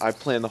 So I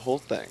planned the whole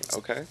thing.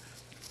 Okay.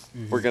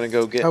 We're gonna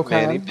go get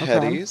Okay, mani okay.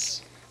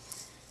 pedis,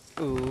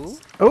 Ooh.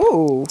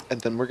 Ooh, and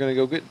then we're gonna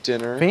go get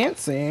dinner.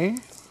 fancy.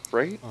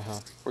 Right? Uh-huh.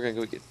 We're gonna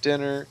go get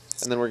dinner,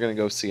 and then we're gonna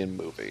go see a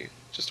movie.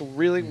 Just a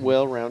really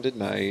well-rounded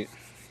night.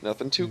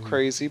 Nothing too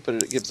crazy, but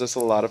it gives us a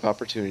lot of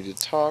opportunity to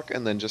talk,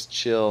 and then just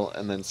chill,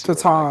 and then see To where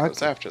the night talk.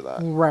 goes after that.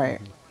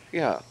 Right.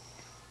 Yeah.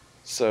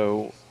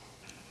 So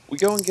we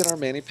go and get our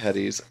mani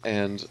pedis,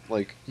 and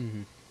like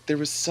there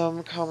was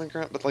some common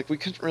ground, but like we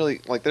couldn't really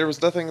like there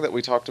was nothing that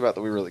we talked about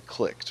that we really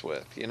clicked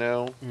with, you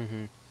know?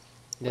 Mm-hmm.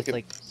 Like It's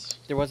like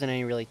there wasn't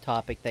any really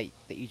topic that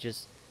you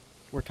just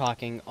were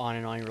talking on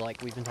and on. You were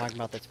like, we've been talking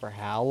about this for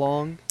how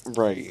long?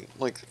 Right.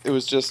 Like it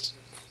was just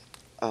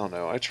I don't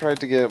know. I tried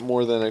to get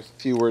more than a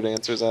few word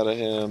answers out of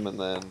him, and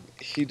then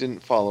he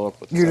didn't follow up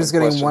with. his You're own just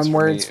getting questions one for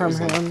words me. from It was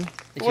like- him.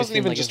 It wasn't seemed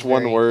even like just it was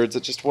one very- words.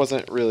 It just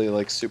wasn't really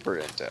like super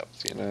in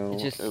depth, you know. It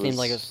just It seemed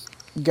like it was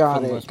Got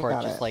for the it. most part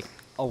Got just it. like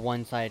a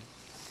one-side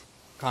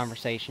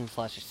conversation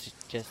slash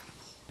just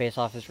based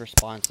off his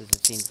responses.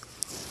 It seemed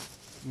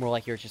more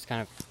like you were just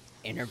kind of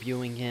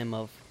interviewing him,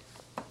 of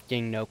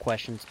getting no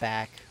questions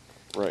back.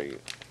 right.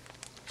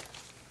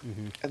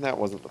 Mm-hmm. And that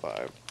wasn't the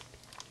vibe.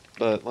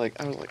 But like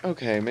I was like,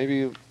 okay,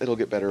 maybe it'll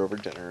get better over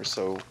dinner.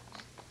 So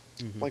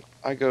Mhm. like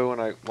I go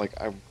and I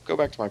go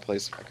back to my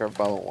place, I grab a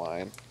bottle of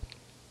wine,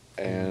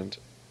 and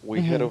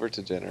we head Mhm. over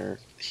to dinner.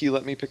 He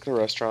let me pick the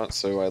restaurant,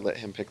 so I let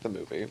him pick the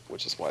movie,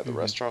 which is why the Mhm.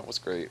 restaurant was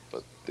great,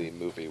 but the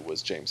movie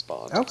was James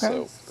Bond. Okay.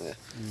 So,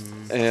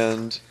 Mm.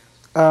 and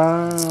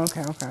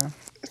Okay.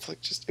 it's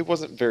like just it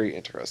wasn't very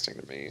interesting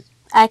to me.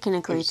 I can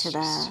agree It's to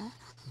just- that.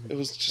 It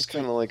was just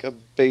kind of like a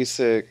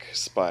basic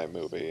spy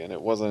movie, and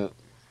it wasn't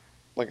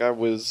like I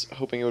was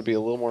hoping it would be a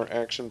little more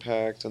action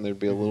packed and there'd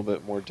be a little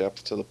bit more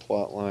depth to the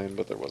plot line,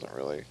 but there wasn't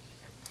really.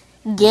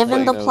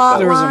 Given the knows plot that-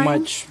 There wasn't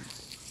line, much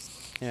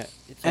Yeah,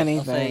 it's like,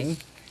 I'll say, anything.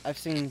 I've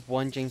seen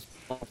one James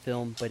Bond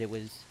film, but it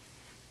was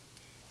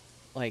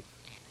like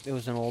it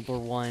was an older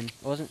one. It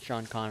wasn't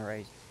Sean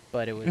Connery,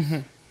 but it was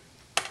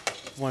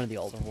one of the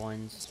older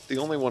ones. The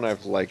only one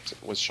I've liked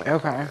was Sean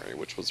Okay. Connery,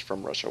 which was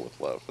From Russia with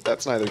Love, but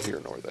that's neither here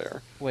nor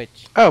there.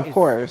 Which Oh, of is-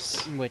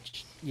 course.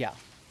 Which yeah.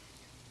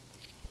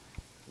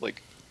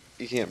 Like,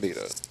 you can't beat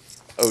it.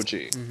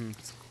 OG. Hmm.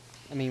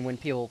 I mean, when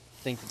people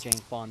think of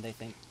James Bond, they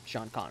think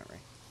Sean Connery.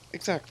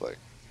 Exactly.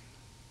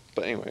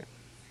 But anyway,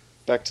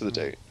 back to the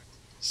date.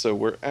 So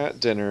we're at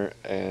dinner,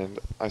 and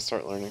I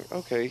start learning,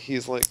 okay,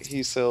 he's like,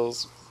 he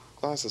sells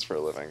glasses for a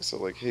living. So,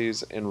 like,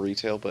 he's in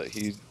retail, but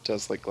he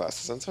does, like,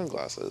 glasses and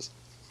sunglasses.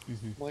 Mhm.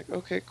 I'm like,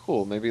 okay,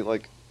 cool. Maybe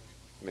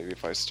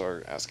if I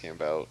start asking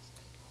about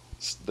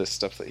the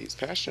stuff that he's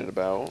passionate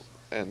about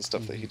and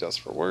stuff that he does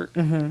for work,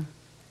 Mm-hmm.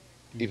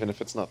 even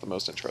if it's not the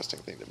most interesting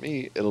thing to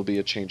me, it'll be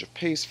a change of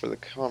pace for the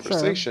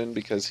conversation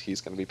because he's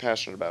going to be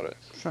passionate about it.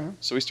 Sure.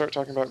 So we start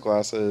talking about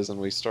glasses, and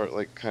we start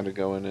like kind of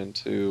going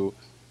into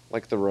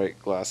like the right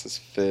glasses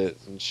fit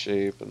and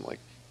shape, and like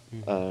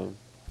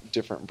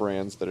different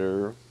brands that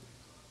are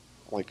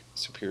like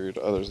superior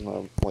to others. And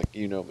I'm like,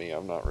 you know me,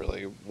 I'm not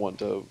really one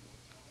to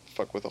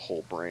fuck with a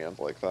whole brand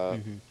like that.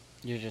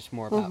 You're just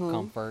more about Mhm.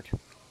 comfort.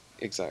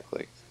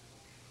 Exactly.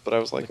 But I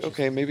was like, Which is-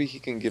 okay, maybe he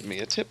can give me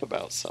a tip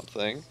about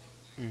something.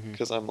 Mhm.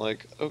 Because I'm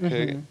like,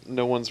 okay,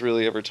 no one's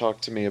really ever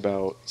talked to me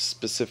about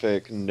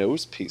specific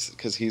nose pieces.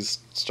 Because he's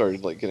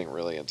started like getting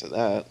really into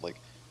that. Like,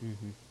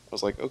 Mhm. I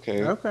was like,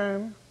 okay,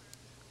 Okay.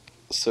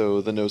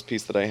 so the nose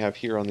piece that I have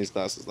here on these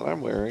glasses that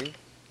I'm wearing,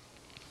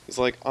 he's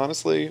like,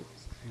 honestly,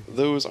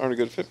 those aren't a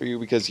good fit for you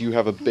because you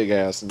have a big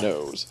ass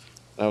nose.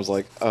 And I was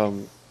like,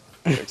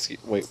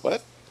 wait,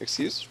 what?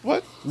 Excuse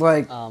what?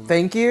 Like, Um,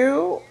 thank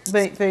you.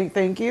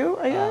 Thank you,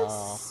 I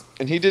guess.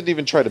 And he didn't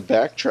even try to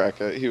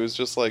backtrack it. He was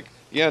just like,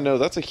 yeah, no,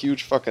 that's a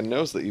huge fucking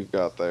nose that you've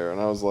got there. And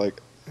I was like,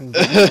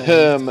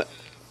 so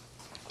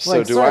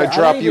Like, do sir, I I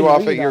drop didn't you even off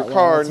read at your that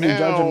car well to be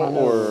judging now? my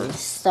Or nose.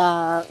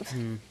 Stop.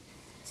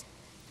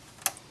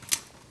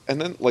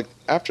 and then like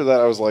after that,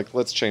 I was like,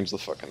 let's change the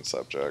fucking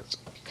subject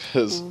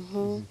because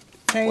like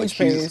Change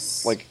he's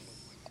pace. like,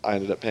 I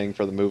ended up paying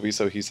for the movie,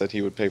 so he said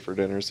he would pay for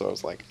dinner. So I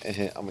was like, I'm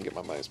gonna get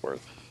my money's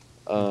worth.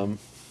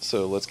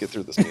 So let's get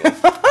through this meal.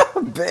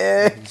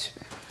 Bitch.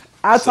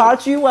 I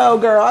taught you well,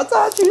 girl. I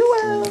taught you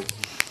well.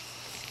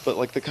 But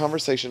like the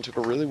conversation took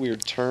a really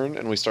weird turn,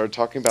 and we started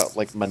talking about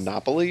like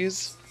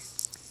monopolies.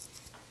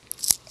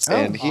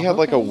 And he had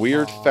like a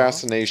weird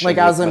fascination Like,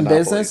 with as in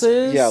monopolies.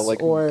 businesses, Yeah,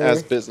 like or-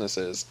 as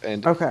businesses.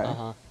 And Okay.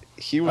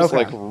 he was Okay.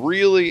 like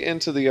really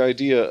into the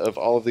idea of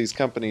all of these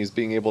companies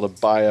being able to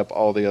buy up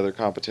all the other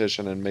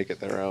competition and make it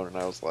their own. And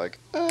I was like,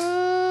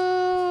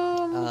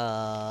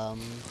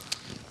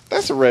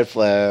 that's a red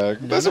flag.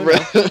 That's a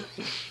red.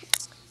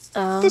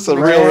 That's a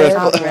real red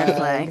All flag. red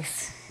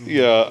flags.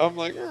 Yeah, I'm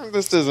like,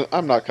 this isn't.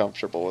 I'm not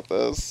comfortable with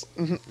this.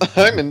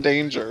 I'm in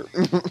danger.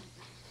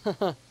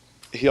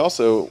 He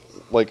also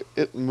like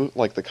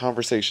like the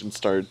conversation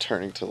started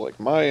turning to like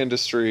my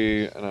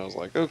industry, and I was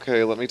like,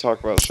 okay, let me talk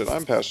about shit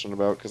I'm passionate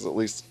about, because at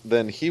least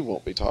then he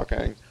won't be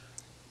talking.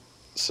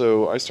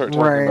 So I start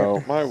talking Right.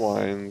 about my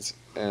wines,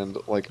 and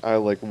like I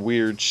like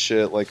weird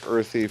shit, like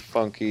earthy,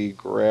 funky,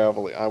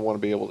 gravelly. I want to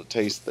be able to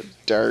taste the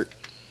dirt.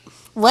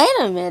 Wait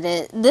a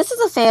minute. This is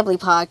a family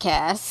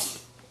podcast.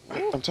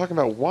 I'm talking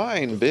about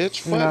wine,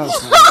 bitch. What? No,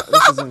 it's not.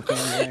 This isn't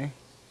family.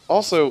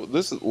 Also,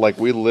 this is like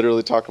we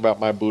literally talk about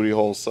my booty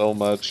hole so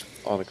much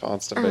on a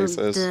constant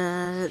basis.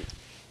 Duh.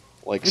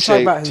 Like We talk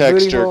shape, about his booty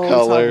texture, hole. We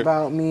color, talk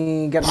about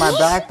me getting my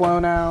back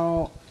blown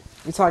out.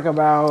 We talk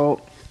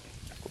about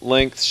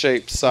length,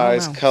 shape,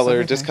 size, know, it's color,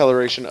 everything.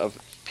 discoloration of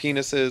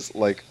penises,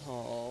 like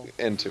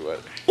into it.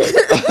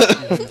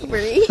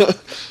 Really?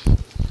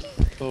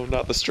 Oh,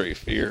 not the straight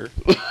fear.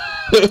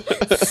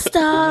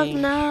 Stop.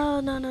 mean-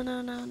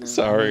 No.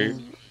 Sorry.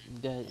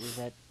 Is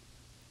that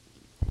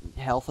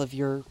health of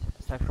your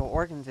sexual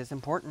organs is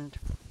important.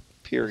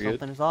 If Period.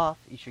 something is off,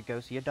 you should go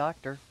see a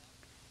doctor.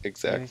 And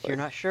Exactly. if you're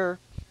not sure,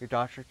 your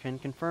doctor can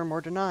confirm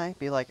or deny.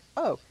 Be like,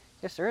 oh,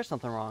 yes, there is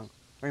something wrong.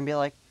 Or you can be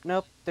like,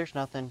 nope, there's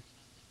nothing.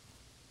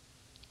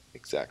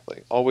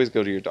 Exactly. Always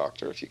go to your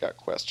doctor if you got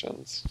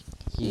questions.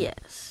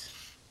 Yes.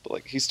 But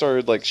like he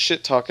started like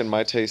shit talking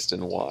my taste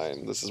in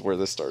wine. This is where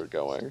this started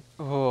going.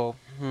 Oh,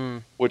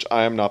 Which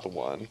I am not the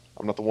one.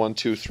 I'm not the 1,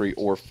 2, 3,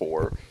 or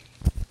 4.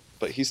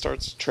 But he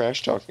starts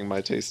trash talking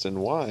my taste in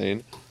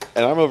wine,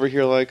 and I'm over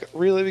here like,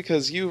 really?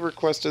 Because you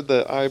requested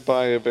that I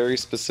buy a very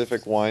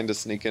specific wine to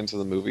sneak into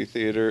the movie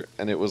theater,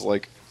 and it was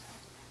like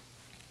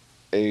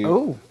a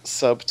Oh.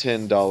 sub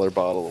 $10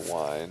 bottle of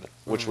wine,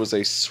 which was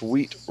a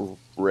sweet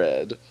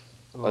red,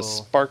 Oh. a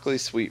sparkly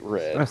sweet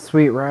red. a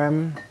sweet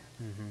rum.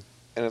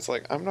 And it's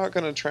like, I'm not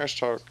gonna trash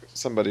talk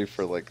somebody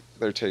for like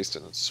their taste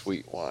in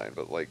sweet wine,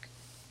 but like,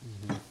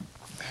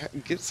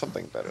 get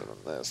something better than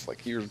this.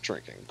 Like, you're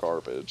drinking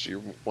garbage.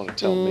 You want to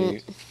tell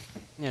me?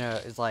 you know,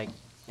 is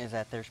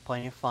that there's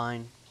plenty of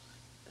fine,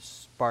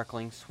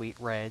 sparkling sweet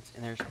reds,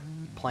 and there's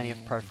plenty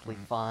of perfectly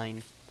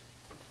fine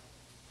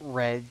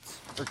reds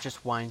or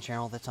just wine in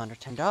general that's under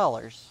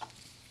 $10.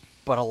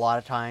 But a lot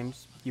of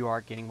times you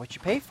are getting what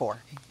you pay for.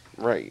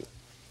 Right.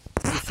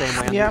 The same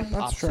way on Yeah, the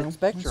that's opposite true.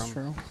 spectrum. That's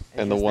true. It's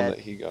And the just one that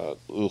he got,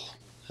 ugh,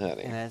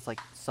 honey. and it's like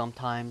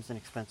sometimes an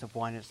expensive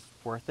wine is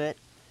worth it,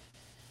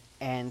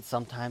 and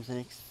sometimes an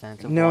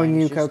expensive Knowing wine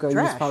you, is just Coco, you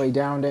trash. just probably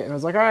downed it and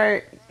was like, all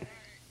right.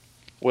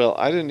 Well,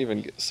 I didn't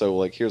even get, so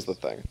like, here's the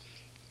thing.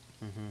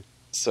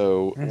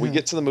 So we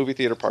get to the movie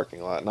theater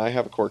parking lot, and I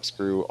have a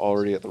corkscrew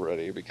already at the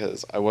ready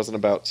because I wasn't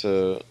about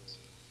to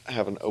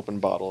have an open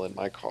bottle in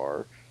my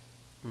car,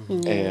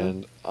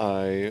 and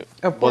I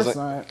Of course wasn't,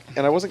 not.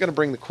 and I wasn't going to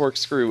bring the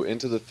corkscrew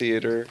into the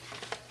theater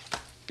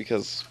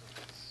because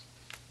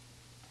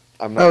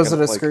I'm not. Oh, is it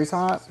gonna, a like, screw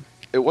top?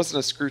 It wasn't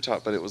a screw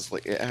top, but it was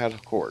like it had a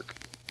cork.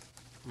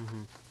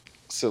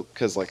 So,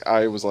 because like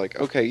I was like,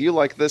 okay, you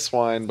like this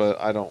wine, but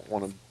I don't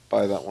want to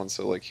buy that one.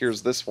 So like,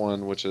 here's this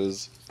one, which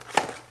is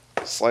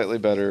slightly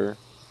better,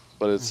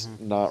 but it's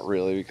not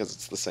really because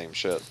it's the same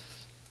shit.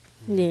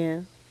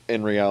 Yeah.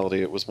 In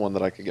reality, it was one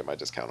that I could get my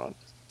discount on.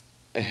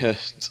 And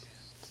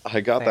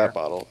I got Fair. that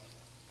bottle.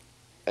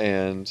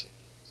 And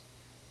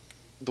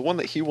the one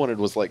that he wanted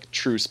was like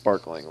true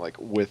sparkling, like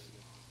with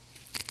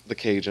the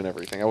cage and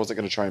everything. I wasn't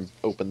going to try and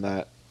open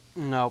that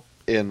Nope.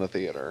 in the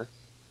theater.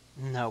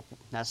 Nope.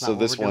 That's not So what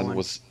this we're one doing.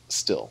 was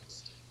still.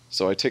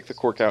 So I take the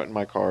cork out in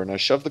my car and I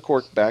shove the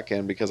cork back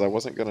in because I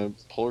wasn't going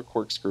to pull a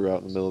corkscrew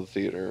out in the middle of the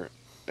theater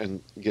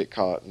and get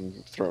caught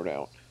and thrown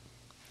out.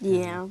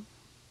 Yeah.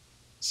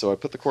 So I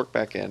put the cork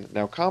back in.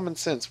 Now, common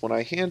sense, when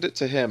I hand it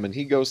to him and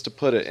he goes to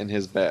put it in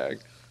his bag,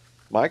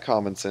 my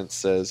common sense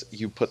says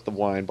you put the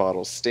wine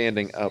bottle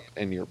standing up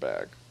in your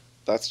bag.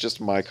 That's just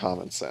my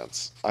common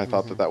sense. I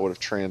thought that that would have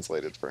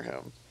translated for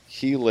him.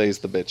 He lays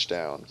the bitch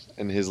down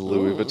in his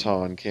Louis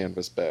Vuitton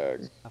canvas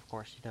bag. Of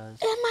course he does.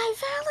 And my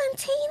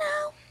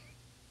Valentino.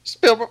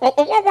 Spill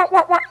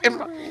in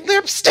my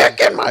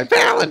lipstick in my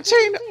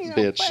Valentino,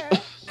 bitch.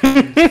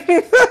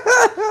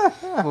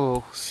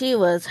 Ooh. She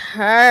was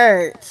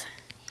hurt.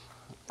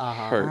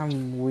 Uh-huh. Hurt.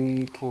 I'm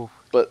weak. Ooh.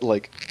 But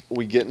like,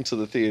 we get into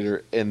the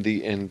theater and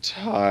the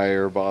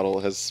entire bottle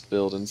has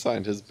spilled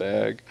inside his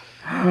bag.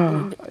 I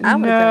would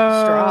have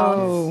got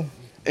straws.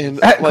 And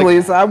like,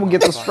 Please, I will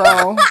get the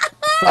straw.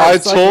 I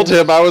told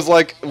him, I was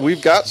like,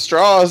 we've got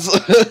straws.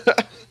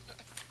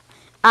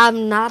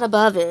 I'm not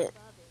above it.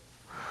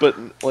 But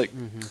like,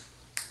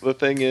 the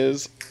thing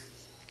is,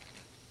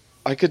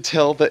 I could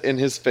tell that in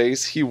his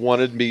face he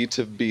wanted me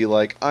to be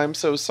like, I'm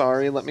so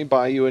sorry, let me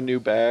buy you a new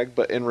bag.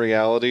 But in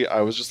reality,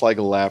 I was just like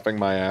laughing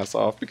my ass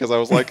off because I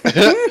was like,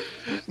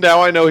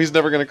 now I know he's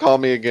never going to call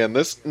me again.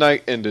 This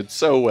night ended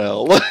so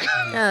well.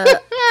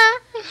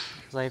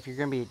 It's like, if you're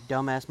gonna be a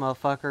dumbass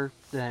motherfucker,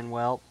 then,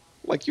 well,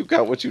 Like, you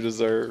got what you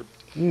deserve.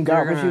 You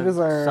got you're what you gonna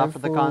deserve. suffer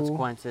the fool.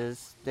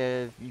 consequences.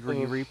 You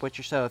reap what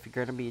you sow. If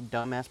you're gonna be a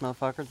dumbass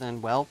motherfucker,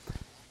 then, well,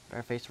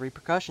 better face the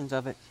repercussions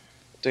of it.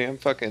 Damn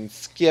fucking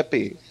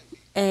Skippy.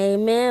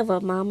 Amen.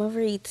 What Mama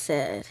Reed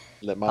said.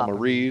 Let Mama Papa.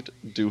 read,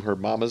 do her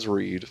mama's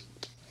read.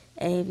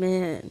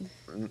 Amen.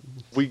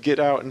 We get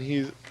out and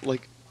he's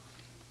like,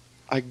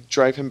 I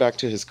drive him back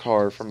to his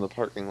car from the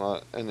parking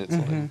lot and it's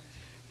like,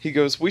 he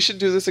goes, we should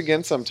do this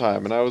again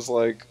sometime. And I was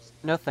like,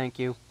 No, thank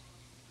you.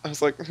 as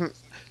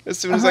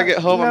soon as I get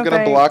home, I'm No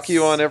going to block thanks.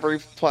 you on every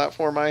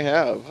platform I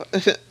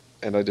have.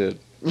 And I did.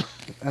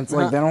 It's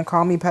like they don't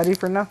call me petty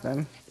for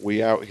nothing.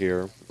 We out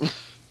here.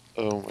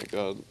 Oh my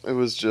god. It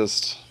was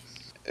just,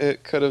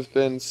 it could have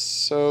been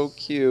so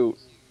cute,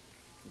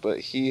 but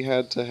he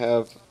had to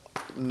have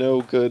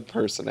no good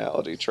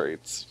personality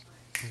traits.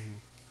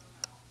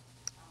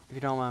 If you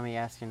don't mind me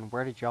asking,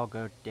 where did y'all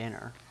go to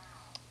dinner?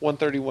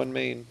 131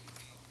 Main.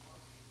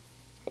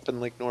 Up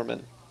in Lake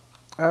Norman.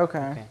 Okay.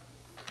 Okay.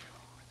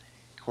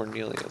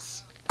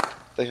 Cornelius.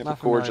 They have Not a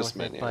familiar gorgeous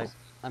with it, menu. but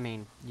I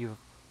mean,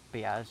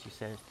 but yeah, as you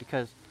said, it's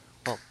because,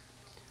 well,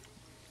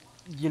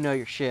 you know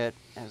your shit,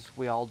 as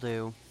we all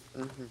do.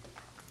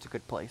 It's a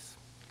good place.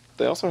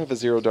 They also have a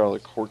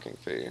 $0 corking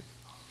fee.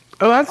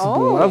 Oh, that's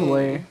Oh.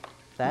 lovely.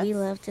 That's We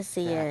love to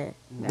see it.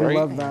 We Right?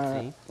 love that.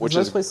 fancy. Which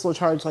This is- place will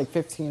charge like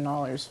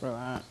 $15 for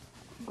that.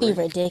 Be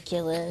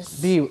ridiculous.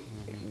 Be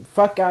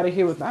fuck out of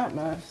here with that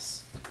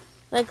mess.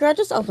 Like, girl,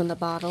 just open the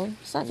bottle.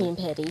 Stop being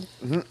petty.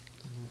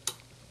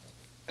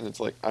 And it's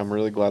like, I'm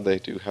really glad they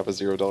do have a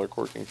 $0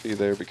 corking fee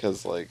there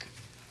because, like,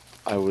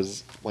 I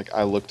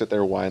looked at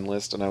their wine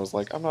list and I was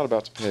like, I'm not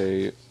about to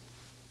pay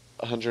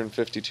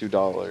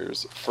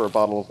 $152 for a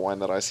bottle of wine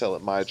that I sell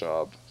at my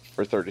job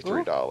for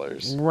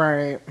 $33.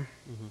 Right.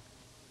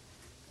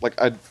 Like,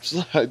 I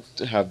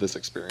have this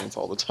experience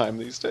all the time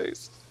these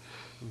days.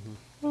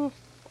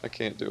 I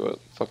can't do it.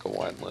 Fuck a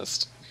wine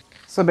list.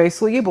 So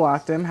basically, you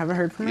blocked him. Haven't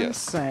heard from him Yes,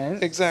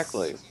 since.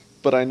 exactly.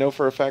 But I know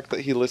for a fact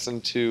that he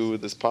listened to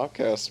this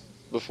podcast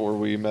before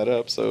we met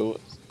up, so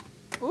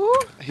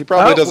he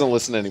probably Oh. doesn't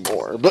listen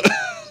anymore. But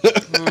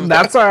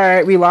That's all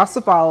right. We lost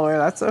a follower.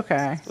 That's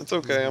okay. that's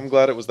okay. I'm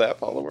glad it was that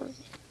follower.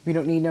 We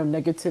don't need no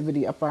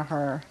negativity up on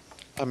her.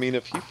 I mean,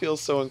 if he feels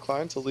so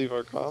inclined to leave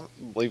a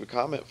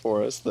comment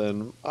for us,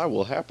 then I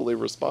will happily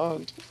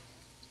respond.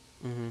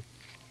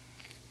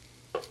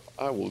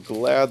 I will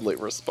gladly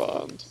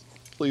respond.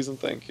 Please and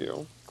thank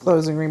you.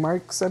 Closing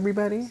remarks,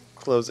 everybody.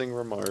 Closing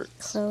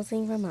remarks.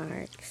 Closing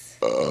remarks.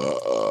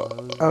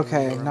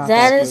 Okay. Not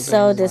That is closing so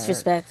remarks.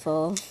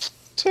 disrespectful.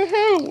 To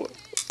who?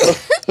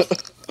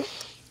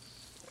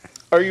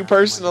 Are you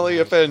personally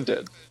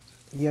offended?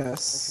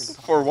 Yes.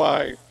 For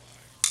why?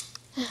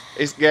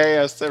 It's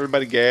gas.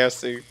 Everybody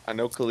gassy. I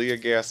know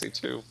Kalia gassy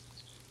too.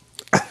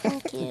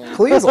 Thank you.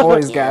 Clea's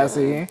always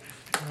gassy.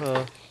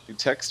 You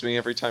text me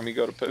every time you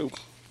go to poop.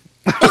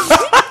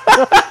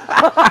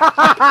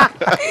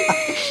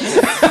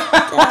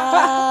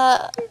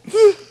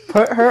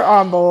 Put her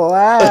on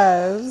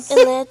blast.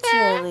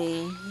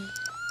 Literally.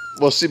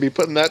 Well, she be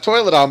putting that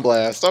toilet on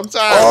blast. I'm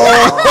sorry.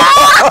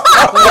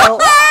 Well,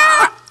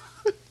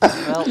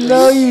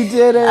 No, you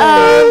didn't.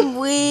 I'm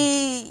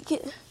weak.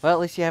 well, at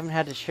least you haven't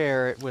had to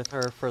share it with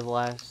her for the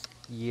last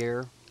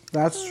year.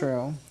 That's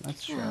true.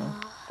 That's true.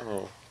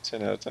 Oh,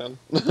 10 out of 10.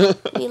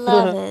 We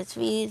love it.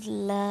 We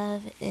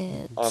love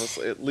it.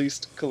 Honestly, at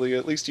least, Kalia,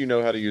 at least you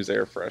know how to use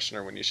air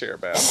freshener when you share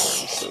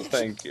bathrooms, so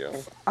thank you.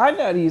 I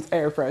know how to use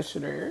air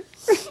freshener.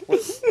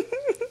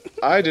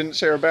 I didn't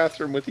share a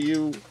bathroom with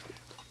you.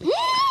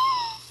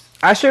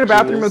 I shared a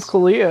bathroom with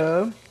Jules.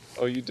 Kalia.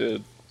 Oh, you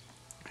did.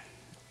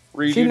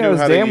 Reed, She you knew knows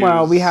how damn to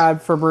well use we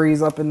had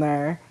Febreze up in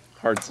there.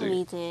 Hardzy.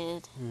 We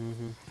did.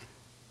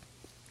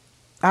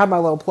 I had my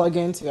little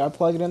plug-in too. I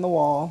plug it in the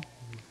wall.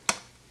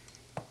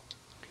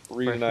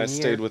 Reed and I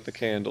Freshman stayed year. with the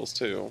candles,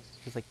 too.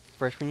 It was like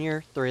freshman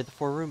year, 3 of the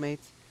 4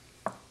 roommates.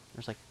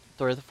 There's like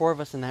 3 of the 4 of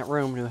us in that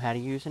room knew how to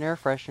use an air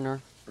freshener.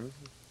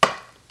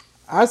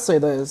 I'd say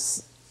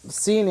this.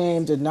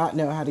 CNAME did not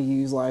know how to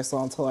use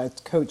Lysol until I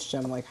coached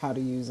him like how to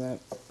use it.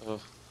 Ugh.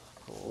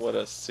 What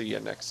a see you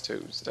next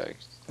Tuesday.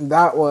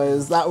 That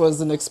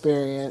was an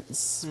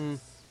experience. Hmm.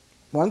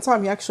 One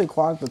time he actually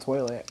clogged the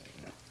toilet.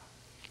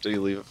 Did he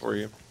leave it for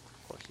you?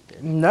 Of course he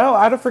did. No,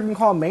 I had to freaking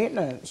call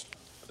maintenance.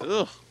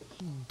 Ugh.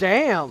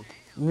 Damn!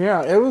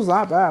 Yeah, it was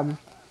that bad.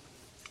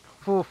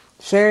 Oof.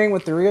 Sharing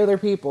with 3 other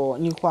people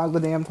and you clog the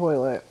damn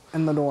toilet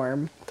in the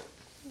dorm.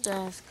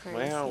 That's crazy.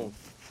 Wow.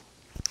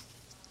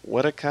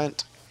 What a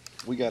cunt.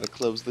 We gotta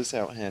close this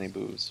out, Honey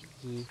Boos.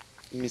 Mhm.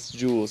 Miss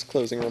Jules,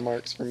 closing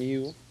remarks from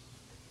you.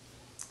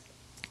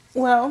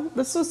 Well,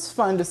 this was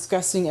fun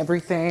discussing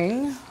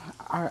everything,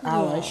 our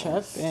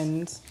allyship,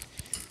 and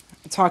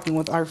talking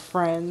with our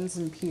friends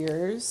and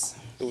peers.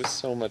 It was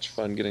so much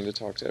fun getting to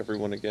talk to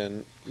everyone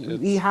again.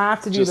 We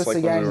have to do just this like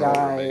when we again, were all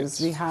guys.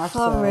 roommates. We have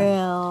For to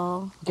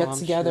real. get I'm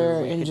together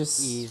sure we and could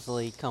just.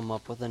 easily come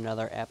up with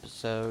another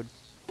episode.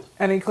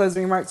 Any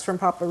closing remarks from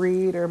Papa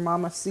Reed or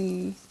Mama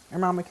C or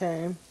Mama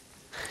K?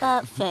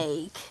 But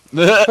fake.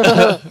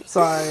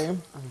 Sorry.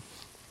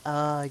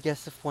 I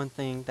guess if one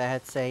thing that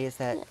I'd say is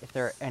that if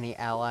there are any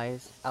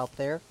allies out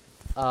there,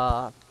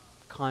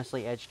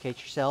 constantly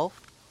educate yourself.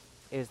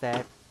 Is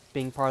that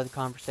being part of the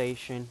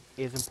conversation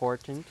is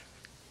important,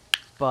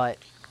 but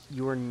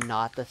you are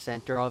not the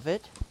center of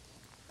it.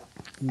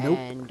 Nope.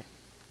 And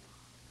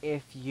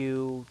if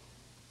you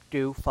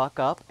do fuck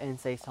up and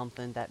say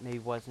something that maybe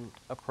wasn't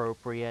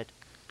appropriate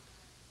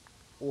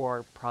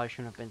or probably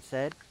shouldn't have been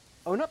said,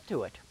 own up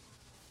to it.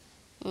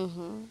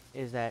 Mm-hmm.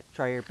 Is that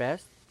try your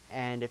best,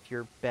 and if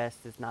your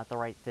best is not the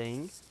right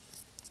thing,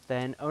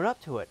 then own up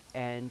to it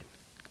and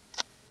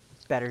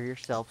better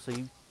yourself so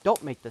you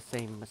don't make the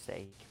same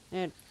mistake.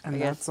 And And I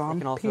guess that's on it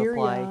can also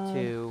apply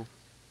period.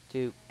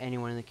 to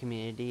anyone in the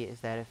community, is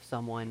that if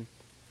someone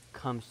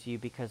comes to you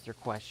because they're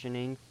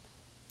questioning,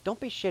 don't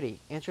be shitty.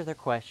 Answer their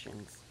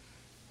questions.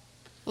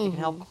 It can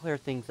help clear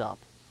things up.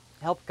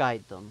 Help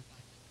guide them.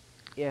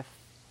 If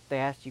they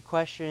ask you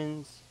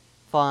questions,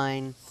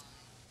 fine.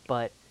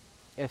 But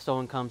if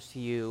someone comes to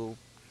you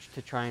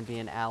to try and be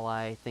an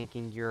ally,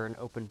 thinking you're an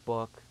open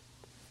book,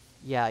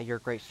 yeah, you're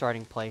a great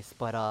starting place,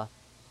 but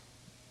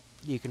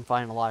you can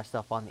find a lot of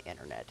stuff on the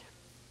internet.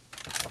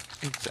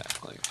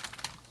 Exactly.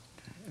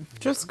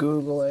 Just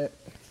Google it.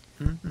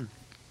 Mm-hmm.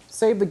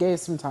 Save the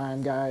gays some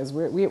time, guys.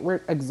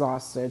 We're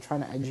exhausted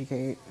trying to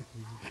educate.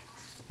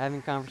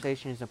 Having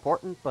conversation is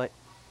important, but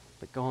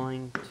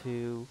going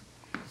to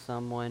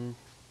someone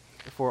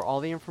for all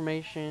the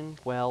information,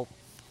 well,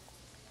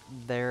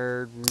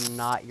 they're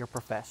not your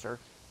professor.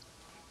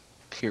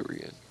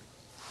 Period.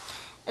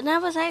 And I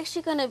was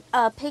actually going to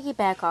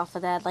piggyback off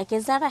of that. Like,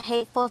 is that a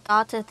hateful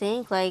thought to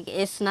think? Like,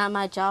 it's not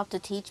my job to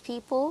teach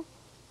people?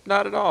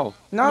 Not at all.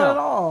 Not No. at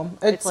all.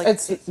 It's like-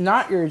 It's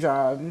not your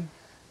job.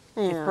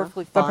 It's Yeah.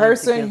 perfectly The fine to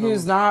person give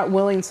who's them- not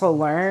willing to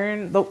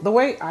learn, the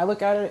way I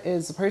look at it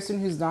is the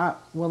person who's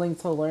not willing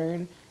to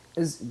learn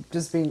is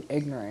just being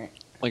ignorant.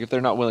 Like if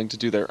they're not willing to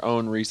do their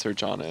own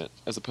research on it,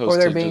 as opposed Or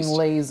they're to being just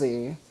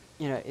lazy.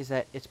 is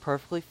that it's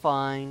perfectly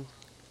fine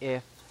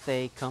if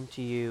they come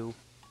to you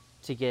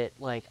to get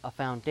like a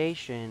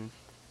foundation,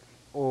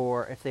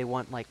 or if they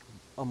want like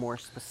a more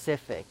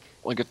specific.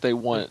 like if they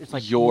want It's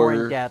like more in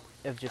your depth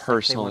of just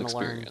personal like, they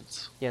wanna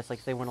experience. Learn, yes,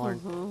 like they want to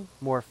learn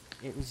more,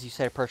 as you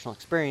said, personal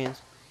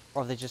experience,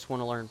 or they just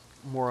want to learn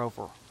more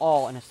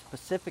overall in a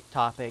specific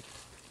topic.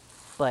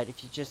 But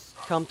if you just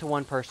come to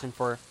one person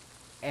for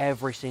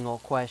every single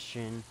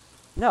question,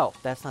 no,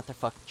 that's not their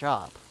fucking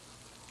job.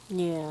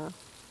 Yeah.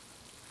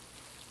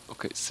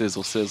 Okay,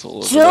 sizzle, sizzle.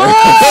 Over Joel!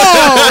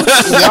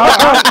 there.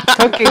 Y'all are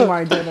cooking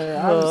my dinner.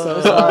 I'm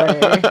so sorry.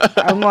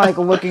 I'm like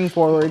looking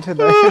forward to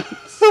this.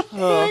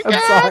 I'm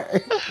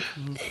sorry.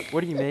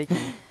 What are you making?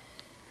 I'm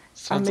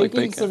Sounds like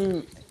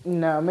making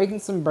bacon. making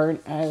some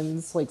burnt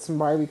ends, like some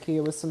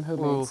barbecue with some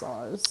homemade Ooh.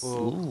 sauce.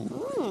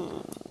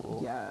 Ooh.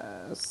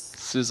 Yes.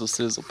 Sizzle,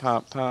 sizzle,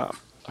 pop, pop.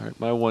 All right,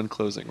 my one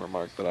closing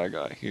remark that I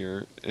got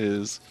here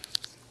is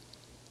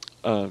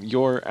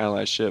your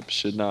allyship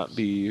should not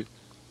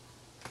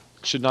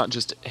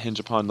just hinge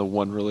upon the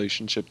one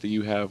relationship that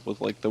you have with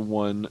like the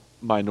one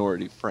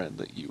minority friend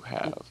that you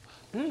have.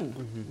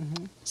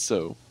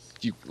 So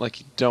you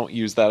don't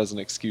use that as an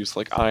excuse.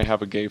 Like I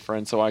have a gay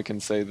friend, so I can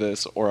say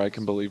this or I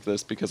can believe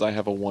this because I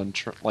have a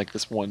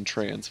this one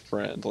trans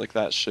friend. Like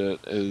that shit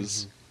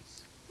is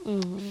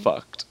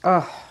fucked.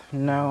 Ugh,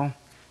 no.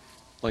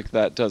 Like,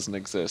 that doesn't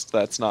exist.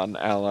 That's not an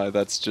ally.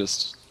 That's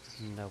just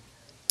No.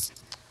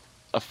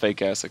 a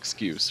fake-ass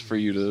excuse for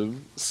you to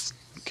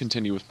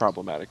continue with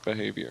problematic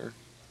behavior.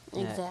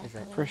 Yeah,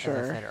 Exactly. For As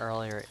sure. I said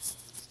earlier,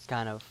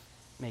 kind of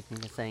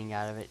making a saying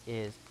out of it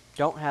is,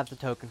 don't have the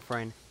token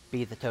friend,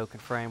 be the token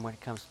friend when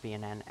it comes to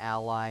being an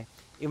ally.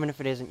 Even if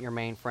it isn't your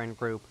main friend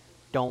group,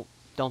 don't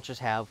just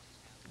have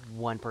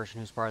one person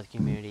who's part of the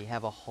community.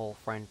 Have a whole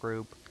friend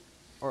group,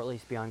 or at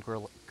least be on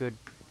good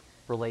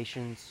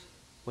relations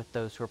with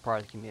those who are part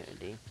of the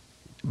community.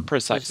 Just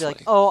Precisely. be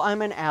like, oh,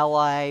 I'm an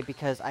ally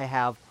because I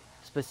have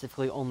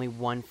specifically only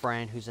one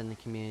friend who's in the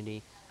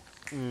community.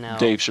 No.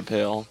 Dave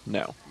Chappelle,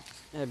 no.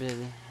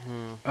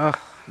 Ugh,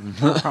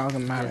 Is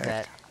problematic.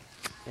 that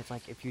it's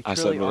like if you I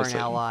said truly what I are an said.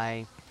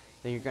 ally,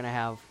 then you're going to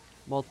have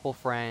multiple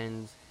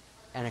friends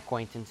and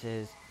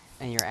acquaintances,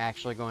 and you're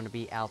actually going to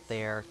be out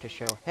there to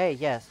show, hey,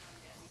 yes,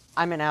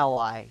 I'm an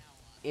ally.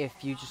 If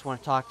you just want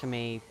to talk to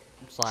me,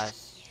 slash,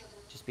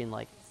 just being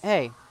like,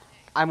 hey,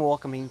 I'm a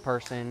welcoming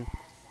person,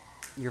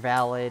 you're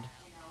valid,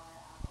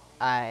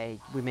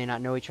 we may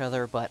not know each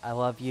other, but I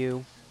love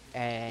you,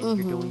 and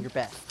you're doing your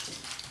best.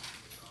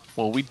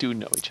 Well, we do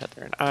know each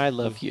other, and I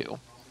love you.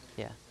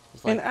 Yeah.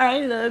 It's like, And I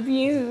love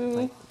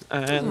you.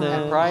 I at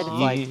love Pride, it's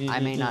like, you. I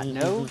may not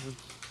know.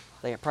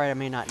 Like, at Pride, I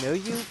may not know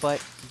you,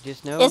 but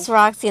just know. It's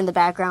Roxy in the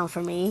background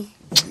for me.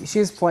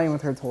 She's playing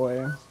with her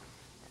toy.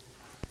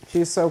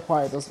 She's so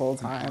quiet this whole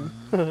time.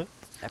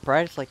 At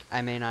Pride, it's like,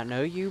 I may not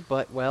know you,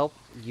 but, well,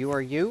 you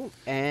are you,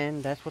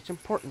 and that's what's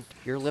important.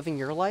 You're living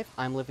your life,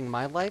 I'm living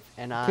my life,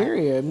 and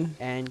Period.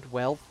 And,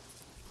 well,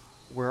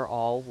 we're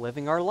all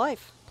living our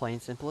life. Plain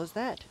simple as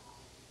that.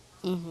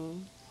 Mm-hmm.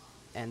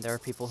 And there are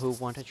people who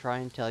want to try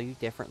and tell you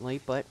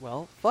differently, but,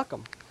 well, fuck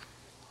them.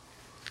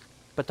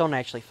 But don't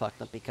actually fuck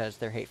them because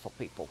they're hateful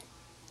people.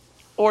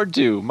 Or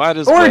do. Might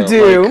as Or well.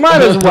 do. Like,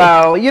 Might as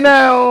well. You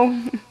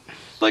know.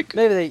 like,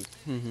 Maybe they.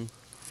 Mm-hmm.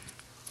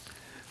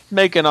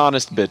 make an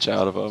honest bitch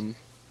out of them.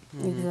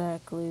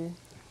 Exactly.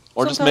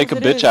 Or just make a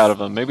Sometimes it bitch is. out of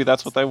them. Maybe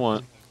that's what they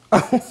want.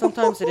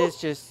 Sometimes it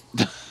is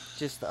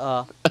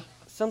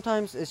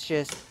sometimes it's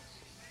just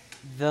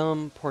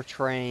them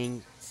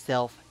portraying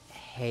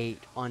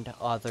self-hate onto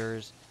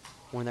others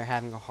when they're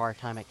having a hard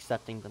time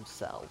accepting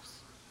themselves.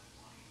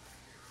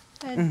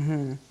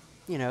 And,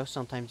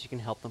 sometimes you can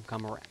help them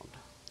come around.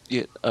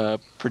 Yeah,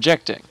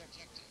 projecting.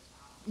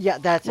 Yeah,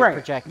 that's it, Right.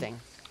 projecting.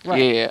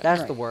 Right. Yeah. That's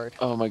Right. the word.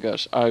 Oh my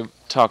gosh, I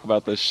talk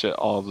about this shit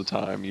all the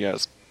time.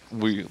 Yes,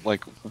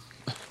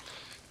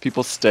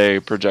 people stay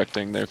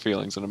projecting their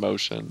feelings and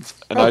emotions,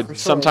 and Oh, for sure.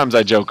 sometimes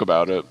I joke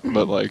about it,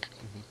 but like,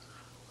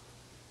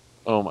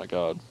 oh my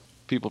god,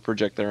 people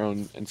project their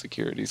own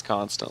insecurities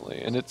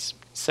constantly, and it's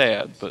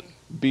sad. But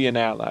be an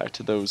ally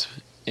to those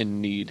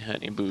in need,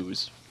 honey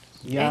boos.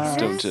 Yeah.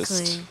 Don't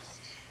just-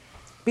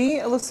 Be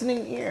a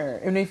listening ear.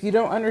 And if you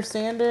don't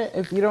understand it,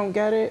 if you don't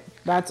get it,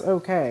 that's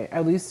okay.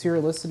 At least you're a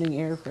listening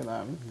ear for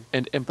them.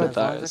 And As long as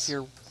empathize.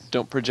 you're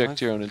Don't project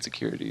Once- your own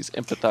insecurities.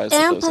 Empathize with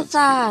those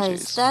Empathize.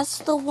 insecurities. That's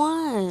the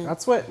one.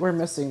 That's what we're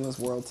missing in this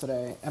world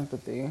today.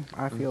 Empathy,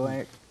 I feel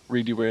like.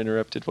 Reed, you were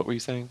interrupted. What were you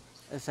saying?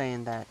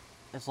 saying that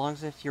as long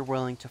as if you're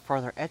willing to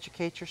further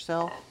educate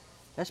yourself,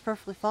 that's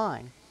perfectly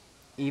fine.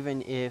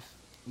 Even if,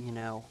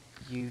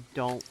 you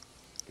don't,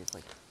 it's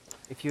like,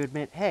 if you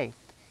admit, hey,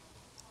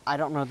 I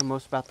don't know the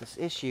most about this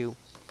issue,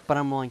 but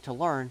I'm willing to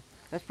learn,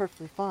 that's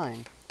perfectly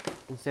fine.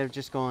 Instead of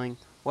just going,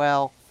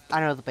 well,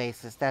 I know the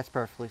basis, that's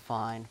perfectly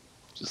fine.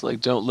 Just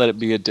like, don't let it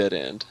be a dead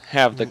end.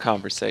 Have the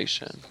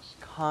conversation.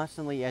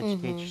 Constantly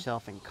educate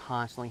yourself and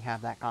constantly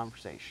have that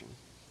conversation.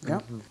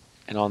 Yep.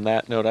 And on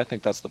that note, I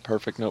think that's the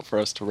perfect note for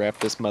us to wrap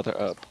this mother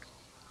up.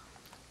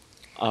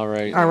 All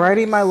right.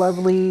 Alrighty, my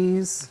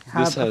lovelies.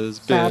 Have This a has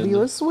been-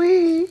 fabulous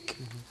week.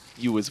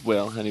 You as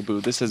well, honey boo.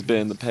 This has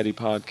been the Petty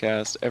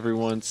Podcast.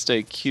 Everyone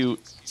stay cute,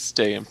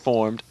 stay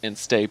informed, and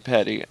stay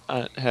petty.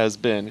 It has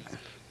been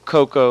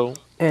Coco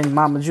And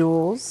Mama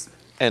Jules.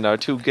 and our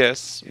two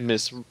guests,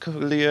 Miss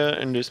Leah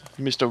and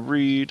Mr.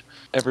 Reed.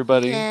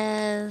 Everybody,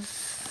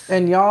 Yes.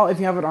 And y'all, if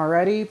you haven't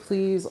already,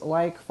 please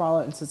like, follow,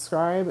 and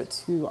subscribe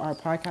to our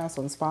podcast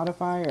on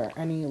Spotify or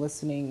any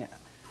listening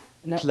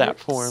networks.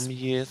 platform,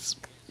 yes.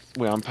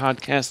 We're on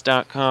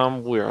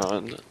podcast.com. We're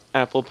on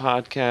Apple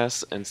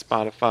Podcasts and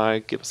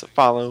Spotify. Give us a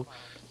follow.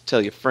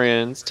 Tell your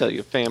friends. Tell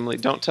your family.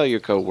 Don't tell your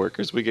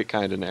coworkers. We get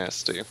kind of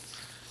nasty.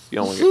 You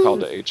only get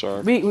called to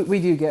HR. We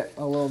do get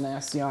a little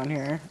nasty on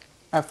here.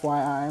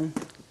 FYI.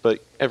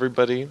 But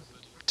everybody,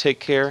 take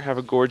care. Have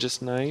a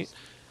gorgeous night.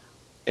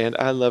 And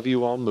I love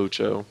you all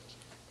mucho.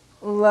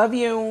 Love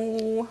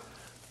you.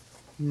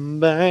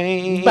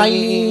 Bye.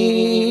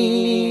 Bye.